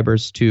muscle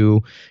fibers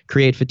to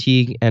create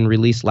fatigue and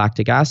release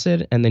lactic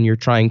acid, and then you're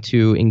trying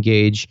to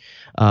engage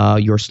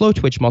your slow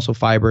twitch muscle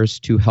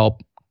fibers to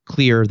help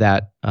clear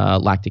that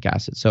lactic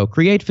acid. So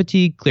create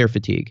fatigue, clear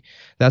fatigue.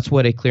 That's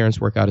what a clearance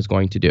workout is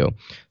going to do.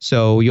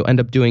 So you'll end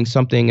up doing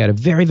something at a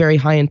very, very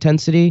high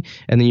intensity,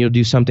 and then you'll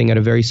do something at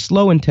a very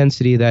slow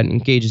intensity that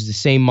engages the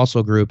same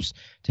muscle groups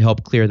to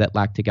help clear that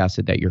lactic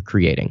acid that you're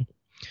creating.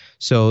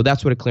 So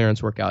that's what a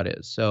clearance workout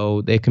is.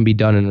 So they can be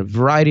done in a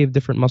variety of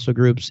different muscle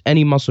groups.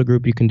 Any muscle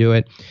group you can do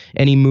it,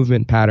 any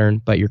movement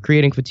pattern, but you're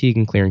creating fatigue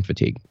and clearing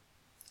fatigue.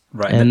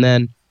 Right. And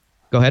then,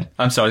 go ahead.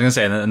 I'm sorry, I was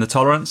going to say, and the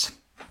tolerance?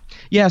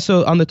 Yeah,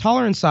 so on the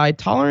tolerance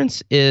side,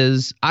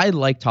 I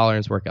like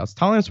tolerance workouts.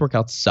 Tolerance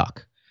workouts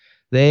suck.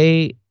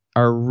 They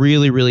are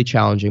really, really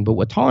challenging. But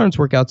what tolerance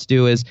workouts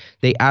do is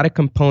they add a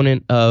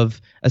component of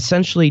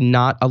essentially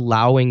not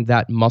allowing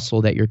that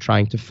muscle that you're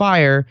trying to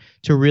fire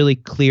to really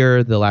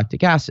clear the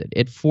lactic acid.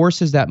 It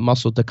forces that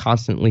muscle to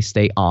constantly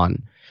stay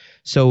on.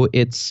 So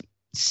it's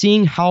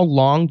seeing how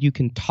long you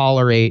can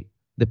tolerate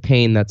the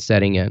pain that's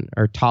setting in,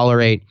 or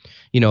tolerate,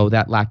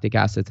 that lactic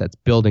acid that's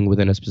building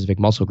within a specific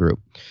muscle group.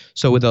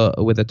 So with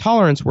a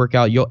tolerance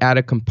workout, you'll add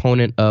a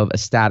component of a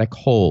static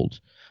hold.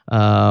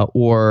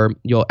 Or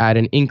you'll add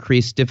an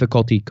increased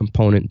difficulty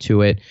component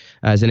to it.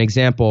 As an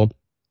example,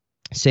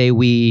 say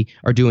we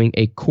are doing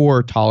a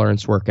core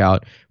tolerance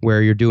workout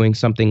where you're doing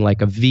something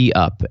like a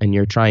V-up and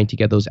you're trying to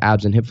get those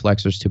abs and hip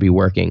flexors to be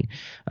working.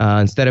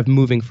 Instead of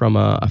moving from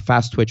a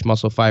fast twitch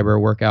muscle fiber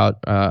workout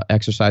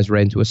exercise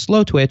right into a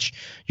slow twitch,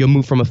 you'll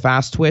move from a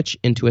fast twitch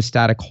into a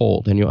static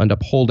hold, and you'll end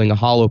up holding a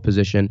hollow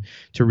position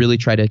to really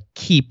try to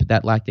keep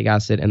that lactic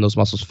acid and those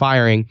muscles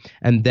firing,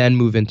 and then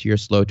move into your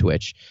slow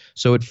twitch.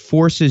 So it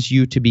forces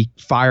you to be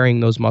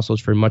firing those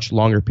muscles for much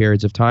longer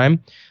periods of time,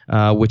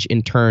 which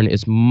in turn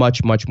is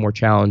much, much more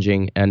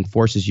challenging and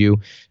forces you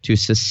to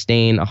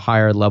sustain a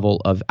higher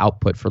level of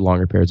output for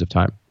longer periods of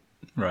time.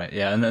 Right,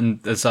 yeah. And then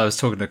as I was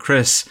talking to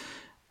Chris,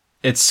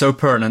 it's so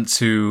pertinent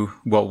to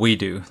what we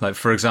do. Like,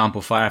 for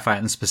example,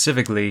 firefighting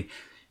specifically,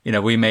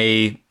 we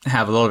may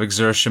have a lot of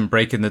exertion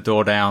breaking the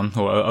door down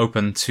or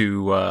open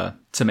to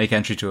make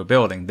entry to a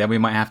building. Then we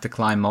might have to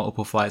climb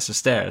multiple flights of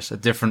stairs, a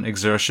different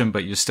exertion,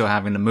 but you're still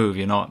having to move.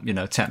 You're not,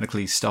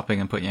 technically stopping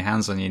and putting your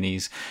hands on your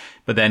knees.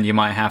 But then you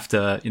might have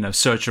to,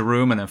 search a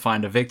room and then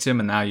find a victim.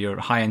 And now you're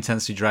high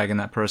intensity dragging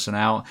that person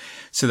out.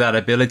 So that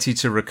ability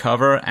to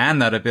recover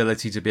and that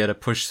ability to be able to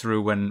push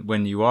through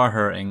when you are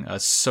hurting are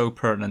so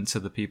pertinent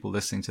to the people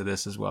listening to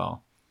this as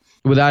well.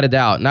 Without a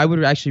doubt. And I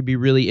would actually be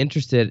really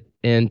interested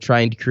in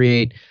trying to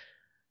create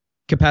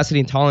capacity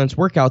and tolerance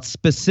workouts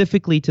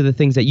specifically to the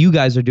things that you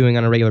guys are doing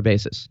on a regular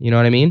basis. You know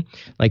what I mean?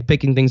 Like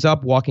picking things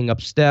up, walking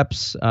up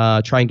steps,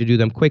 trying to do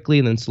them quickly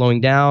and then slowing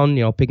down,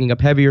 picking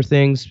up heavier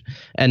things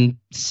and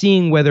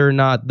seeing whether or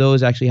not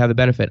those actually have a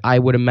benefit. I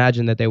would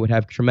imagine that they would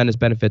have tremendous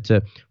benefit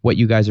to what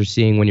you guys are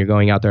seeing when you're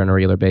going out there on a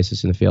regular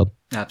basis in the field.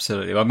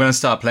 Absolutely. Well, I'm going to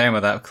start playing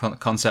with that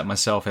concept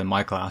myself in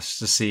my class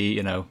to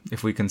see,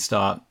 if we can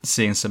start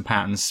seeing some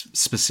patterns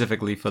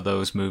specifically for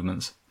those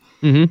movements.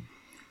 Mm-hmm.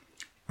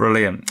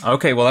 Brilliant.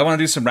 Okay, well, I want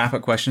to do some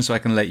wrap-up questions so I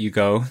can let you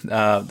go.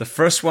 The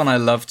first one I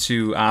love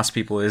to ask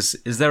people is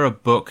there a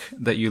book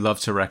that you love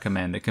to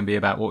recommend? It can be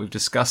about what we've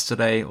discussed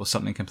today or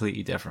something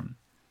completely different.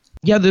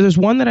 Yeah, there's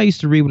one that I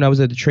used to read when I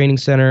was at the training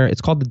center. It's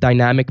called The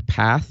Dynamic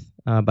Path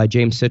by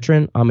James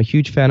Citron. I'm a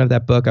huge fan of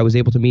that book. I was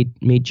able to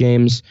meet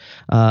James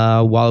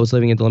while I was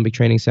living at the Olympic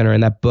Training Center,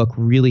 and that book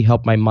really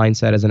helped my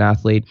mindset as an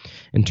athlete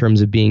in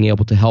terms of being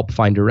able to help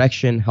find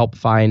direction, help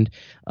find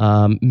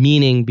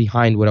meaning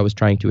behind what I was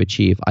trying to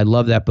achieve. I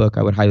love that book.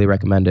 I would highly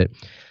recommend it.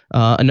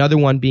 Another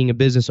one, being a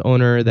business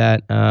owner,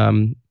 that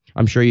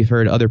I'm sure you've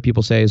heard other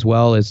people say as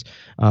well, is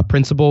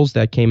Principles,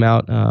 that came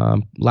out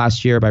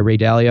last year by Ray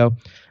Dalio.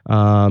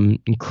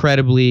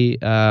 Incredibly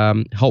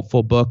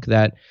helpful book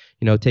that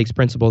takes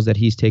principles that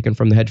he's taken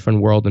from the hedge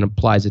fund world and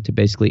applies it to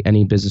basically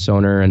any business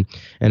owner and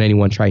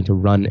anyone trying to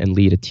run and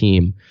lead a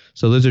team.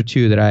 So those are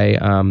two that I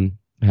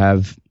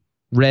have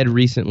read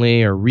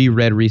recently or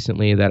reread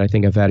recently that I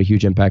think have had a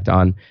huge impact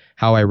on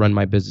how I run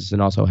my business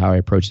and also how I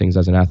approach things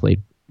as an athlete.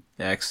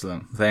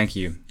 Excellent. Thank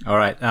you. All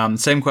right.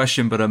 Same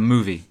question, but a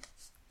movie.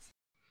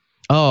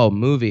 Oh,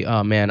 movie.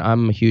 Oh, man,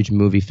 I'm a huge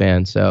movie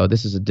fan, so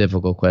this is a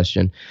difficult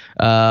question.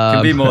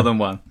 Can be more than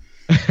one.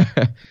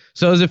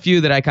 So there's a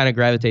few that I kind of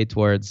gravitate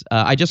towards.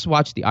 I just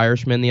watched The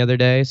Irishman the other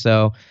day,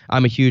 so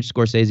I'm a huge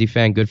Scorsese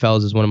fan.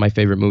 Goodfellas is one of my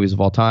favorite movies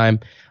of all time.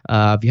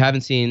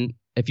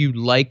 If you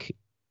like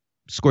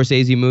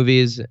Scorsese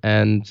movies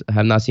and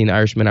have not seen The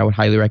Irishman, I would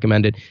highly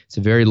recommend it. It's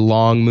a very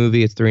long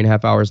movie. It's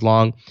 3.5 hours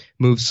long.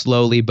 Moves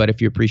slowly, but if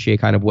you appreciate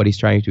kind of what he's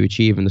trying to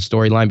achieve and the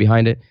storyline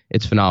behind it,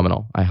 it's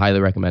phenomenal. I highly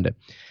recommend it.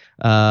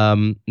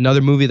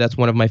 Another movie that's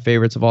one of my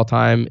favorites of all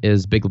time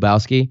is Big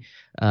Lebowski.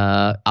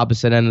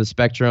 Opposite end of the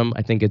spectrum.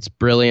 I think it's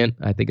brilliant.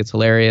 I think it's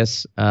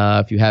hilarious.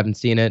 If you haven't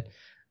seen it,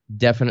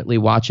 definitely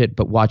watch it,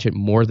 but watch it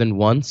more than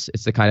once.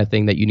 It's the kind of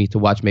thing that you need to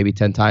watch maybe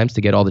 10 times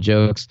to get all the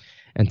jokes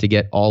and to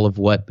get all of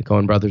what the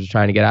Coen brothers are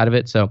trying to get out of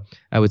it. So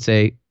I would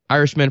say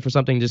Irishman for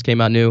something just came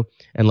out new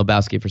and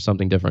Lebowski for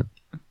something different.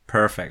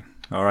 Perfect.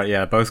 All right.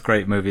 Yeah, both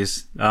great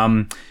movies.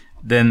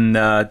 Then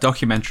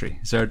documentary.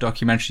 Is there a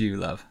documentary you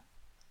love?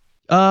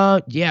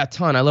 Yeah, a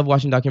ton. I love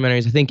watching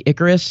documentaries. I think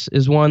Icarus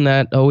is one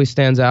that always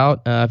stands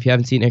out. If you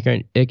haven't seen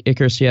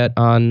Icarus yet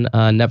on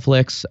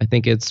Netflix, I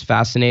think it's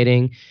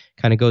fascinating.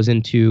 Kind of goes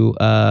into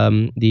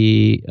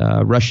the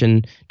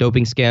Russian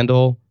doping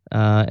scandal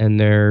and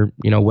their,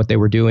 what they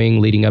were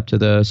doing leading up to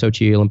the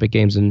Sochi Olympic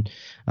Games in,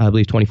 I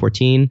believe,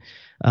 2014.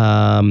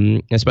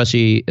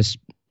 Especially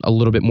a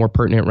little bit more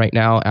pertinent right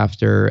now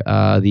after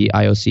the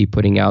IOC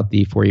putting out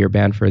the 4-year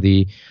ban for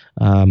the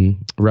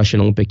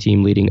Russian Olympic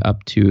team leading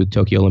up to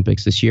Tokyo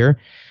Olympics this year.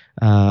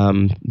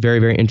 Very,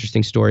 very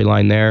interesting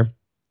storyline there.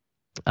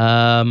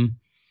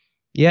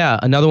 Yeah,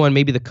 another one,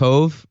 maybe The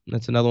Cove.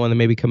 That's another one that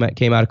maybe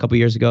came out a couple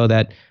years ago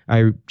that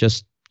I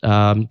just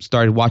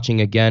started watching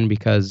again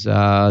because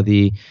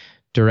the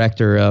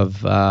director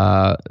of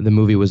the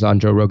movie was on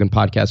Joe Rogan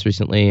podcast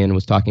recently and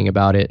was talking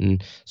about it,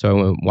 and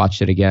so I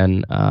watched it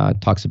again.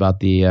 Talks about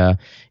the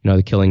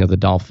the killing of the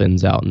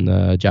dolphins out in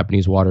the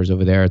Japanese waters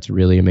over there. It's a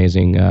really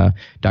amazing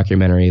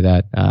documentary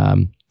that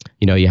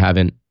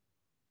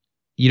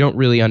you don't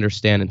really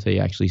understand until you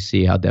actually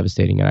see how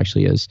devastating it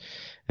actually is.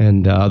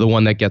 And the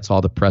one that gets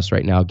all the press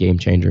right now, Game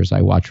Changers,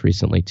 I watched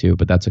recently too,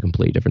 but that's a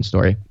completely different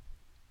story.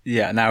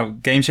 Yeah, now,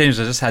 Game Changers,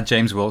 I just had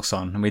James Wilkes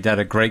on, and we had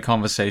a great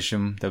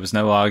conversation. There was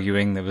no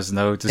arguing. There was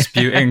no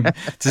disputing,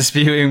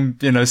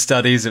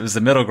 studies. It was the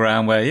middle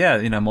ground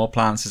where, more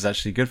plants is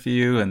actually good for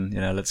you, and,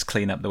 let's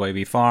clean up the way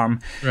we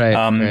farm. Right,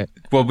 right.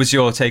 What was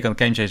your take on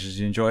Game Changers? Did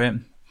you enjoy it?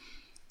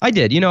 I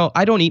did.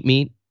 I don't eat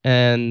meat,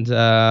 and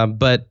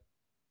but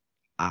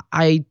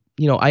I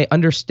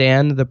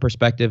understand the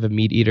perspective of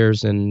meat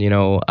eaters, and,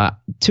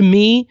 to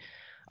me,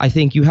 I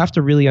think you have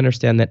to really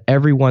understand that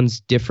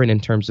everyone's different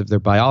in terms of their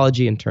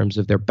biology, in terms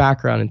of their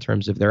background, in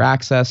terms of their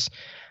access.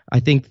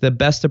 I think the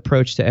best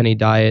approach to any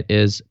diet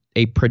is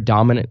a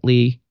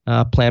predominantly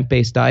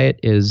plant-based diet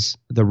is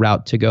the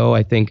route to go.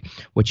 I think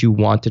what you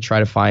want to try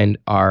to find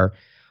are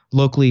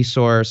locally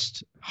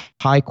sourced,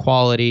 high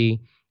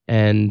quality,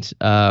 and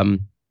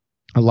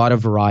a lot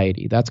of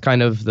variety. That's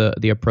kind of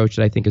the approach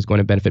that I think is going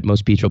to benefit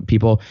most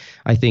people.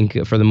 I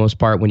think for the most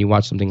part, when you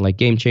watch something like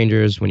Game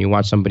Changers, when you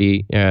watch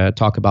somebody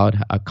talk about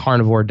a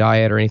carnivore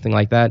diet or anything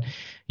like that,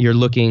 you're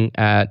looking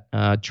at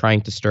trying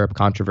to stir up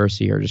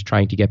controversy or just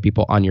trying to get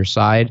people on your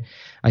side.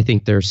 I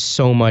think there's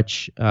so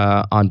much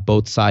on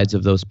both sides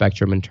of those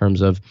spectrum in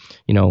terms of,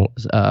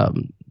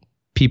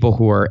 people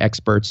who are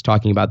experts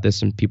talking about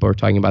this and people are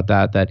talking about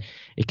that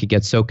it could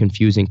get so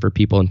confusing for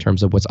people in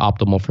terms of what's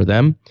optimal for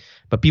them.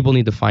 But people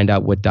need to find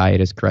out what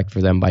diet is correct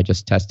for them by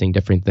just testing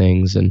different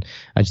things. And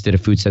I just did a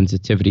food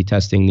sensitivity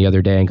testing the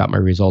other day and got my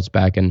results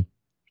back and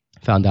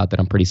found out that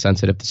I'm pretty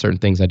sensitive to certain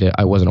things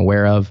I wasn't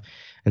aware of.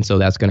 And so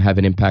that's going to have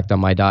an impact on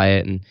my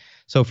diet. And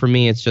so for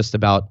me, it's just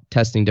about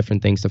testing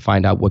different things to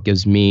find out what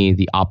gives me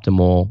the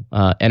optimal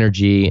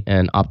energy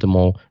and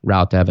optimal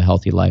route to have a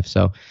healthy life.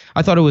 So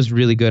I thought it was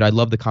really good. I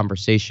love the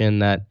conversation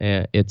that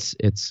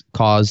it's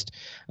caused.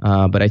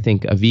 But I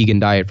think a vegan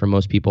diet for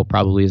most people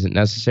probably isn't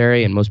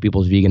necessary. And most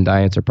people's vegan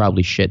diets are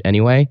probably shit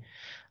anyway.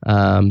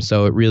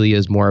 So it really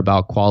is more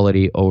about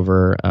quality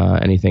over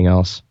anything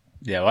else.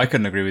 Yeah, well, I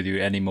couldn't agree with you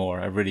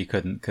anymore. I really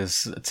couldn't,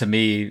 because to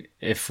me,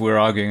 if we're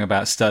arguing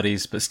about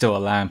studies but still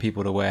allowing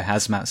people to wear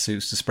hazmat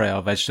suits to spray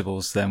our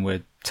vegetables, then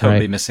we're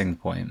totally missing the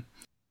point.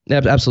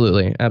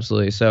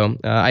 Absolutely. So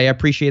I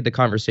appreciate the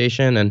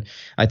conversation, and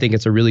I think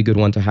it's a really good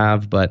one to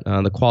have. But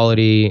the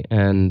quality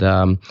and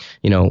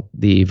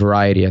the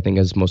variety, I think,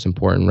 is most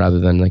important, rather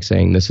than like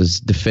saying this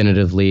is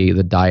definitively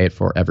the diet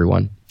for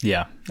everyone.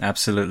 Yeah,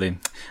 absolutely.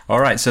 All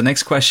right. So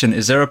next question,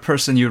 is there a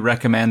person you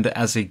recommend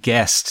as a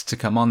guest to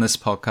come on this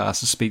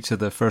podcast to speak to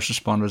the first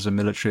responders and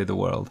military of the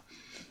world?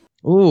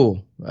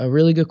 Ooh, a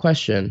really good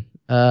question.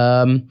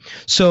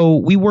 So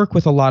we work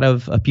with a lot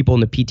of people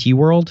in the PT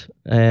world,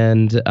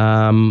 and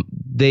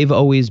they've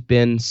always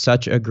been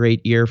such a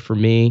great ear for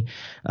me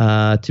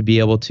to be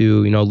able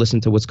to, listen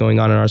to what's going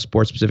on in our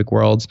sports-specific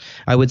worlds.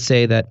 I would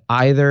say that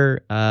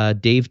either Dr.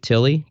 Dave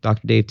Tilley,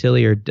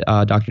 or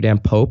Dr. Dan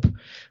Pope,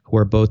 who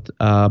are both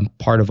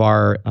part of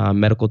our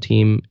medical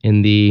team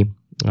in the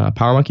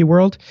Power Monkey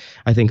world.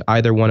 I think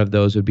either one of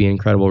those would be an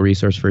incredible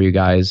resource for you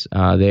guys.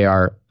 They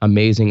are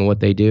amazing at what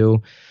they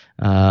do.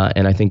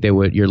 And I think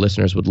your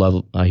listeners would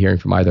love hearing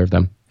from either of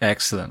them.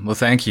 Excellent. Well,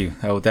 thank you.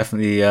 I will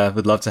definitely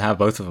would love to have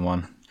both of them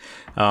on.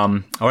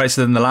 All right.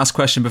 So then the last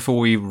question before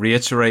we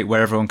reiterate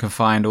where everyone can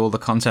find all the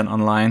content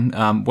online.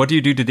 What do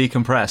you do to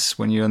decompress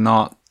when you're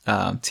not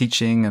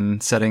teaching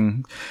and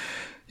setting,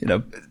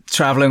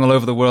 traveling all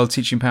over the world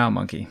teaching Power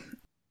Monkey?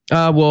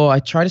 Well, I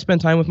try to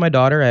spend time with my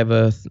daughter. I have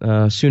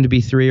a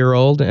soon-to-be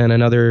 3-year-old and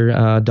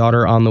another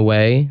daughter on the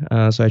way.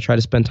 So I try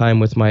to spend time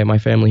with my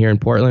family here in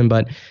Portland.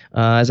 But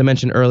as I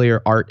mentioned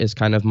earlier, art is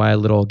kind of my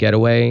little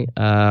getaway.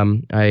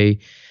 I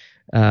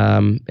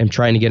am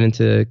trying to get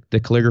into the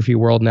calligraphy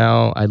world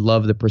now. I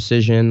love the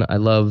precision. I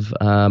love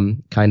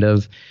kind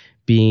of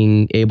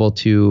being able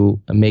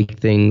to make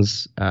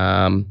things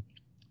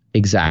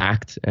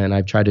exact, and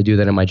I've tried to do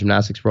that in my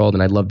gymnastics world,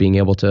 and I love being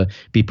able to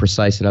be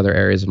precise in other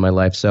areas of my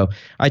life. So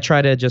I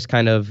try to just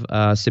kind of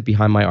sit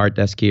behind my art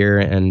desk here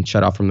and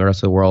shut off from the rest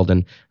of the world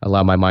and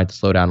allow my mind to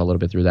slow down a little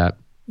bit through that.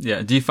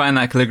 Yeah. Do you find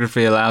that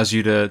calligraphy allows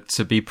you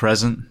to be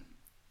present?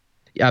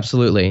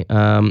 Absolutely.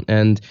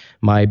 And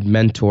my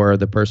mentor,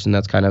 the person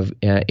that's kind of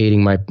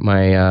aiding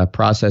my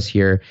process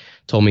here,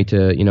 told me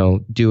to,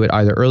 do it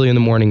either early in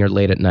the morning or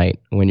late at night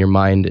when your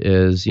mind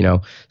is,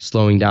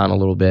 slowing down a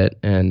little bit,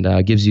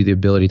 and gives you the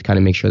ability to kind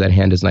of make sure that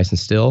hand is nice and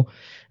still.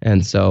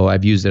 And so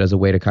I've used it as a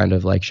way to kind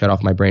of like shut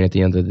off my brain at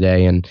the end of the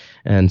day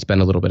and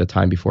spend a little bit of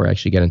time before I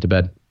actually get into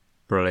bed.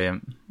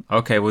 Brilliant.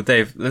 Okay, well,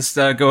 Dave, let's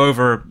go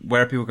over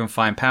where people can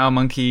find Power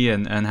Monkey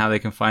and how they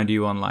can find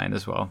you online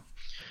as well.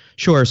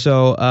 Sure.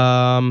 So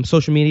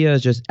social media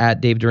is just at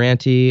Dave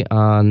Durante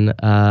on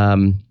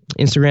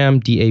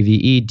Instagram,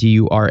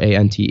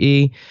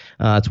 DAVEDURANTE.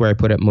 It's where I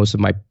put up most of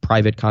my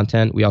private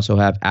content. We also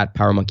have at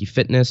Power Monkey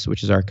Fitness,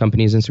 which is our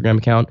company's Instagram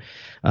account.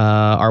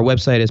 Our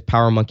website is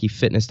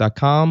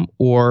powermonkeyfitness.com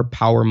or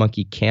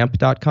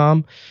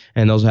powermonkeycamp.com.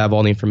 And those have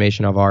all the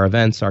information of our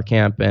events, our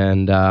camp,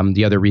 and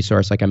the other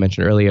resource, like I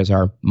mentioned earlier, is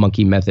our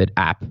Monkey Method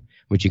app,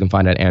 which you can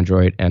find on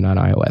Android and on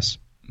iOS.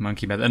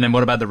 Monkey Method. And then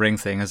what about the ring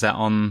thing? Is that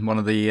on one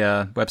of the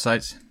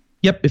websites?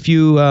 Yep. If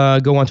you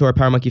go onto our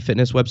Power Monkey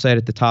Fitness website,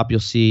 at the top, you'll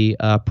see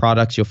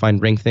products. You'll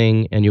find Ring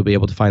Thing, and you'll be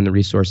able to find the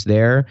resource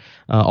there.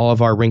 All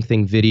of our Ring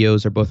Thing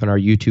videos are both on our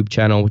YouTube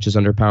channel, which is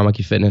under Power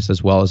Monkey Fitness,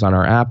 as well as on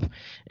our app.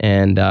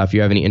 And if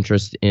you have any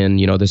interest in,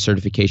 the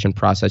certification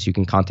process, you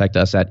can contact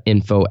us at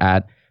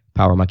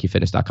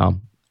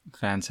info@powermonkeyfitness.com.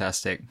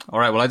 Fantastic. All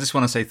right. Well, I just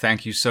want to say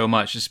thank you so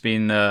much. It's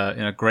been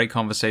a great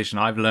conversation.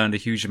 I've learned a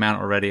huge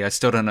amount already. I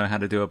still don't know how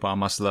to do a bar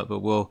muscle up, but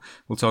we'll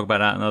talk about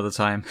that another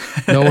time.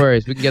 No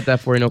worries. We can get that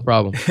for you. No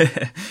problem.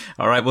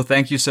 All right. Well,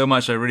 thank you so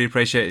much. I really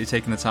appreciate you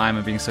taking the time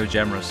and being so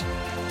generous.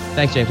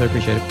 Thanks, James. I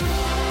appreciate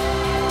it.